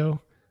Media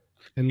show,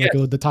 and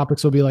like the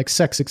topics will be like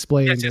sex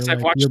explained, or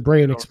like your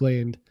brain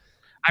explained.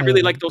 I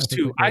really like those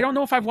two. I don't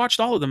know if I've watched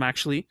all of them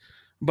actually,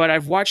 but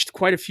I've watched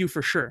quite a few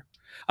for sure.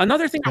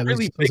 Another thing I'm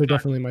really those are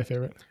definitely my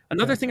favorite.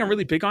 Another thing I'm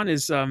really big on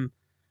is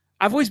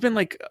I've always been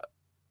like,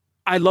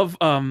 I love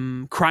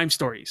crime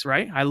stories,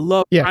 right? I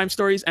love crime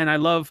stories, and I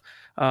love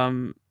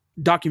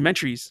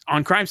documentaries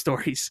on crime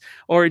stories,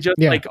 or just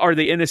like, are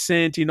they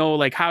innocent? You know,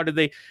 like how did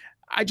they?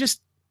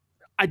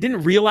 I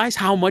didn't realize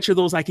how much of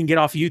those I can get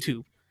off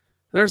YouTube.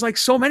 There's like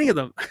so many of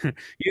them.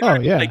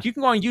 Like you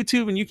can go on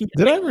YouTube and you can.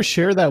 Did I ever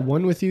share that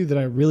one with you that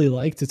I really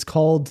liked? It's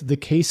called The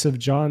Case of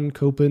John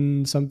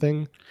Copen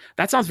something.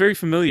 That sounds very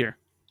familiar.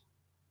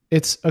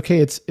 It's okay.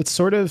 It's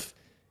sort of,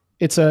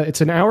 it's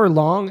an hour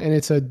long, and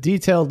it's a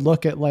detailed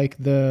look at like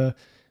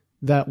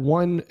that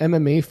one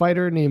MMA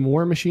fighter named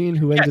War Machine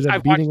who ended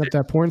up beating up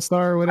that porn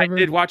star or whatever. I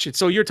did watch it.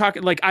 So you're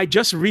talking like, I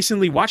just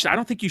recently watched it. I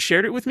don't think you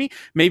shared it with me.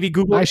 Maybe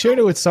Google. I shared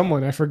it with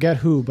someone. I forget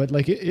who, but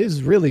like it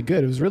is really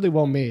good. It was really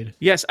well made.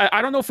 Yes.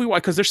 I don't know if we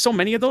watched, because there's so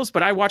many of those,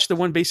 but I watched the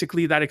one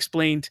basically that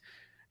explained.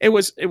 It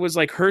was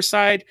like her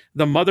side.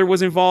 The mother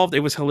was involved.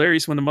 It was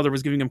hilarious when the mother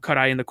was giving him cut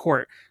eye in the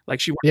court. Like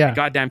she wanted to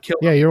goddamn kill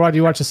him. Yeah,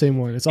 you watch the same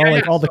one. It's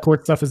all all the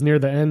court stuff is near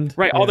the end.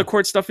 Right. All the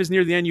court stuff is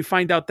near the end. You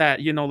find out that,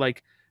 you know,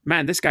 like,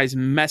 man, this guy's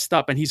messed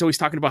up, and he's always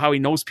talking about how he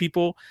knows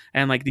people,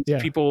 and like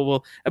these people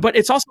will. But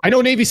it's also, I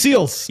know Navy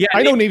SEALs. Yeah,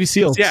 I know Navy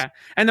SEAls. Yeah,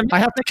 and I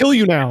have to kill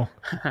you now.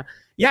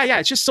 yeah.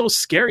 It's just so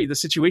scary, the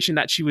situation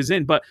that she was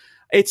in. But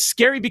it's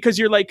scary because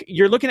you're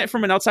looking at it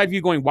from an outside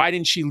view, going, why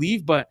didn't she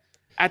leave? But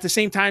at the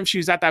same time, she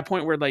was at that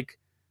point where like,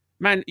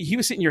 man, he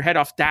was sitting your head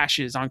off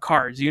dashes on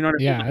cars. You know what I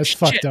mean? Yeah, it's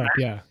fucked up. Man.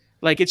 Yeah.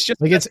 Like it's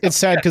just like it's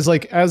sad because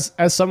like as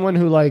someone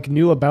who like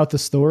knew about the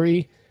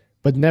story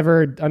but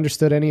never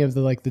understood any of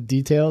the like the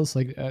details,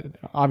 like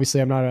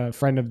obviously I'm not a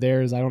friend of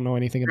theirs, I don't know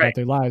anything about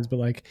their lives, but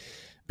like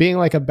being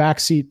like a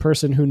backseat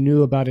person who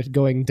knew about it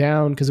going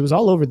down because it was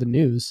all over the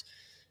news,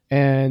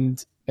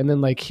 and then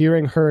like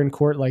hearing her in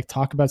court like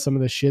talk about some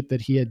of the shit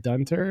that he had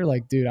done to her,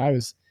 like dude, I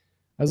was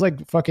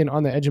like fucking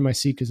on the edge of my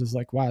seat because it's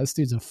like, wow, this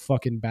dude's a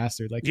fucking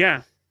bastard. Like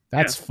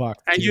that's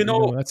fucked. And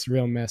dude, that's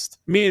real messed.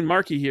 Me and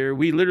Marky here,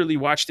 we literally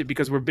watched it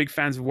because we're big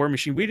fans of War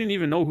Machine. We didn't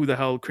even know who the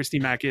hell Christy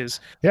Mack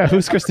is. Yeah,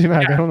 who's Christy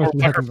Mack? I don't know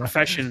what her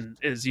profession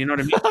is. You know what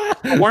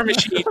I mean? War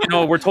Machine, you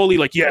know, we're totally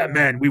like, yeah,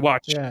 man, we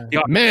watch. Yeah.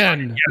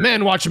 Men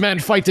watch men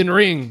fight in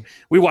ring.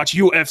 We watch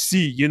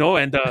UFC, you know,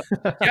 and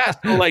yeah,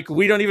 so like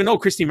we don't even know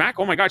Christy Mack.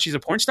 Oh my God, she's a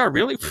porn star?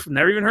 Really?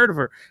 Never even heard of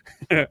her.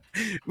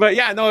 But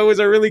yeah, no, it was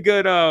a really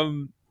good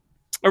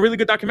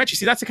documentary.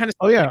 See, that's the kind of.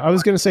 Oh yeah, I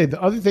was gonna say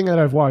the other thing that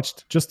I've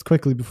watched just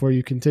quickly before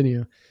you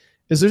continue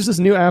is there's this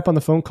new app on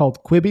the phone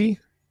called Quibi,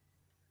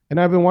 and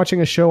I've been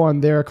watching a show on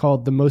there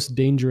called The Most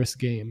Dangerous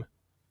Game,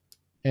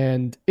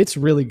 and it's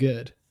really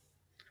good.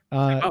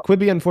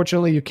 Quibi,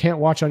 unfortunately, you can't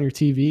watch on your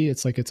TV.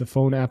 It's like it's a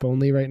phone app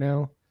only right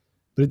now,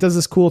 but it does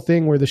this cool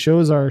thing where the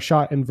shows are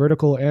shot in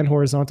vertical and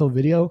horizontal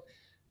video,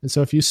 and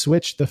so if you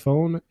switch the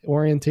phone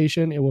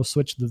orientation, it will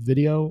switch the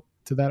video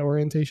to that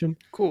orientation.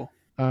 Cool.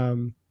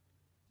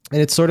 And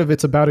it's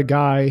about a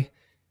guy.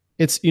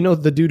 It's, you know,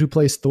 the dude who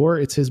plays Thor,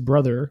 it's his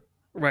brother.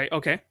 Right.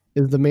 Okay.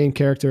 Is the main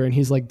character, and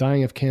he's like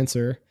dying of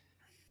cancer.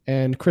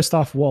 And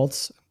Christoph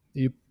Waltz,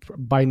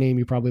 by name,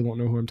 you probably won't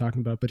know who I'm talking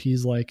about, but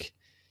he's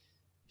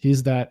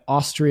that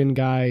Austrian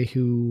guy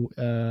who,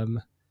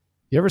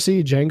 you ever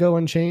see Django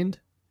Unchained?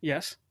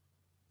 Yes.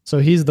 So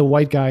he's the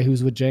white guy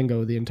who's with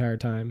Django the entire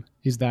time.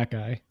 He's that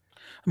guy.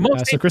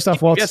 So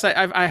Christoph Waltz. Yes,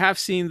 I have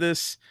seen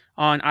this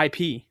on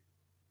IP.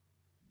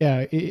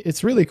 Yeah,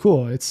 it's really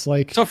cool. It's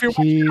like, so if you're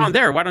watching it on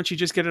there, why don't you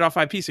just get it off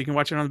IP so you can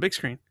watch it on the big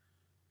screen?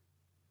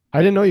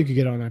 I didn't know you could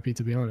get it on IP,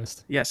 to be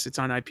honest. Yes, it's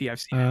on IP.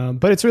 I've seen it.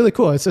 But it's really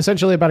cool. It's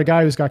essentially about a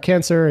guy who's got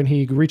cancer, and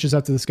he reaches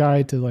out to this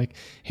guy to like,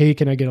 hey,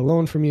 can I get a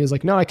loan from you? He's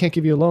like, no, I can't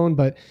give you a loan,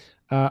 but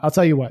I'll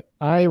tell you what.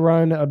 I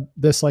run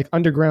this like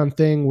underground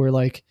thing where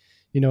like,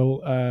 you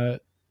know,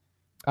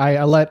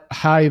 I let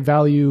high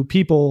value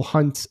people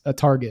hunt a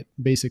target,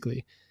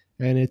 basically.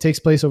 And it takes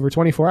place over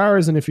 24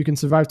 hours. And if you can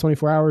survive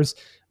 24 hours,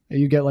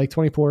 you get like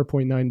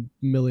 $24.9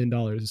 million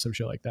or some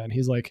shit like that. And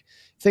he's like,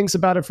 thinks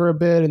about it for a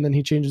bit, and then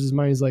he changes his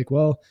mind. He's like,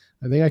 well,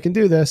 I think I can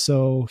do this.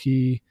 So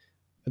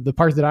the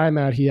part that I'm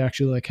at, he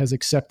actually like has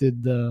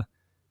accepted the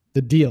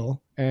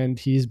deal, and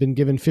he's been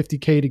given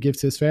 $50K to give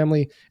to his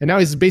family. And now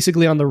he's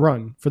basically on the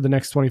run for the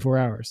next 24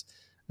 hours.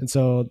 And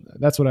so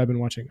that's what I've been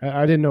watching.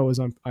 I didn't know it was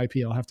on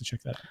IP. I'll have to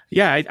check that out.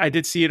 Yeah, I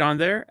did see it on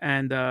there,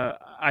 and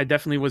I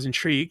definitely was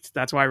intrigued.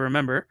 That's why I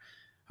remember.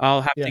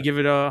 I'll have to give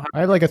it a... I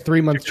have like a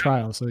 3-month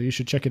trial, so you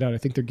should check it out. I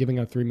think they're giving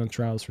out 3-month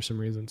trials for some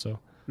reason. So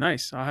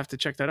nice. I'll have to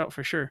check that out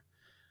for sure.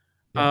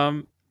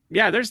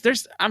 Yeah,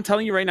 there's I'm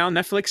telling you right now,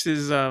 Netflix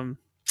is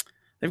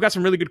they've got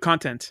some really good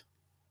content.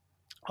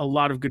 A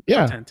lot of good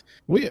content.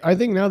 I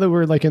think now that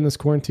we're like in this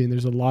quarantine,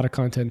 there's a lot of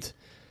content.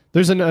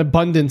 There's an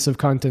abundance of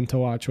content to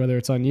watch, whether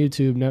it's on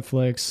YouTube,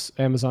 Netflix,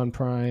 Amazon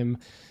Prime,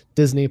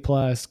 Disney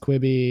Plus,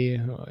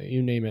 Quibi,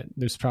 you name it.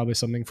 There's probably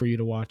something for you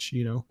to watch,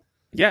 you know.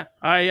 Yeah,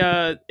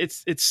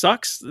 it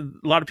sucks. A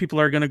lot of people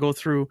are going to go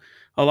through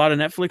a lot of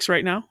Netflix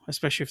right now,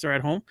 especially if they're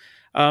at home.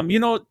 You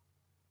know,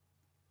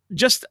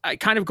 just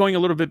kind of going a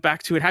little bit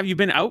back to it. Have you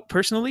been out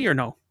personally or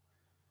no?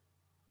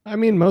 I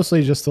mean,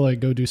 mostly just to like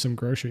go do some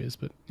groceries,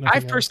 but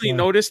I've personally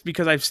noticed,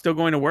 because I'm still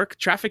going to work,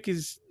 traffic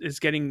is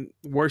getting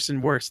worse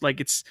and worse.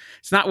 Like it's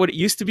not what it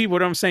used to be.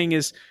 What I'm saying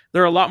is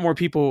there are a lot more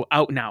people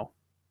out now.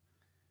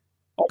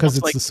 Because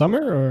it's like the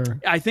summer, or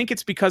I think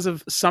it's because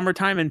of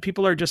summertime, and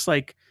people are just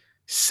like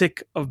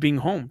sick of being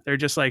home. They're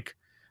just like,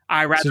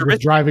 I rather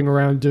driving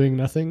around doing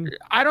nothing.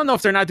 I don't know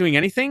if they're not doing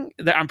anything.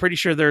 I'm pretty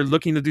sure they're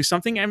looking to do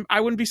something, and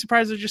I wouldn't be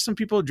surprised if there's just some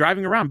people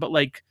driving around, but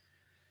like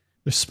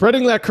they're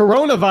spreading that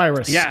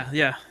coronavirus.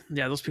 Yeah.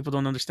 Those people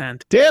don't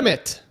understand. Damn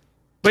it.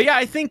 But yeah,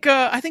 I think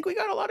we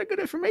got a lot of good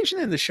information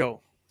in the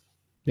show.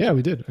 Yeah,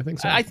 we did. I think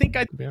so.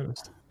 To be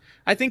honest,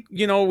 I think,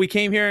 you know, we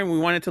came here and we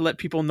wanted to let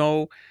people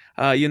know,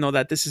 you know,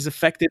 that this has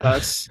affected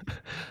us.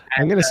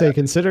 I'm going to say,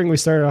 considering we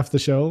started off the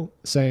show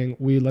saying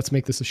let's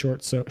make this a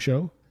short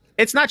show.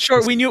 It's not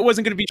short. We knew it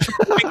wasn't going to be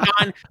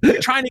short. We're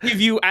trying to give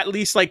you at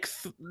least like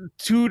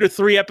 2 to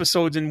 3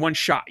 episodes in one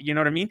shot. You know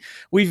what I mean?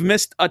 We've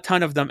missed a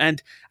ton of them.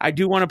 And I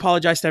do want to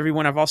apologize to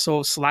everyone. I've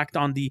also slacked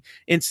on the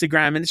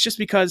Instagram. And it's just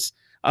because,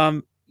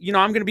 you know,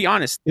 I'm going to be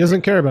honest. He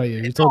doesn't care about you.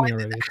 You told me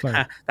already.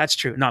 That's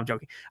true. No, I'm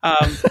joking.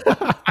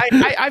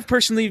 I've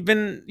personally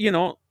been, you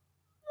know,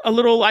 a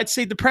little, I'd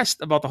say,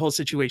 depressed about the whole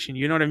situation.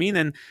 You know what I mean?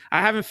 And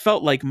I haven't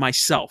felt like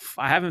myself.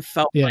 I haven't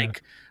felt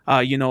like,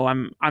 you know,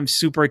 I'm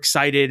super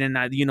excited, and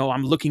you know,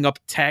 I'm looking up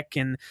tech,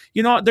 and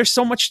you know, there's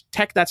so much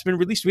tech that's been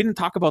released. We didn't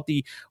talk about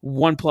the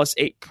OnePlus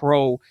 8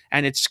 Pro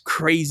and its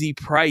crazy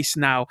price.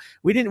 Now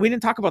we didn't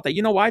talk about that.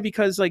 You know why?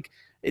 Because like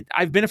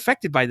I've been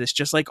affected by this,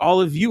 just like all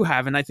of you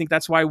have, and I think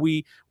that's why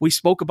we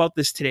spoke about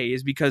this today,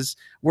 is because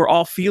we're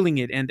all feeling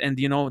it, and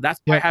that's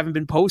why I haven't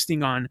been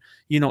posting on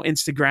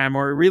Instagram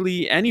or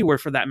really anywhere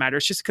for that matter.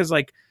 It's just because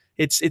like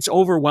it's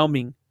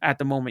overwhelming at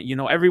the moment.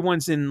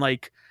 Everyone's in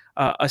like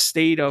a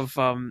state of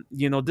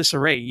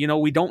disarray.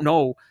 We don't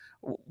know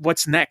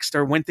what's next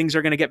or when things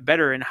are going to get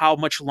better and how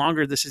much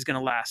longer this is going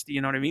to last.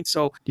 You know what I mean?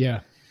 So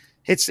yeah,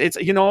 it's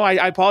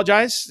I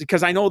apologize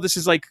because I know this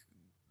is like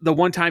the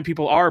one time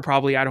people are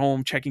probably at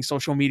home checking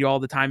social media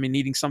all the time and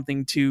needing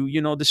something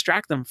to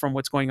distract them from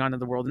what's going on in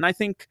the world. And I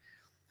think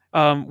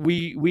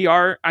we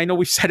are, I know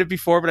we've said it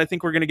before, but I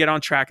think we're going to get on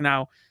track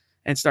now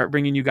and start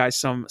bringing you guys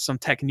some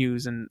tech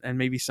news and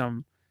maybe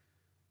some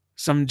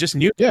just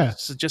news. Yeah.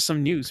 So just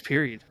some news,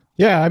 period.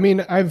 Yeah. I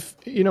mean, I've,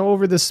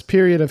 over this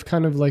period, I've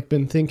kind of like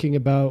been thinking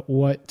about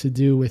what to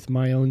do with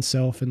my own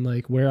self and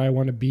like where I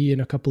want to be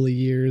in a couple of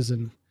years.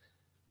 And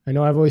I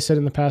know I've always said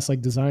in the past,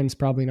 like design is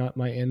probably not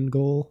my end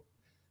goal.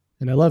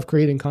 And I love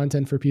creating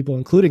content for people,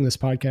 including this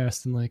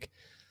podcast. And like,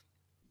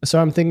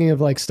 so I'm thinking of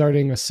like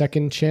starting a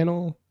second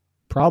channel,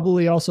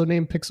 probably also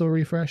named Pixel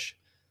Refresh,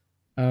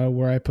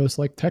 where I post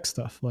like tech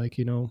stuff. Like,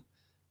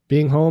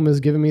 being home has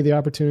given me the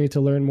opportunity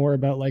to learn more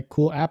about like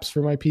cool apps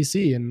for my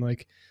PC. And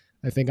like,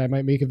 I think I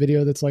might make a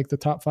video that's like the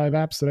top 5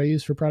 apps that I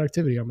use for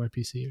productivity on my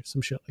PC or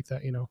some shit like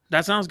that.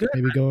 That sounds good.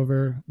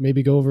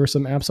 Maybe go over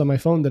some apps on my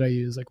phone that I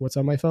use. Like what's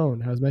on my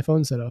phone? How's my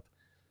phone set up?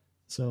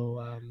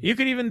 So you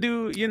could even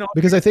do,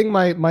 because I think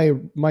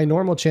my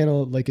normal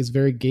channel like is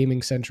very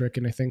gaming centric,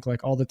 and I think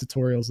like all the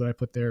tutorials that I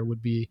put there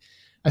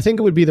I think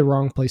it would be the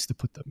wrong place to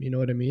put them. You know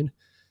what I mean?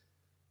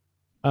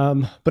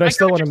 But I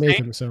still want to make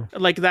them. So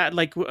like that,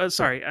 like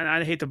sorry,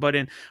 I hate to butt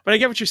in, but I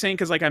get what you're saying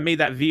because like I made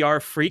that VR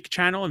Freak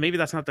channel, and maybe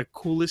that's not the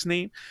coolest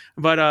name,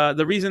 but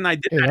the reason I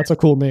did that's a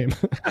cool name.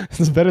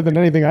 It's better than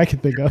anything I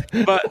could think of.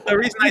 But the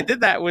reason I did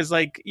that was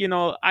like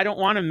I don't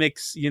want to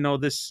mix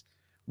this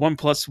 1+1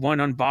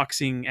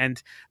 unboxing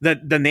and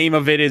the name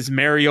of it is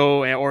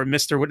Mario or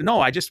Mr. Wood.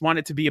 No, I just want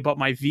it to be about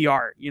my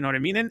VR. You know what I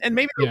mean? And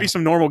maybe there'll be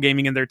some normal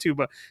gaming in there too,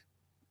 but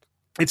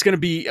it's going to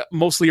be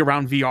mostly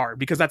around VR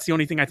because that's the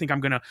only thing I think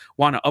I'm going to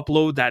want to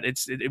upload that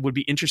it would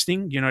be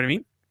interesting. You know what I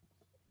mean?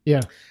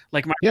 Yeah.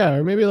 Like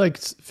or maybe like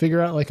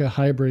figure out like a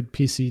hybrid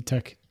PC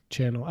tech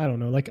channel. I don't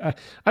know. Like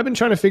I've been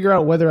trying to figure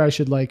out whether I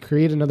should like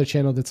create another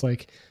channel that's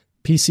like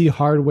PC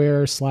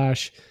hardware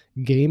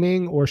 /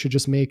 gaming, or should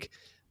just make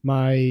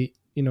my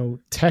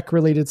tech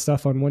related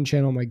stuff on one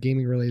channel, my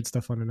gaming related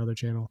stuff on another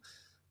channel.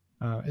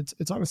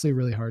 It's honestly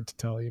really hard to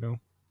tell,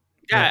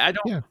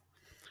 Yeah,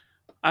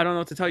 I don't know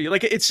what to tell you.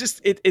 Like it's just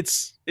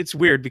it's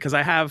weird because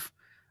I have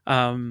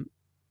that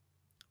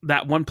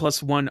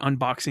 1+1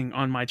 unboxing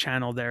on my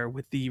channel there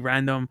with the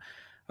random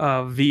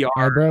VR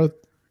eyebrow.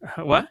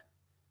 What?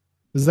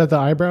 Is that the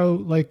eyebrow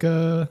like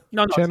no,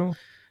 channel?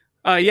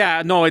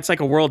 Yeah, no, it's like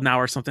a world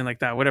now or something like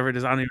that, whatever it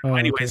is. I don't even know.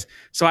 Anyways, okay.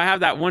 So I have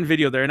that one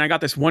video there and I got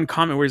this one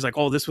comment where he's like,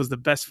 oh, this was the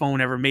best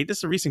phone ever made. This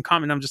is a recent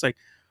comment. I'm just like,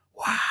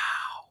 wow.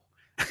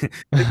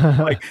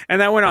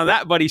 And I went on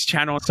that buddy's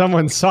channel.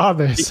 Someone saw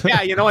this.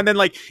 Yeah, and then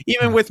like,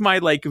 even with my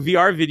like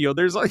VR video,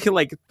 there's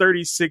like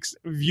 36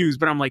 views,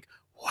 but I'm like,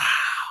 wow.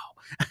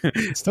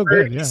 It's still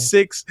good, yeah.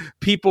 6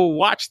 people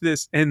watched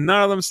this and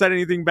none of them said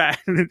anything bad.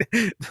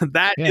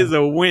 That is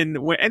a win.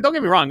 And don't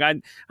get me wrong,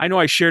 I know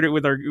I shared it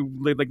with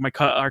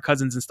our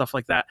cousins and stuff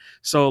like that.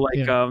 So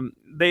like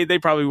they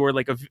probably were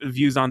like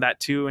views on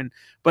that too.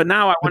 But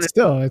now I want to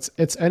still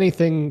it's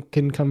anything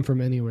can come from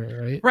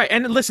anywhere, right? Right.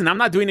 And listen, I'm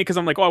not doing it because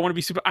I'm like, oh, I want to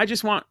be super. I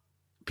just want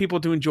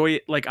people to enjoy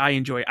it like I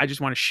enjoy it. I just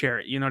want to share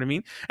it. You know what I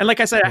mean? And like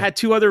I said, I had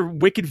 2 other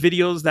wicked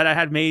videos that I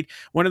had made.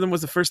 One of them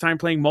was the first time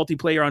playing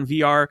multiplayer on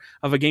VR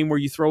of a game where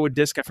you throw a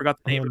disc. I forgot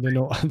the name of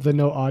it. The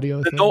no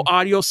audio. No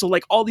audio. So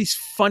like all these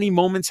funny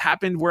moments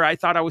happened where I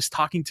thought I was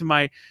talking to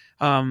my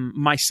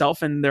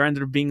myself, and there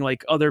ended up being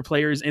like other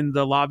players in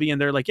the lobby, and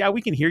they're like, yeah,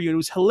 we can hear you. It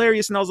was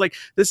hilarious. And I was like,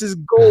 this is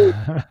gold.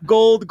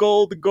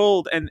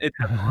 And it,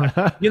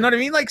 you know what I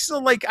mean? Like, so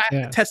like I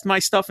have to test my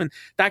stuff, and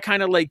that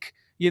kind of like,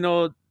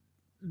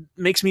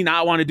 makes me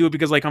not want to do it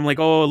because like I'm like,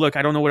 oh look,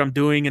 I don't know what I'm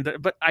doing,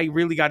 but I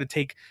really got to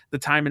take the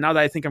time. And now that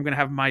I think I'm gonna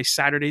have my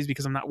Saturdays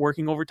because I'm not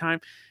working overtime,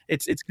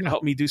 it's gonna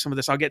help me do some of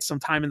this. I'll get some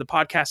time in the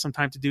podcast, some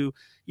time to do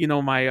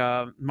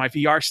my my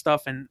VR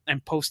stuff and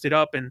post it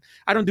up. And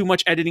I don't do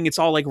much editing; it's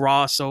all like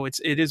raw, so it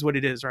is what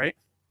it is, right?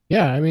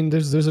 Yeah, I mean,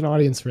 there's an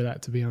audience for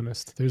that, to be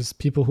honest. There's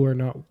people who are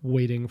not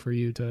waiting for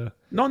you to.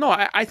 No,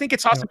 I think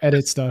it's awesome.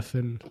 Edit stuff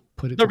and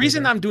put it. The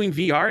reason I'm doing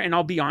VR, and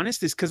I'll be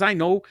honest, is because I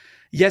know,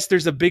 yes,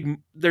 there's a big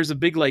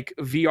like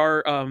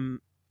VR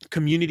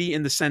community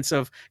in the sense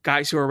of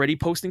guys who are already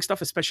posting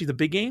stuff, especially the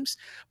big games.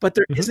 But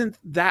there isn't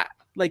that,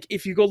 like,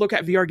 if you go look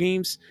at VR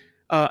games,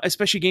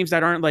 especially games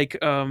that aren't like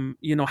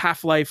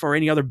Half-Life or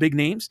any other big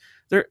names,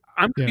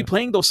 I'm going to be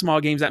playing those small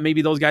games that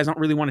maybe those guys don't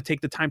really want to take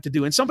the time to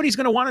do, and somebody's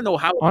going to want to know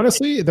how.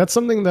 Honestly, that's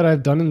something that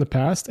I've done in the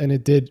past, and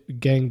it did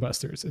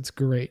gangbusters. It's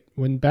great.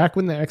 Back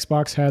when the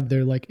Xbox had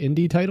their like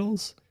indie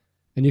titles,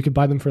 and you could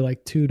buy them for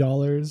like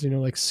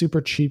 $2, like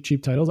super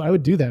cheap titles, I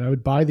would do that. I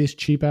would buy these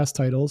cheap ass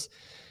titles,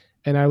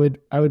 and I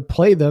would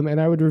play them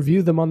and I would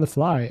review them on the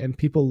fly, and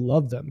people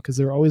love them because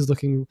they're always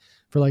looking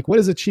for like, what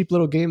is a cheap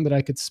little game that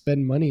I could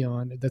spend money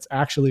on that's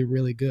actually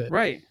really good.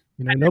 Right.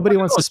 You know, nobody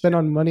wants to spend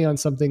on money on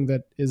something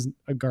that is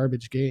a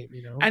garbage game,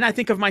 you know? And I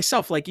think of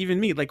myself, like even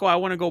me, like, oh, I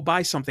want to go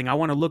buy something. I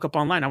want to look up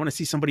online. I want to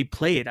see somebody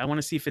play it. I want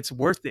to see if it's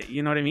worth it.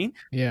 You know what I mean?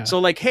 Yeah. So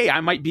like, hey,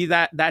 I might be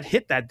that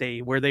hit that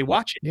day where they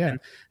watch it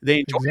and they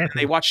enjoy it and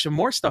they watch some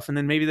more stuff and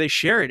then maybe they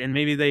share it and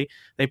maybe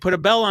they put a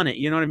bell on it.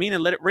 You know what I mean?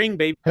 And let it ring,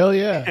 baby. Hell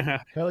yeah.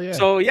 Hell yeah.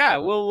 So yeah,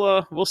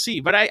 we'll see.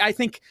 But I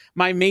think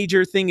my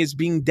major thing is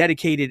being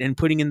dedicated and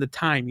putting in the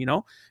time, you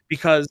know?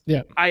 Because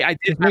I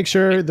did make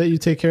sure that you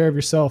take care of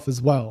yourself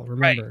as well.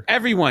 Remember, right.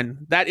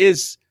 Everyone, that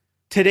is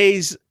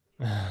today's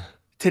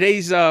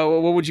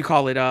what would you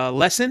call it?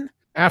 Lesson?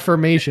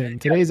 Affirmation.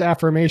 Today's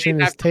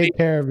affirmation is take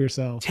care of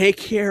yourself. Take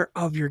care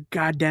of your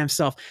goddamn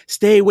self.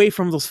 Stay away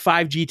from those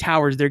 5G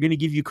towers. They're going to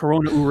give you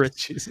coronavirus.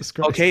 Jesus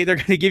Christ. Okay, they're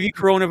going to give you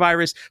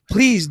coronavirus.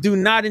 Please do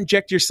not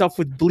inject yourself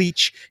with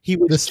bleach.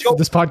 This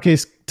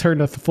podcast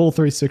turned a full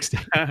 360.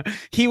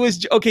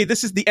 Okay,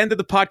 this is the end of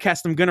the podcast.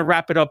 I'm going to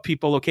wrap it up,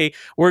 people. Okay,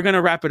 we're going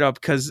to wrap it up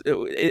because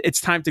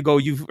it's time to go.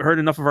 You've heard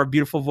enough of our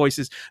beautiful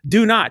voices.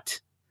 Do not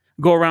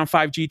go around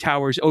 5G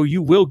towers or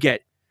you will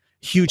get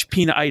huge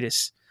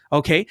peanutitis.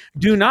 Okay,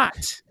 do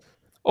not.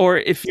 Or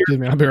if you're, excuse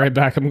me, I'll be right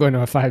back. I'm going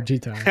to a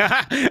 5G tower.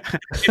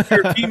 If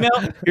you're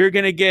female, you're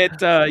gonna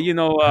get, a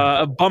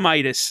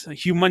bumitis,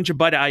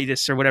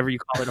 humungibuditis, or whatever you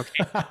call it.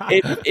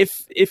 Okay.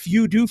 if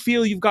you do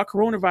feel you've got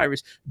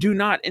coronavirus, do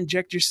not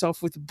inject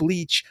yourself with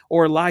bleach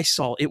or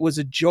Lysol. It was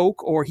a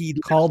joke, or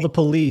call the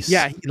police.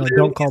 Yeah, no,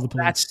 don't call the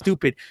police. That's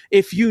stupid.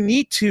 If you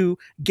need to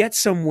get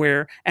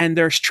somewhere and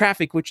there's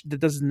traffic, which that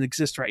doesn't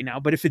exist right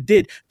now, but if it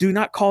did, do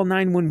not call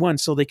 911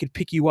 so they could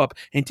pick you up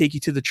and take you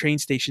to the train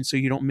station so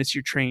you don't miss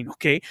your train.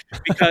 Okay.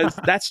 Because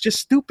that's just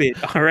stupid.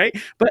 All right.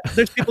 But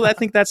there's people that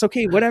think that's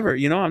okay. Whatever.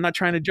 You know, I'm not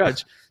trying to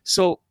judge.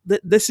 So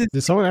this is.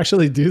 Did someone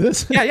actually do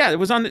this? Yeah.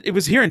 It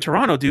was here in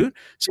Toronto, dude.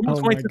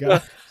 Someone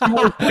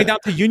was going down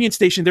to Union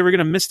Station. They were going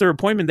to miss their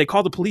appointment. They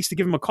called the police to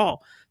give them a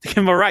call, to give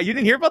them a ride. You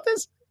didn't hear about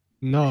this?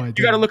 No, you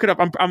got to look it up.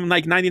 I'm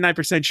like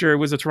 99% sure it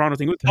was a Toronto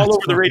thing. It was all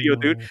over the radio,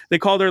 dude. They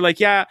called her like,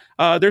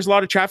 there's a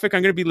lot of traffic.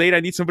 I'm going to be late.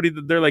 I need somebody.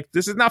 They're like,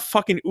 this is not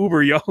fucking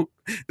Uber, yo.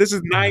 This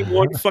is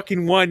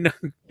 911.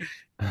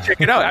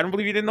 Check it out. I don't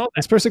believe you didn't know that.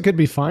 This person could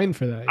be fined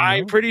for that.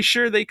 I'm pretty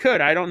sure they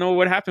could. I don't know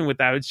what happened with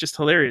that. It's just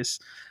hilarious.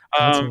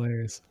 That's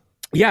hilarious.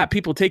 Yeah,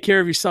 people, take care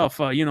of yourself.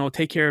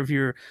 Take care of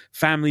your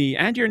family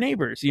and your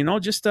neighbors.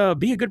 Just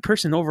be a good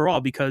person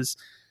overall, because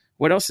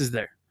what else is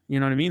there? You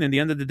know what I mean? At the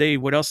end of the day,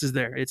 what else is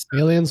there? It's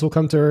aliens will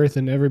come to Earth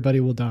and everybody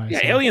will die. Yeah,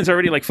 so. Aliens are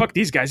already like, fuck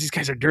these guys. These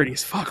guys are dirty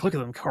as fuck. Look at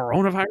them.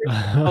 Coronavirus. What the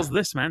hell's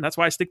this, man? That's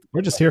why I stick.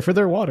 We're just here for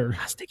their water.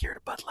 I stick here to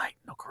Bud Light.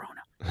 No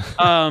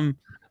Corona.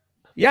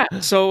 Yeah.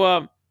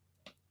 So,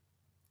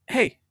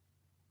 hey,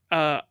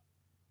 I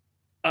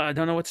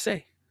don't know what to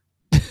say.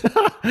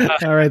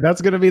 All right,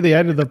 that's going to be the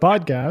end of the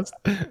podcast.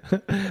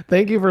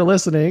 Thank you for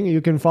listening. You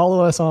can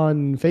follow us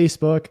on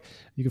Facebook.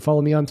 You can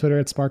follow me on Twitter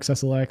at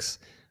SparksSLX.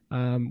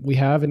 We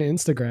have an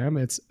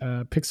Instagram. It's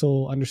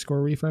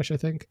pixel_refresh, I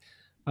think.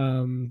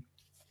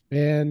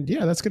 And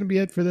yeah, that's going to be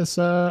it for this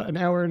an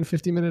hour and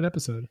 50-minute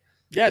episode.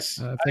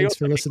 Yes. Thanks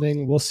for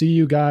listening. We'll see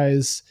you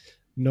guys.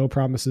 No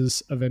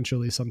promises,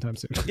 eventually sometime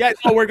soon. Yeah,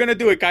 no, we're going to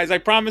do it, guys. I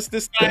promise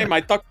this time.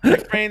 I talked to my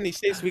friend. He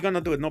says we're going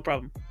to do it. No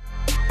problem.